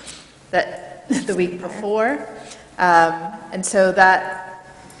vacation the week before, and so that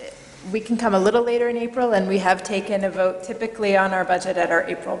we can come a little later in April, and we have taken a vote typically on our budget at our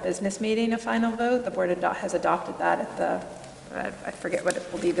April business meeting, a final vote. The board has adopted that at I forget what it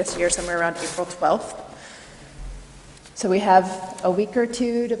will be this year, somewhere around April 12th. So we have a week or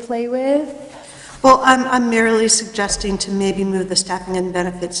two to play with. Well, I'm merely suggesting to maybe move the staffing and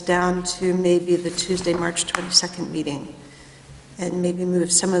benefits down to maybe the Tuesday, March 22nd meeting, and maybe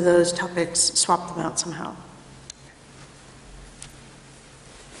move some of those topics, swap them out somehow.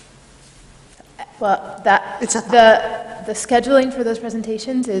 Well, the scheduling for those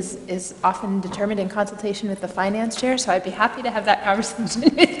presentations is often determined in consultation with the finance chair, so I'd be happy to have that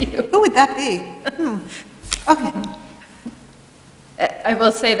conversation with you. Who would that be? Okay. I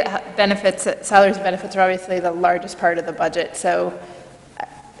will say that benefits, salaries and benefits are obviously the largest part of the budget, so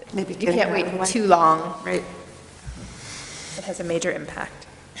maybe you can't wait too long. Right. It has a major impact.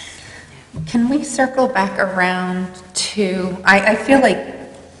 Can we circle back around to, I feel like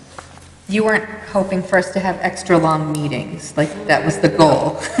you weren't hoping for us to have extra long meetings, like that was the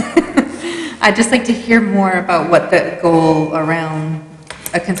goal. I'd just like to hear more about what the goal around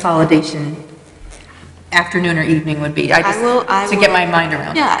a consolidation afternoon or evening would be. To get my mind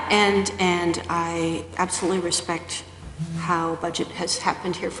around it. Yeah, and I absolutely respect how budget has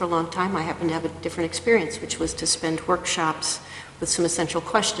happened here for a long time. I happen to have a different experience, which was to spend workshops with some essential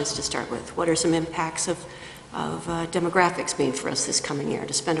questions to start with. What are some impacts of demographics mean for us this coming year?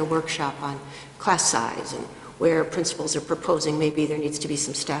 To spend a workshop on class size and where principals are proposing maybe there needs to be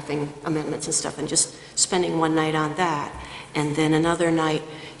some staffing amendments and stuff, and just spending one night on that. And then another night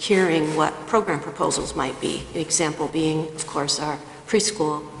hearing what program proposals might be. An example being, of course, our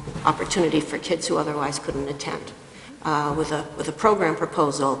preschool opportunity for kids who otherwise couldn't attend. With a program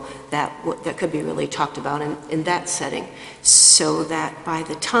proposal that could be really talked about in that setting, so that by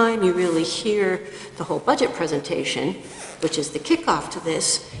the time you really hear the whole budget presentation, which is the kickoff to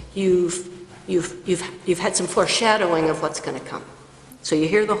this, you've had some foreshadowing of what's going to come. So you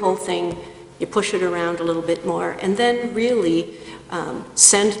hear the whole thing, you push it around a little bit more, and then really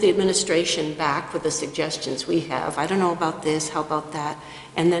send the administration back with the suggestions we have. I don't know about this, how about that?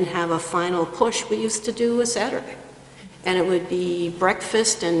 And then have a final push. We used to do a Saturday. And it would be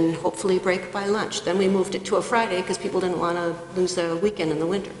breakfast and hopefully break by lunch. Then we moved it to a Friday because people didn't want to lose their weekend in the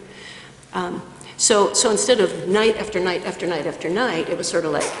winter. So instead of night after night after night after night, it was sort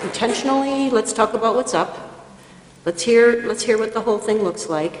of like intentionally, let's talk about what's up. Let's hear what the whole thing looks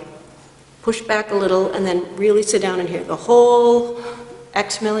like. Push back a little, and then really sit down and hear the whole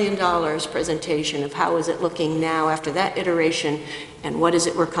X million dollars presentation of how is it looking now after that iteration, and what is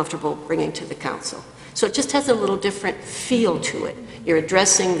it we're comfortable bringing to the council. So it just has a little different feel to it. You're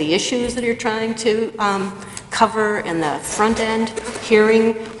addressing the issues that you're trying to cover in the front end,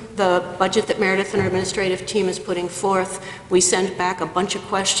 hearing the budget that Meredith and her administrative team is putting forth. We send back a bunch of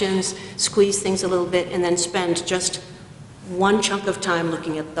questions, squeeze things a little bit, and then spend just one chunk of time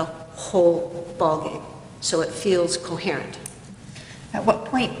looking at the whole ballgame, so it feels coherent. At what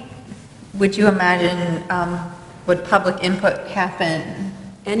point would you imagine would public input happen?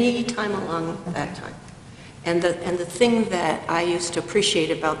 Any time along that time. And the thing that I used to appreciate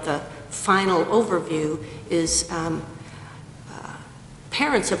about the final overview is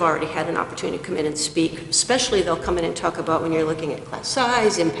parents have already had an opportunity to come in and speak. Especially they'll come in and talk about when you're looking at class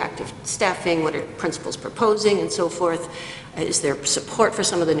size, impact of staffing, what are principals proposing, and so forth. Is there support for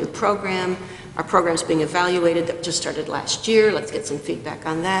some of the new program? Our program's being evaluated that just started last year. Let's get some feedback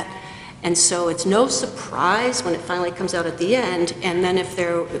on that. And so it's no surprise when it finally comes out at the end. And then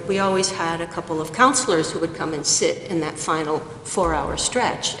we always had a couple of counselors who would come and sit in that final 4-hour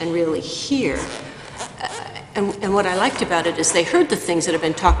stretch and really hear. And what I liked about it is they heard the things that have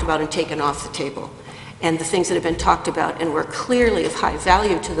been talked about and taken off the table, and the things that have been talked about and were clearly of high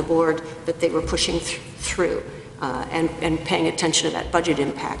value to the board that they were pushing through and paying attention to that budget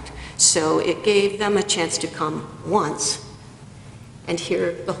impact. So it gave them a chance to come once and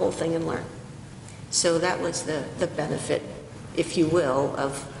hear the whole thing and learn. So that was the benefit, if you will,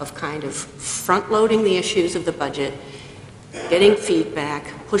 of kind of front-loading the issues of the budget, getting feedback,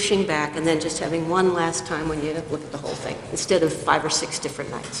 pushing back, and then just having one last time when you look at the whole thing, instead of 5 or 6 different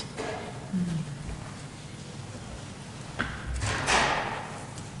nights.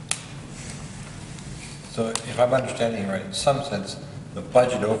 So if I'm understanding right, in some sense, the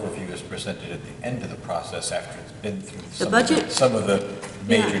budget overview is presented at the end of the process after it's been through some of the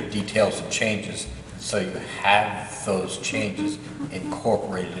major details and changes. So you have those changes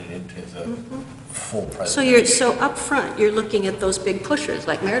incorporated into the full presentation. So up front, you're looking at those big pushers,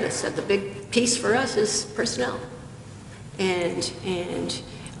 like Meredith said. The big piece for us is personnel. And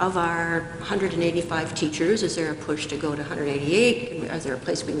of our 185 teachers, is there a push to go to 188? Is there a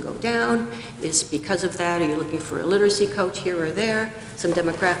place we can go down? Is because of that, are you looking for a literacy coach here or there? Some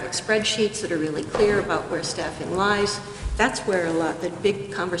demographic spreadsheets that are really clear about where staffing lies. That's where the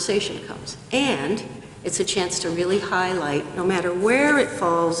big conversation comes. And it's a chance to really highlight, no matter where it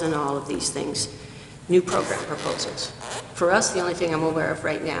falls in all of these things, new program proposals. For us, the only thing I'm aware of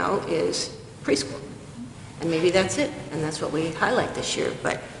right now is preschool. And maybe that's it, and that's what we highlight this year.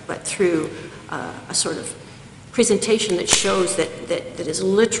 But through a sort of presentation that shows that is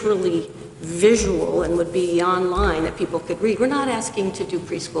literally visual and would be online that people could read. We're not asking to do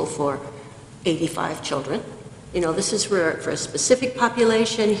preschool for 85 children. You know, this is for a specific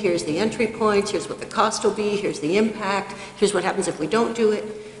population, here's the entry points, here's what the cost will be, here's the impact, here's what happens if we don't do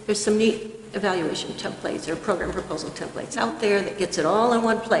it. There's some neat evaluation templates or program proposal templates out there that gets it all in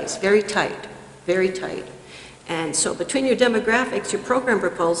one place, very tight, very tight. And so between your demographics, your program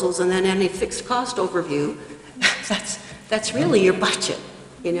proposals, and then any fixed cost overview, that's really your budget,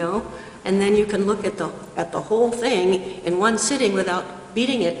 you know? And then you can look at the whole thing in one sitting without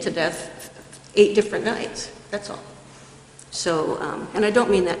beating it to death 8 different nights. That's all. So, and I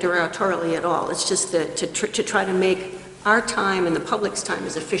don't mean that derogatorily at all. It's just that to try to make our time and the public's time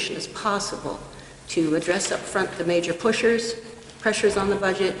as efficient as possible to address up front the major pressures on the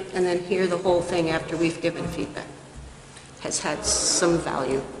budget, and then hear the whole thing after we've given feedback has had some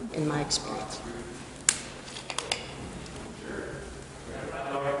value in my experience.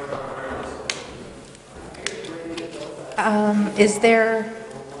 Is there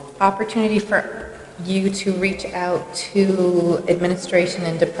opportunity for you to reach out to administration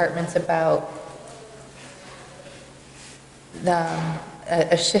and departments about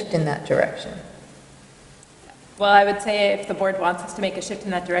a shift in that direction? Well, I would say if the board wants us to make a shift in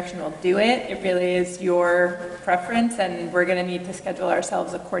that direction, we'll do it. It really is your preference, and we're going to need to schedule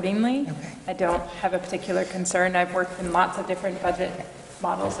ourselves accordingly. Okay. I don't have a particular concern. I've worked in lots of different budget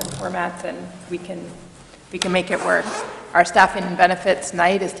models and formats, and we can make it work. Our staffing and benefits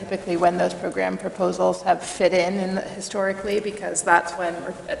night is typically when those program proposals have fit in historically, because that's when,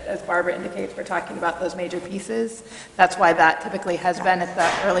 as Barbara indicates, we're talking about those major pieces. That's why that typically has been at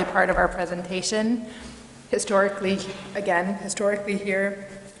the early part of our presentation. Historically here,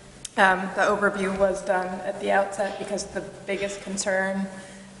 the overview was done at the outset, because the biggest concern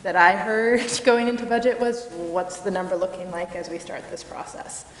that I heard going into budget was, what's the number looking like as we start this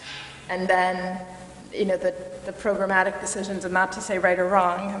process? And then, you know, the programmatic decisions, and not to say right or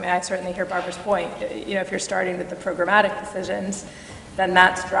wrong, I mean, I certainly hear Barbara's point. You know, if you're starting with the programmatic decisions, then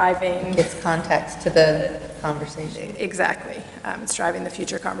that's driving... It's context to the conversation. Exactly. It's driving the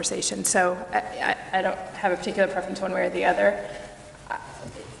future conversation. So I don't have a particular preference one way or the other.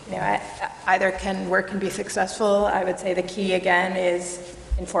 You know, either can be successful. I would say the key, again, is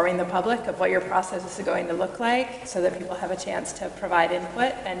informing the public of what your process is going to look like, so that people have a chance to provide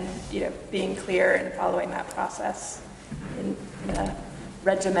input, and, you know, being clear and following that process in a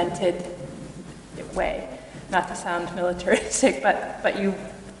regimented way. Not to sound militaristic, but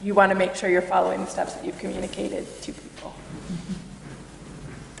you want to make sure you're following the steps that you've communicated to people.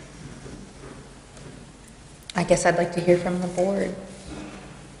 I guess I'd like to hear from the board.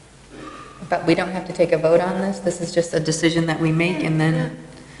 But we don't have to take a vote on this. This is just a decision that we make, and then...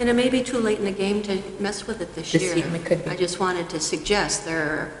 And it may be too late in the game to mess with it this year. It could be. I just wanted to suggest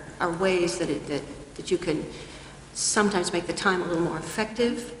there are ways that you can sometimes make the time a little more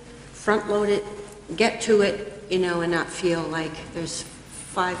effective, front-load it, get to it, you know, and not feel like there's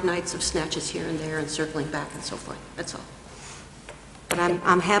 5 nights of snatches here and there and circling back and so forth. That's all. But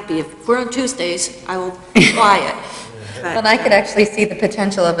I'm happy. If we're on Tuesdays, I will be quiet. But I could actually see the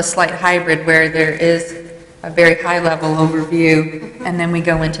potential of a slight hybrid where there is a very high-level overview, and then we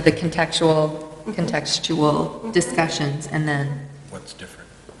go into the contextual discussions, and then... What's different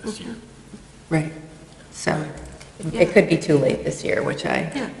this year? Right. So it could be too late this year, which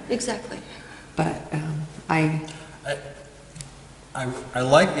I... Yeah, exactly. But I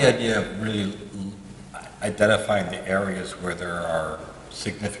like the idea of really identifying the areas where there are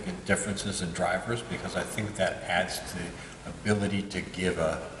significant differences in drivers, because I think that adds to the ability to give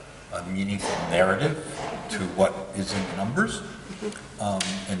a meaningful narrative to what is in the numbers.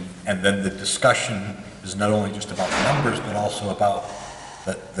 And then the discussion is not only just about the numbers, but also about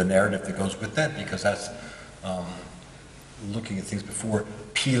the narrative that goes with that, because that's looking at things before.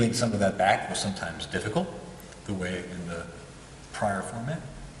 Peeling some of that back was sometimes difficult, the way in the prior format,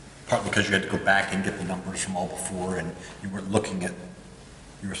 partly because you had to go back and get the numbers from all before, and you were looking at,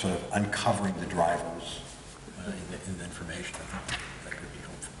 you were sort of uncovering the drivers in the information. I think that could be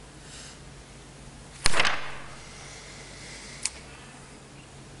helpful.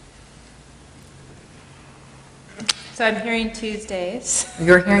 So I'm hearing Tuesdays.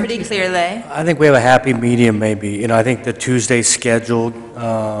 You're hearing pretty clearly. I think we have a happy medium, maybe. You know, I think the Tuesday schedule,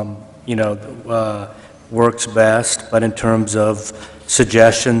 works best, but in terms of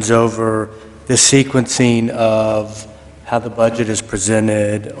suggestions over the sequencing of how the budget is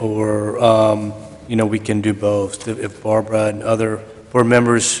presented, or, we can do both. If Barbara and other board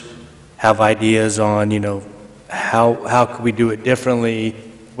members have ideas on, how could we do it differently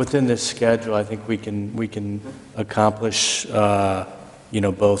within this schedule, I think we can accomplish,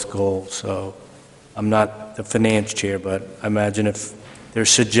 both goals. So I'm not the finance chair, but I imagine if there's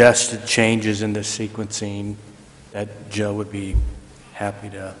suggested changes in the sequencing, that Joe would be happy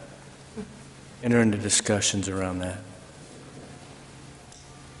to enter into discussions around that.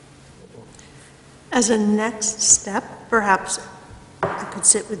 As a next step, perhaps I could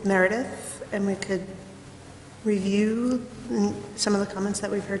sit with Meredith and we could review some of the comments that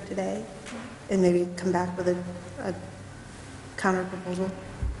we've heard today and maybe come back with a counter proposal,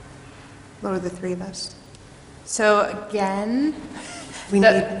 or the three of us. So again, We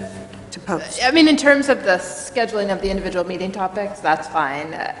need to post. I mean, in terms of the scheduling of the individual meeting topics, that's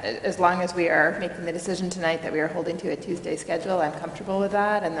fine. As long as we are making the decision tonight that we are holding to a Tuesday schedule, I'm comfortable with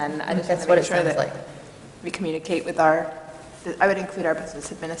that. And then I just want That's to what make it sure sounds that like. we communicate with I would include our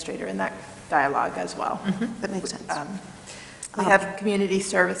business administrator in that dialogue as well. That makes sense. We have community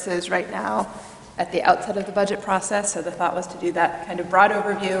services right now at the outset of the budget process, so the thought was to do that kind of broad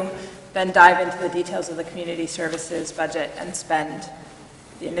overview, then dive into the details of the community services budget and spend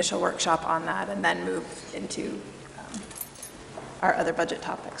the initial workshop on that, and then move into our other budget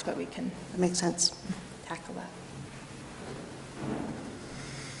topics, but we can That makes sense. tackle that.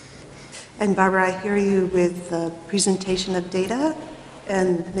 And Barbara, I hear you with the presentation of data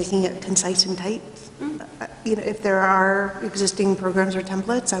and making it concise and tight. If there are existing programs or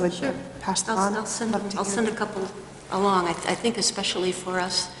templates, I would pass them on. I'll send a couple along. I think especially for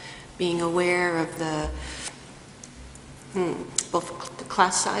us being aware of the both the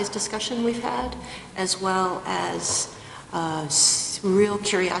class size discussion we've had, as well as real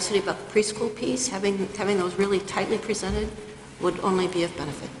curiosity about the preschool piece, having those really tightly presented would only be of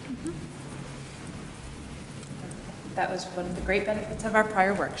benefit. That was one of the great benefits of our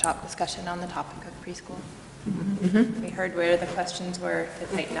prior workshop discussion on the topic of preschool. We heard where the questions were to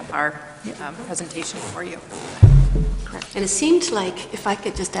tighten up our presentation for you. Correct. And it seemed like, if I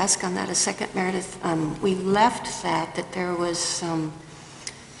could just ask on that a second, Meredith, we left that there was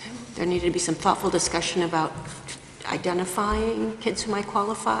there needed to be some thoughtful discussion about identifying kids who might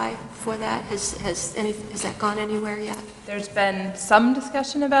qualify for that. Has that gone anywhere yet? There's been some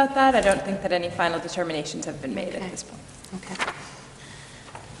discussion about that. I don't think that any final determinations have been made at this point. Okay.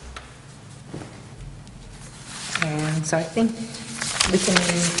 And so I think we can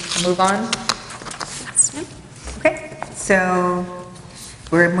move on. Okay, so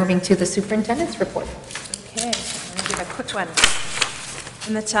we're moving to the superintendent's report. Okay, I'm going to give a quick one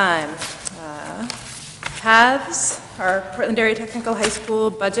in the time. Paths, our Portland Area Technical High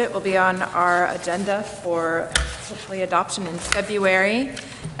School budget will be on our agenda for hopefully adoption in February.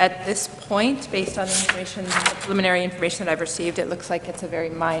 At this point, based on the information, the preliminary information that I've received, it looks like it's a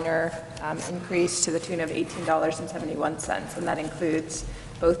very minor increase to the tune of $18.71, and that includes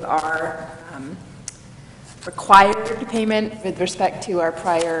both our required payment with respect to our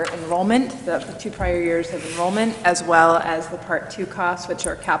prior enrollment, the 2 prior years of enrollment, as well as the Part 2 costs, which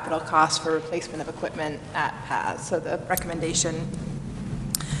are capital costs for replacement of equipment at PATH. So the recommendation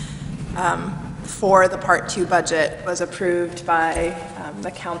for the Part 2 budget was approved by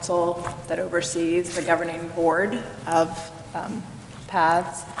the council that oversees the governing board of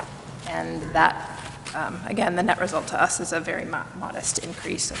PATHs, and that, again, the net result to us is a very modest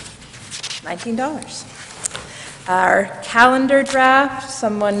increase of $19. Our calendar draft,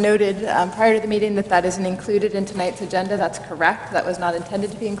 someone noted prior to the meeting that isn't included in tonight's agenda. That's correct. That was not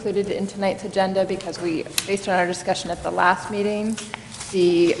intended to be included in tonight's agenda because based on our discussion at the last meeting,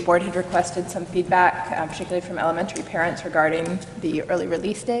 the board had requested some feedback, particularly from elementary parents regarding the early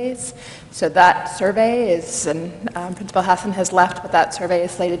release days. So that survey is, and Principal Hassan has left, but that survey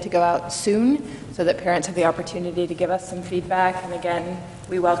is slated to go out soon so that parents have the opportunity to give us some feedback. And again,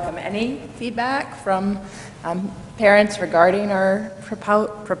 we welcome any feedback from parents regarding our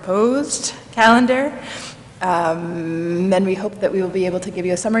proposed calendar. Then we hope that we will be able to give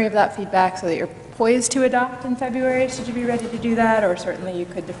you a summary of that feedback so that you're poised to adopt in February, should you be ready to do that, or certainly you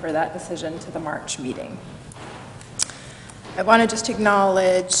could defer that decision to the March meeting. I want to just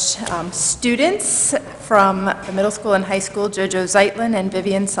acknowledge students from the middle school and high school, Jojo Zeitlin and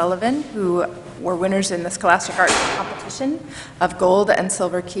Vivian Sullivan, who were winners in the Scholastic Arts competition of gold and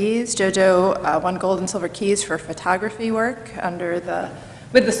silver keys. Jojo won gold and silver keys for photography work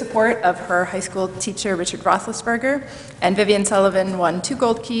with the support of her high school teacher, Richard Roethlisberger. And Vivian Sullivan won 2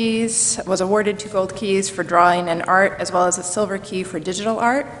 gold keys, was awarded 2 gold keys for drawing and art, as well as a silver key for digital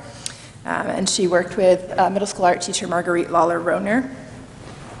art. And she worked with middle school art teacher Marguerite Lawler-Roner.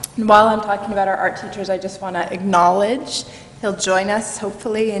 And while I'm talking about our art teachers, I just want to acknowledge he'll join us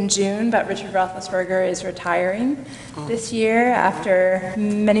hopefully in June, but Richard Roethlisberger is retiring this year after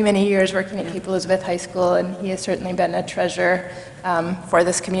many, many years working at Cape Elizabeth High School, and he has certainly been a treasure for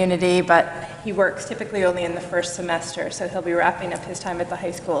this community, but he works typically only in the first semester, so he'll be wrapping up his time at the high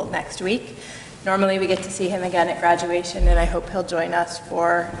school next week. Normally, we get to see him again at graduation, and I hope he'll join us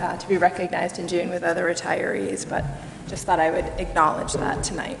to be recognized in June with other retirees, but just thought I would acknowledge that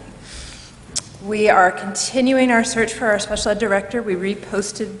tonight. We are continuing our search for our special ed director. We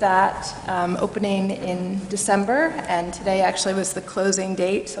reposted that opening in December, and today actually was the closing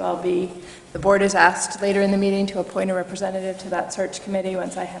date, so the board is asked later in the meeting to appoint a representative to that search committee.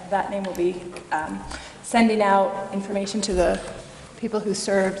 Once I have that name, we'll be sending out information to the people who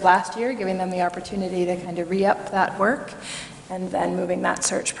served last year, giving them the opportunity to kind of re-up that work, and then moving that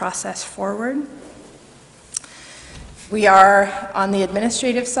search process forward. We are, on the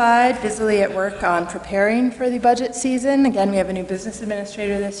administrative side, busily at work on preparing for the budget season. Again, we have a new business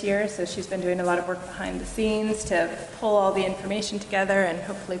administrator this year, so she's been doing a lot of work behind the scenes to pull all the information together and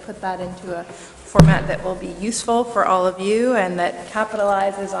hopefully put that into a format that will be useful for all of you and that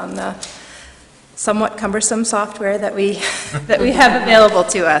capitalizes on the somewhat cumbersome software that we have available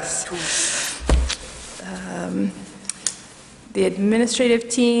to us. The administrative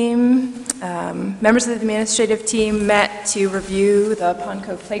team, members of the administrative team met to review the Pond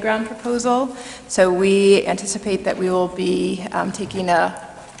Cove Playground proposal. So we anticipate that we will be taking a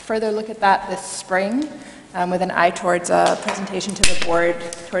further look at that this spring with an eye towards a presentation to the board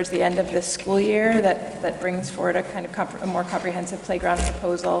towards the end of this school year that brings forward a kind of a more comprehensive playground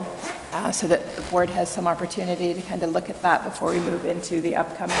proposal so that the board has some opportunity to kind of look at that before we move into the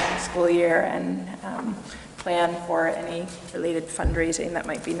upcoming school year and plan for any related fundraising that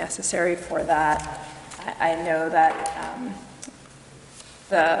might be necessary for that. I know that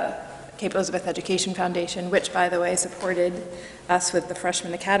the Cape Elizabeth Education Foundation, which, by the way, supported us with the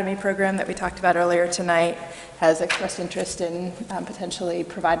Freshman Academy program that we talked about earlier tonight, has expressed interest in potentially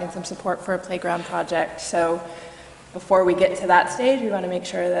providing some support for a playground project. So before we get to that stage, we want to make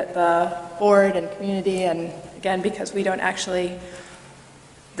sure that the board and community, and again, because we don't actually,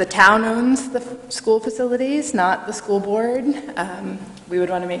 the town owns the school facilities, not the school board, we would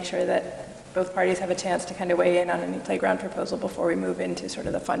want to make sure that both parties have a chance to kind of weigh in on any playground proposal before we move into sort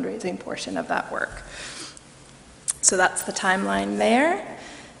of the fundraising portion of that work. So that's the timeline there.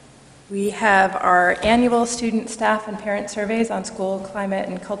 We have our annual student, staff, and parent surveys on school climate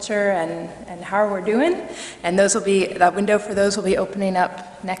and culture and how we're doing. And those will be, that window for those will be opening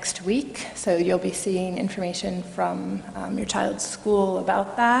up next week. So you'll be seeing information from your child's school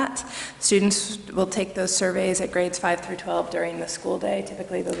about that. Students will take those surveys at grades 5 through 12 during the school day.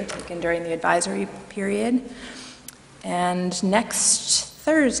 Typically they'll be taken during the advisory period. And next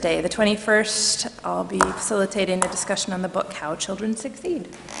Thursday, the 21st, I'll be facilitating a discussion on the book, How Children Succeed.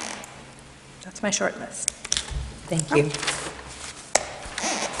 That's my short list. Thank you.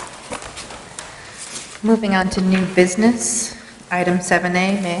 Moving on to new business, item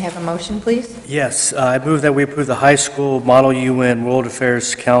 7A. May I have a motion, please? Yes, I move that we approve the high school Model UN World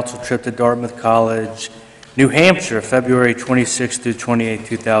Affairs Council trip to Dartmouth College, New Hampshire, February 26 through 28,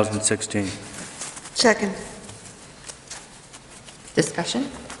 2016. Second. Discussion?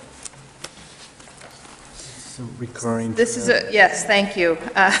 Recurring. This is a, yes, thank you.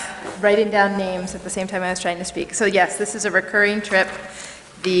 Writing down names at the same time I was trying to speak. So yes, this is a recurring trip.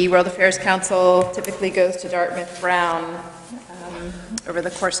 The World Affairs Council typically goes to Dartmouth Brown over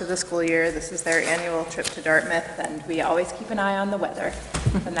the course of the school year. This is their annual trip to Dartmouth, and we always keep an eye on the weather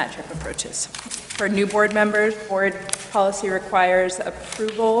when that trip approaches. For new board members, board policy requires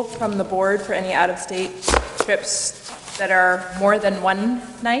approval from the board for any out-of-state trips that are more than one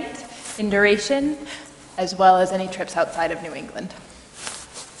night in duration, as well as any trips outside of New England.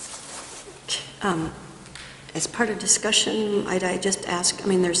 As part of discussion, might I just ask, I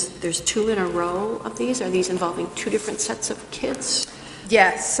mean, there's 2 in a row of these. Are these involving 2 different sets of kids?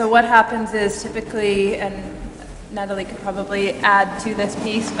 Yes, so what happens is typically, and Natalie could probably add to this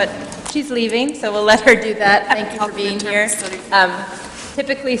piece, but she's leaving, so we'll let her do that. Thank you for being here.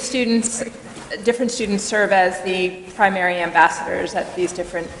 Typically different students serve as the primary ambassadors at these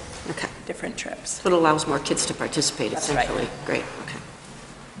different trips. So it allows more kids to participate, That's essentially. right. Great, okay.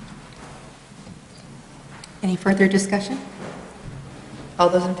 Any further discussion? All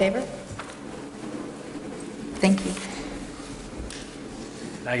those in favor? Thank you.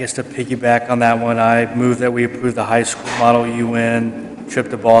 I guess to piggyback on that one, I move that we approve the high school Model UN trip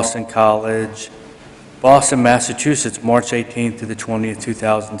to Boston College, Boston, Massachusetts, March 18th to the 20th,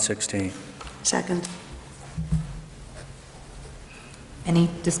 2016. Second. Any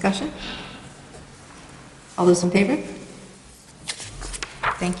discussion? All those in favor?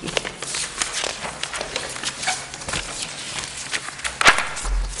 Thank you.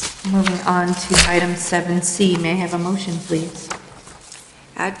 Moving on to item 7C, may I have a motion, please?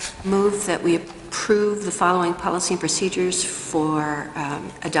 I'd move that we approve the following policy and procedures for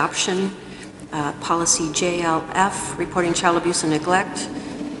adoption Policy JLF, reporting child abuse and neglect,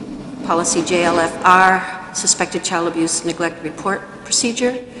 Policy JLFR, suspected child abuse neglect report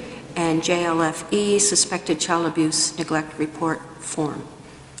procedure, and JLFE, suspected child abuse neglect report form.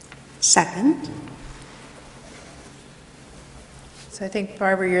 Second. So I think,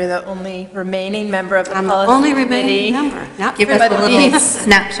 Barbara, you're the only remaining member of the I'm the policy only committee. remaining member. Not Give us very a little much.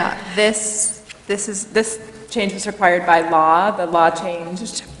 snapshot. This change was required by law. The law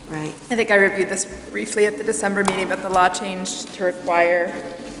changed. Right. I think I reviewed this briefly at the December meeting, but the law changed to require,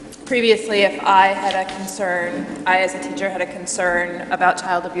 previously, if I had a concern, I as a teacher had a concern about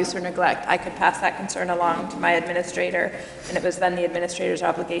child abuse or neglect, I could pass that concern along to my administrator, and it was then the administrator's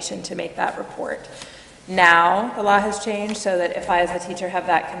obligation to make that report. Now, the law has changed so that if I as a teacher have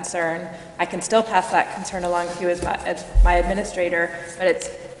that concern, I can still pass that concern along to you as my administrator, but it's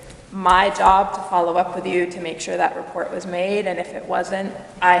my job to follow up with you to make sure that report was made, and if it wasn't,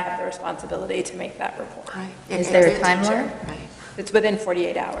 I have the responsibility to make that report. Right. Is there a time Teacher, limit? right. It's within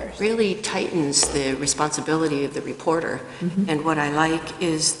 48 hours. Really tightens the responsibility of the reporter. And what I like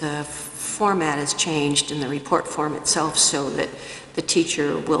is the format has changed in the report form itself so that the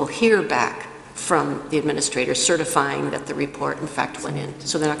teacher will hear back from the administrator certifying that the report in fact went in.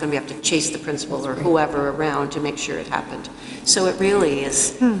 So they're not going to have to chase the principal or whoever around to make sure it happened. So it really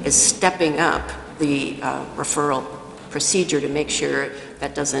is stepping up the referral procedure to make sure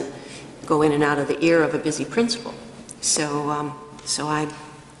that doesn't go in and out of the ear of a busy principal. So, so I'm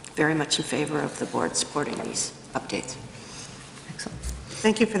very much in favor of the board supporting these updates. Excellent.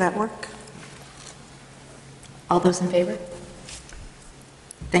 Thank you for that work. All those in favor?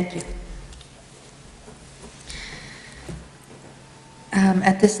 Thank you.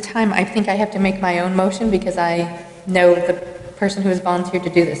 At this time, I think I have to make my own motion because I know the person who has volunteered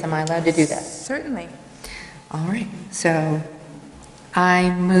to do this. Am I allowed to do that? Certainly. All right. So I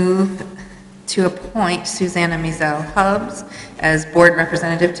move to appoint Susanna Mizell Hubbs as board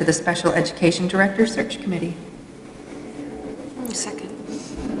representative to the Special Education Director Search Committee. Second.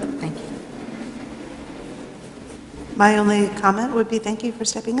 Thank you. My only comment would be thank you for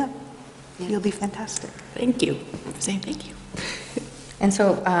stepping up. You'll be fantastic. Thank you. I'm saying thank you. And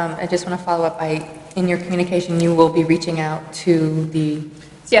so I just want to follow up. In your communication, you will be reaching out to the...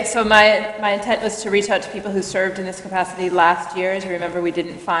 Yeah, so my intent was to reach out to people who served in this capacity last year. As you remember, we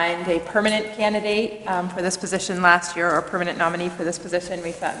didn't find a permanent candidate for this position last year, or a permanent nominee for this position.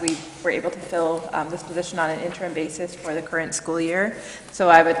 We thought we were able to fill this position on an interim basis for the current school year. So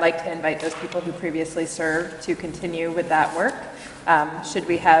I would like to invite those people who previously served to continue with that work. Should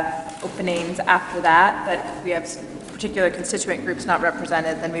we have openings after that, that we have particular constituent groups not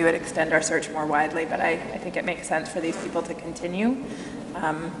represented, then we would extend our search more widely, but I think it makes sense for these people to continue.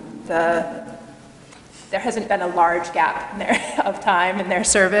 There hasn't been a large gap in of time in their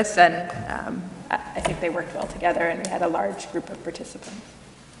service, and I think they worked well together, and we had a large group of participants.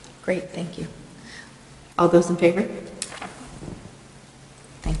 Great, thank you. All those in favor?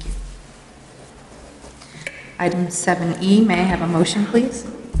 Thank you. Item 7E, may I have a motion, please?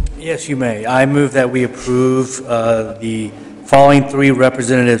 Yes, you may. I move that we approve the following three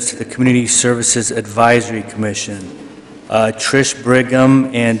representatives to the Community Services Advisory Commission. Trish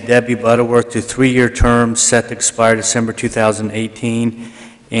Brigham and Debbie Butterworth to 3-year terms set to expire December 2018,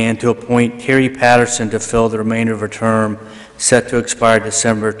 and to appoint Terry Patterson to fill the remainder of her term set to expire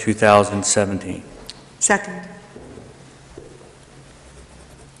December 2017. Second.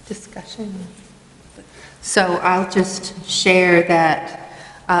 Discussion. So I'll just share that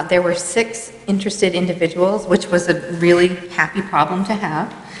there were 6 interested individuals, which was a really happy problem to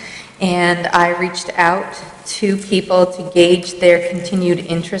have. And I reached out to people to gauge their continued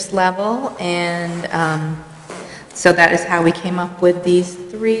interest level, and so that is how we came up with these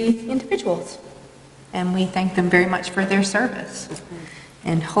 3 individuals. And we thank them very much for their service,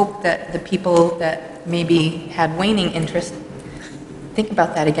 and hope that the people that maybe had waning interest think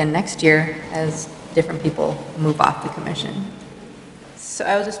about that again next year as different people move off the commission. So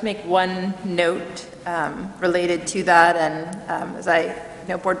I will just make one note related to that, and as I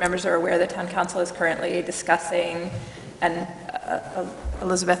know board members are aware, the town council is currently discussing, and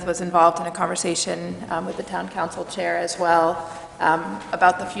Elizabeth was involved in a conversation with the town council chair as well,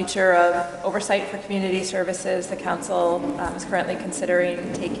 about the future of oversight for community services. The council is currently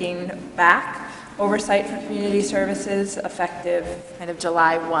considering taking back oversight for community services effective kind of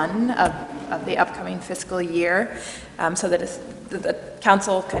July 1 of the upcoming fiscal year, so that the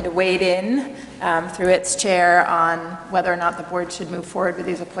council kind of weighed in through its chair on whether or not the board should move forward with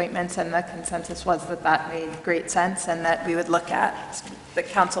these appointments, and the consensus was that that made great sense, and that we would look at, the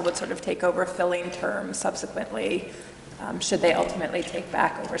council would sort of take over filling terms subsequently should they ultimately take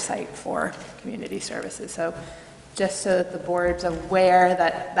back oversight for community services. So just so that the board's aware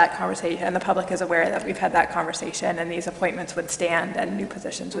that that conversation, and the public is aware that we've had that conversation, and these appointments would stand, and new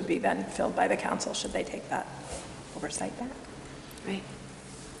positions would be then filled by the council should they take that oversight back. Right.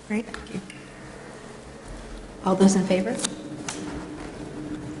 Great. Thank you. All those in favor?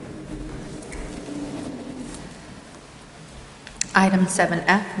 Item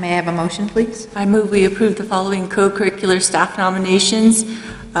 7F, may I have a motion, please? I move we approve the following co-curricular staff nominations.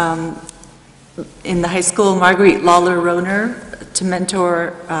 In the high school, Marguerite Lawler-Roner to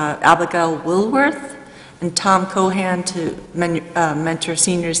mentor Abigail Woolworth, and Tom Cohan to mentor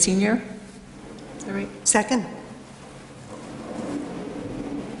senior. All right. Second.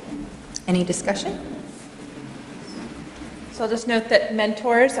 Any discussion? So I'll just note that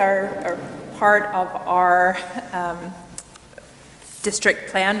mentors are part of our district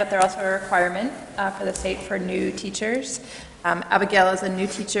plan, but they're also a requirement for the state for new teachers. Abigail is a new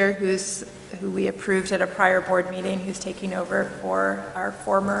teacher who we approved at a prior board meeting, who's taking over for our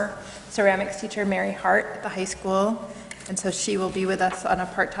former ceramics teacher, Mary Hart, at the high school. And so she will be with us on a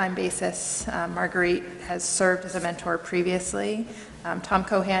part-time basis. Marguerite has served as a mentor previously. Tom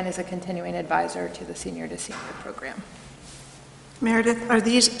Cohan is a continuing advisor to the senior to senior program. Meredith, are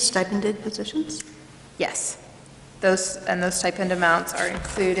these stipended positions? Yes. Those stipend amounts are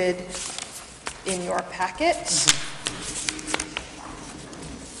included in your packet.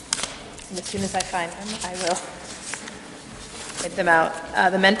 And as soon as I find them, I will get them out.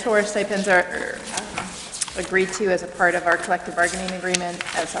 The mentor stipends are agreed to as a part of our collective bargaining agreement,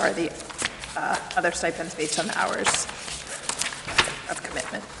 as are the other stipends based on the hours of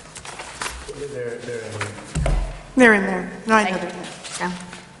commitment. They're in there. No, I know they're in there. Yeah.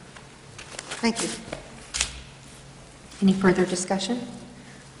 Thank you. Any further discussion?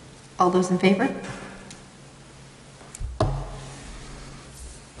 All those in favor?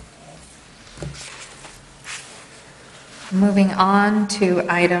 Moving on to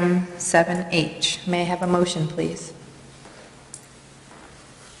item 7H. May I have a motion, please?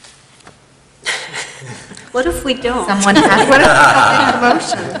 What if we don't? Someone has, what if we don't make a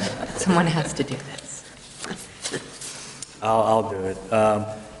motion? Someone has to do this. I'll do it.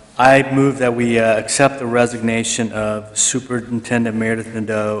 I move that we accept the resignation of Superintendent Meredith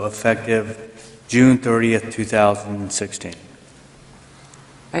Nadeau effective June 30th, 2016.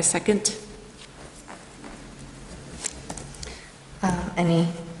 I second. Any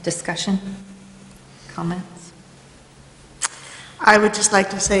discussion, comments? I would just like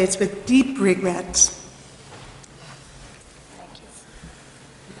to say it's with deep regret.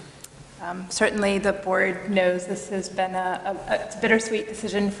 Certainly, the board knows this has been a bittersweet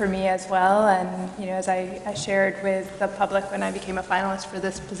decision for me as well. And as I shared with the public when I became a finalist for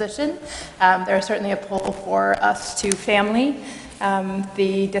this position, there is certainly a pull for us to family.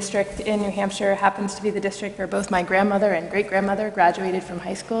 The district in New Hampshire happens to be the district where both my grandmother and great-grandmother graduated from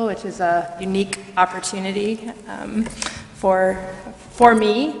high school, which is a unique opportunity for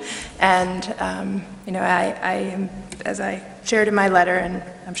me. And I am, as I shared in my letter, and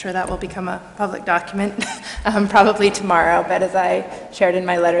I'm sure that will become a public document probably tomorrow, but as I shared in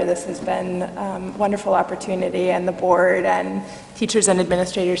my letter, this has been a wonderful opportunity, and the board and teachers and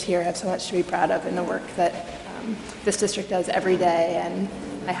administrators here have so much to be proud of in the work that this district does every day. And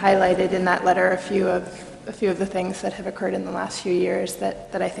I highlighted in that letter a few of the things that have occurred in the last few years that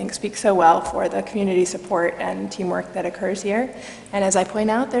I think speak so well for the community support and teamwork that occurs here. And as I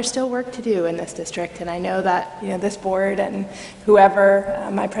point out, there's still work to do in this district, and I know that this board and whoever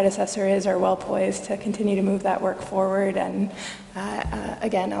my predecessor is are well poised to continue to move that work forward. And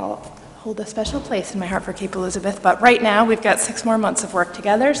again, I'll hold a special place in my heart for Cape Elizabeth, but right now we've got 6 more months of work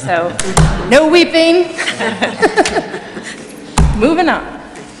together, so no weeping. Moving on.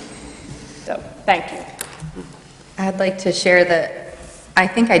 So, thank you. I'd like to share that I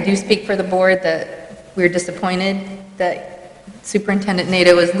think I do speak for the board that we're disappointed that Superintendent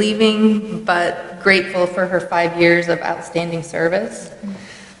Nadeau is leaving, but grateful for her 5 years of outstanding service.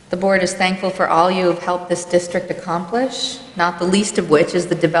 The board is thankful for all you have helped this district accomplish, not the least of which is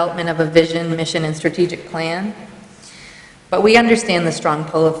the development of a vision, mission, and strategic plan. But we understand the strong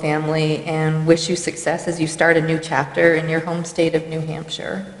pull of family and wish you success as you start a new chapter in your home state of New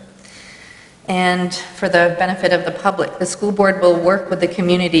Hampshire. And for the benefit of the public, the school board will work with the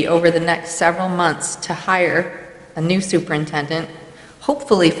community over the next several months to hire a new superintendent,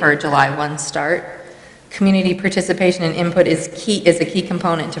 hopefully for a July 1 start. Community participation and input is a key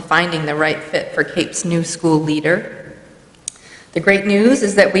component to finding the right fit for Cape's new school leader. The great news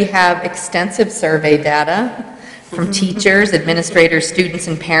is that we have extensive survey data from teachers, administrators, students,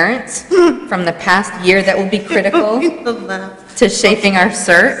 and parents from the past year that will be critical to shaping our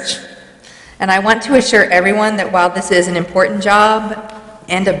search. And I want to assure everyone that while this is an important job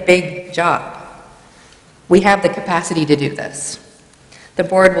and a big job, we have the capacity to do this. The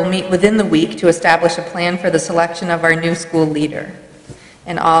board will meet within the week to establish a plan for the selection of our new school leader.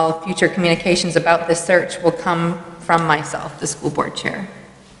 And all future communications about this search will come from myself, the school board chair.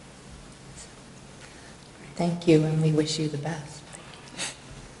 Thank you, and we wish you the best.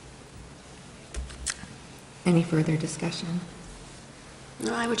 Any further discussion?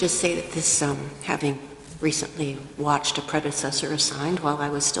 No, I would just say that this, having recently watched a predecessor assigned while I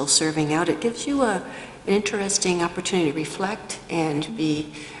was still serving out, it gives you an interesting opportunity to reflect and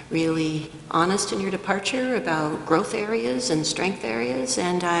be really honest in your departure about growth areas and strength areas,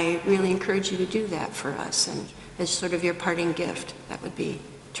 and I really encourage you to do that for us, and as sort of your parting gift, that would be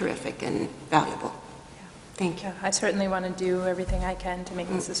terrific and valuable. Thank you. Yeah, I certainly want to do everything I can to make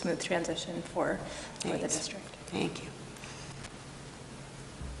this a smooth transition for the district. Thank you.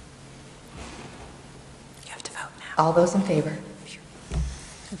 You have to vote now. All those in favor?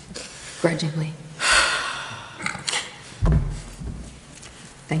 Grudgingly.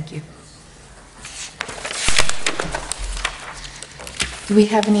 Thank you. Do we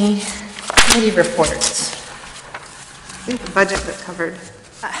have any committee reports? I think the budget was covered.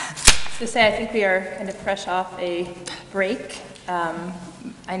 To say, I think we are kind of fresh off a break.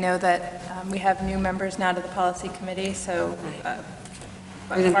 I know that we have new members now to the policy committee, so We're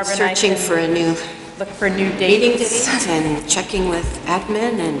Barbara and I searching can for a new look for new meeting dates. dates and checking with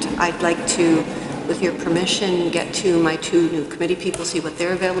admin, and I'd like to, with your permission, get to my 2 new committee people, see what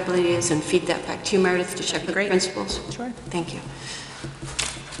their availability is, and feed that back to you, Meredith, to check with the principals. Sure. Thank you.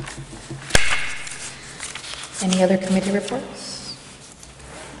 Any other committee reports?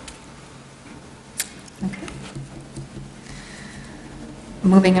 Okay.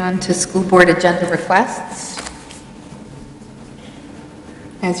 Moving on to school board agenda requests.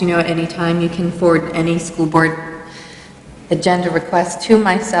 As you know, at any time you can forward any school board agenda request to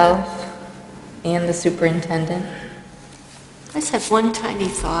myself and the superintendent. I just have one tiny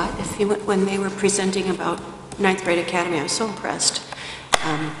thought. If you, when they were presenting about 9th grade academy, I was so impressed.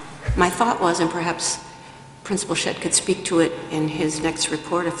 My thought was, and perhaps Principal Shedd could speak to it in his next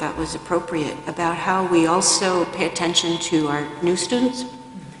report if that was appropriate, about how we also pay attention to our new students,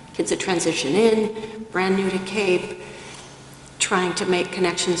 kids that transition in, brand new to CAPE, trying to make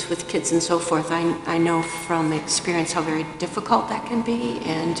connections with kids and so forth. I know from experience how very difficult that can be,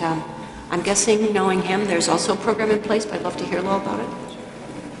 and I'm guessing, knowing him, there's also a program in place, but I'd love to hear a little about it.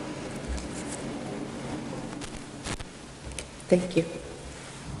 Thank you.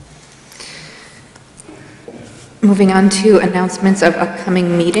 Moving on to announcements of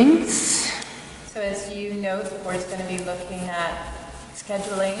upcoming meetings. So as you know, the board's going to be looking at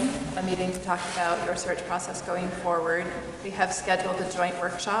scheduling a meeting to talk about your search process going forward. We have scheduled a joint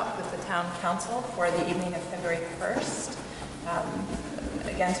workshop with the town council for the evening of February 1st.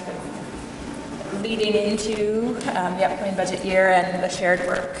 Again, sort of leading into the upcoming budget year and the shared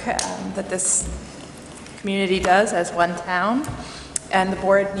work that this community does as one town. And the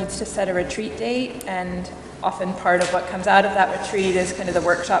board needs to set a retreat date, and often part of what comes out of that retreat is kind of the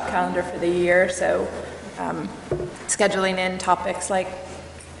workshop calendar for the year. So scheduling in topics like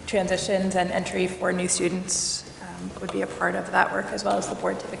transitions and entry for new students would be a part of that work, as well as the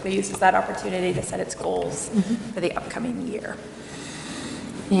board typically uses that opportunity to set its goals for the upcoming year.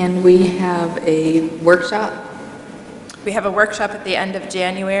 And we have a workshop? We have a workshop at the end of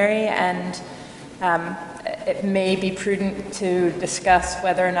January, and it may be prudent to discuss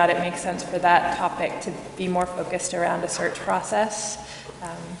whether or not it makes sense for that topic to be more focused around a search process,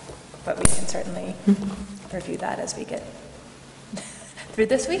 but we can certainly review that as we get through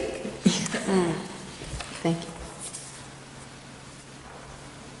this week. Thank you.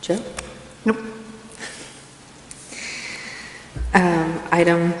 Joe? Nope.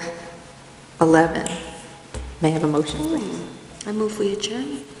 Item 11. May I have a motion, please? I move we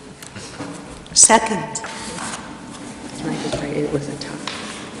adjourn. Second. I was right, it was a tough.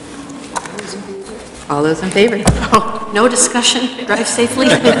 All those in favor? Oh, no discussion. Drive safely.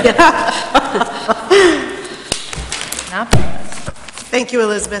 Thank you,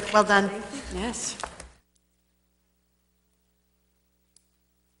 Elizabeth. Well done. Yes.